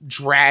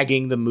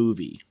dragging the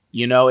movie.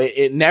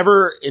 It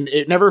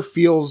never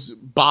feels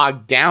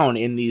bogged down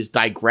in these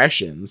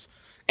digressions.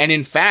 And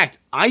in fact,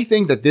 I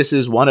think that this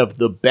is one of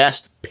the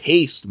best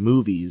paced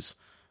movies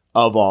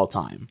of all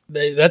time.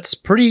 That's a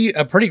pretty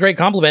great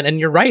compliment. And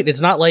you're right.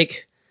 It's not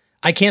like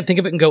I can't think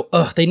of it and go,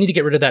 ugh, they need to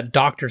get rid of that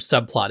doctor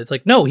subplot. It's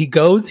like, no, he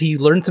goes, he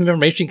learns some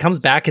information, he comes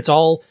back. It's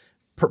all,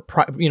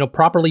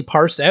 properly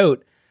parsed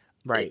out.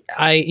 Right.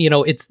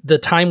 It's the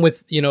time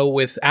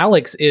with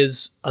Alex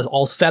is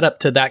all set up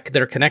to that,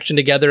 their connection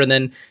together, and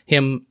then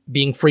him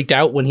being freaked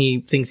out when he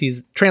thinks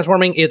he's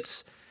transforming.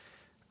 It's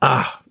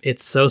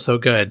so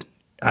good.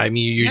 I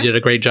mean, you did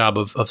a great job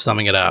of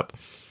summing it up.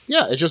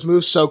 Yeah, it just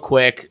moves so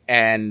quick,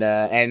 and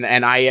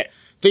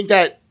think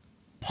that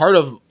part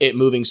of it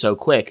moving so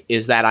quick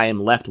is that I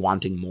am left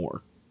wanting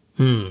more.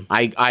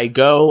 I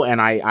go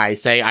and I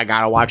say I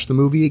gotta watch the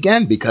movie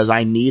again because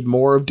I need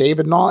more of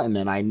David Naughton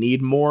and I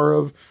need more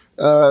of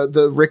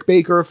the Rick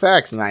Baker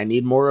effects and I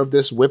need more of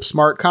this whip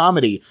smart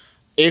comedy.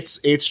 It's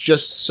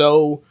just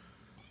so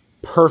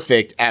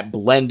perfect at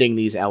blending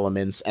these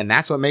elements, and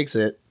that's what makes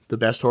it the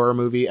best horror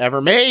movie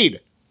ever made.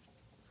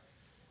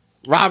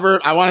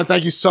 Robert, I want to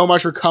thank you so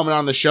much for coming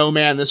on the show,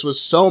 man. This was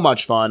so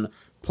much fun.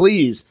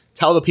 Please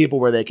tell the people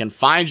where they can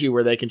find you,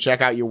 where they can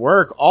check out your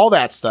work, all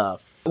that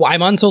stuff. Well,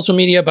 I'm on social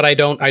media, but I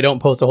don't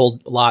post a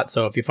whole lot.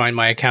 So if you find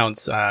my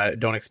accounts,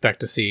 don't expect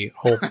to see a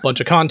whole bunch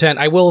of content.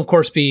 I will, of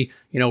course, be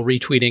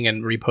retweeting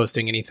and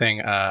reposting anything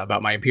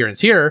about my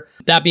appearance here.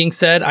 That being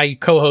said, I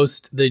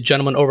co-host the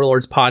Gentleman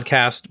Overlords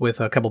podcast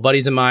with a couple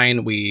buddies of mine.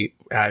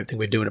 I think we've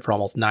been doing it for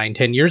almost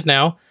 9-10 years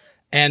now,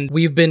 and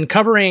we've been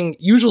covering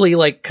usually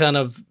like kind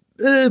of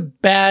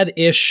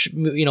bad-ish,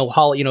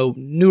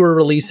 newer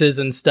releases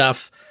and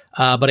stuff.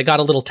 But it got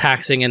a little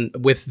taxing, and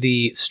with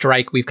the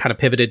strike, we've kind of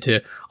pivoted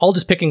to all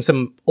just picking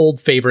some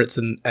old favorites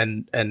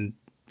and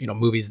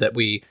movies that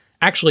we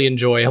actually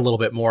enjoy a little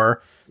bit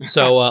more.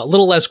 So a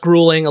little less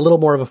grueling, a little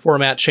more of a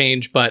format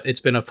change, but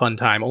it's been a fun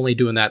time. Only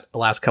doing that the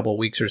last couple of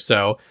weeks or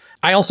so.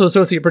 I also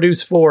associate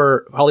produce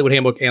for Hollywood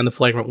Handbook and The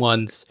Flagrant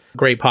Ones.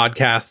 Great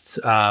podcasts,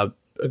 a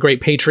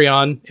great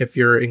Patreon if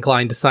you're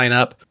inclined to sign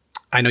up.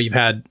 I know you've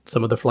had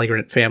some of the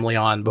Flagrant family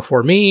on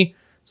before me,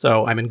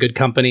 so I'm in good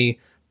company.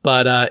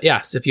 But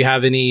yes, if you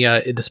have any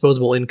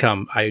disposable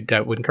income, I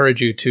would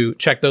encourage you to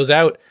check those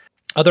out.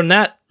 Other than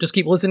that, just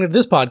keep listening to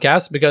this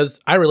podcast because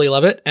I really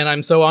love it, and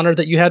I'm so honored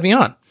that you had me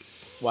on.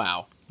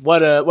 Wow.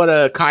 What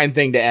a kind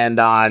thing to end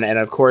on. And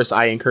of course,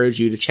 I encourage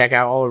you to check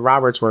out all of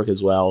Robert's work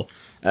as well.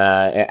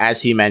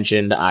 As he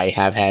mentioned, I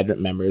have had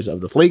members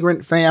of the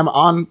Flagrant fam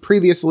on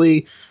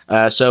previously.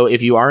 So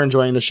if you are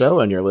enjoying the show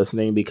and you're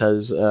listening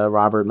because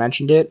Robert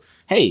mentioned it,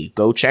 hey,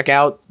 go check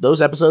out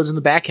those episodes in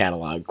the back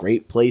catalog.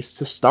 Great place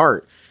to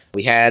start.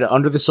 We had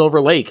Under the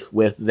Silver Lake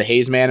with the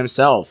Haze Man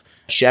himself.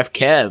 Chef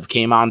Kev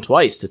came on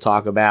twice to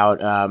talk about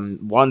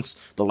once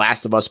The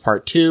Last of Us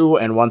Part 2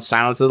 and once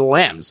Silence of the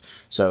Lambs.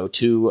 So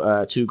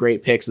two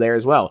great picks there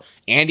as well.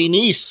 Andy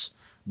Neese,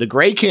 the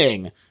Grey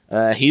King.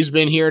 He's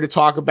been here to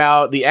talk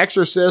about The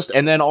Exorcist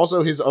and then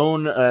also his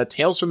own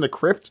Tales from the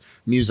Crypt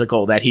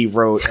musical that he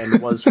wrote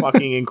and was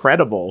fucking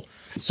incredible.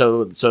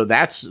 So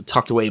that's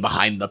tucked away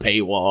behind the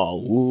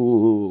paywall.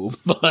 Ooh.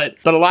 But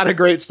a lot of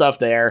great stuff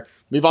there.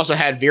 We've also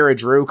had Vera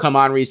Drew come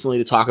on recently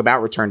to talk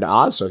about Return to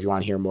Oz. So if you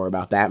want to hear more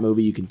about that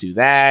movie, you can do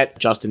that.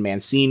 Justin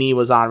Mancini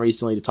was on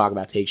recently to talk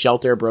about Take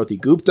Shelter.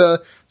 Broti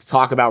Gupta to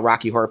talk about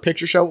Rocky Horror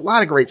Picture Show. A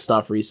lot of great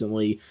stuff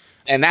recently.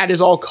 And that is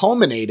all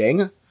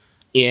culminating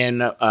in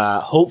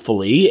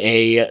hopefully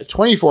a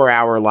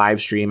 24-hour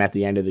live stream at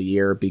the end of the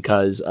year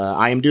because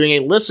I am doing a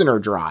listener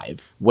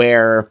drive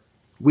where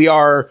we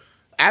are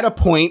at a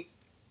point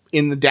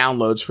in the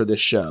downloads for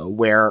this show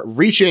where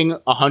reaching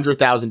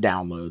 100,000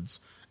 downloads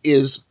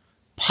is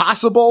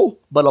possible,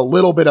 but a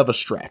little bit of a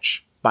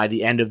stretch by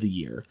the end of the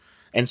year.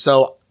 And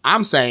so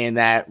I'm saying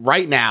that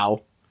right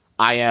now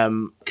I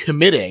am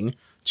committing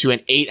to an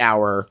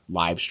 8-hour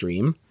live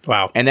stream.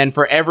 Wow. And then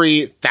for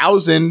every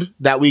 1,000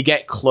 that we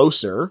get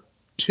closer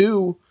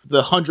to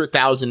the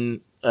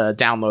 100,000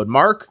 download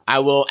mark, I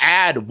will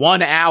add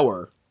 1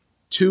 hour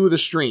to the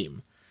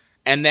stream.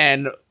 And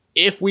then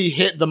if we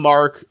hit the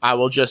mark, I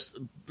will just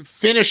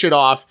finish it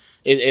off.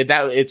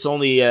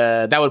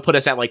 That would put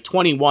us at like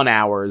 21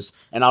 hours,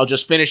 and I'll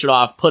just finish it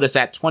off, put us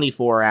at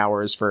 24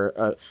 hours for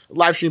a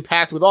live stream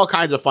packed with all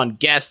kinds of fun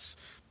guests.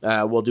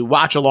 We'll do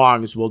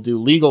watch-alongs, we'll do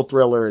legal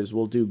thrillers,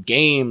 we'll do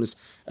games,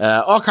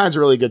 all kinds of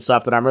really good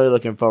stuff that I'm really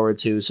looking forward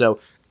to. So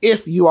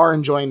if you are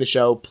enjoying the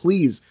show,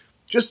 please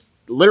just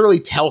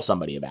literally tell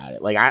somebody about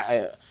it. Like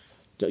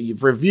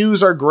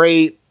reviews are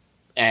great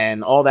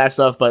and all that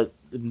stuff, but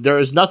there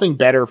is nothing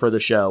better for the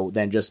show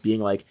than just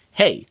being like,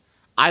 hey,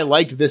 I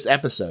liked this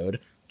episode.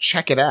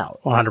 Check it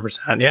out.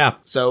 100%. Yeah.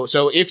 So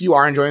if you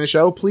are enjoying the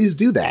show, please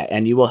do that.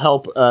 And you will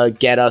help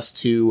get us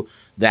to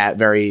that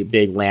very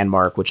big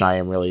landmark, which I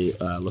am really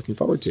looking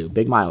forward to.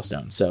 Big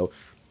milestone. So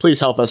please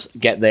help us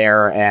get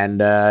there.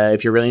 And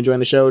if you're really enjoying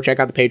the show, check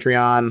out the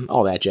Patreon,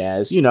 all that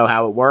jazz. You know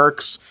how it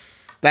works.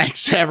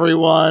 Thanks,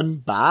 everyone.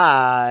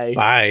 Bye.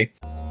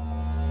 Bye.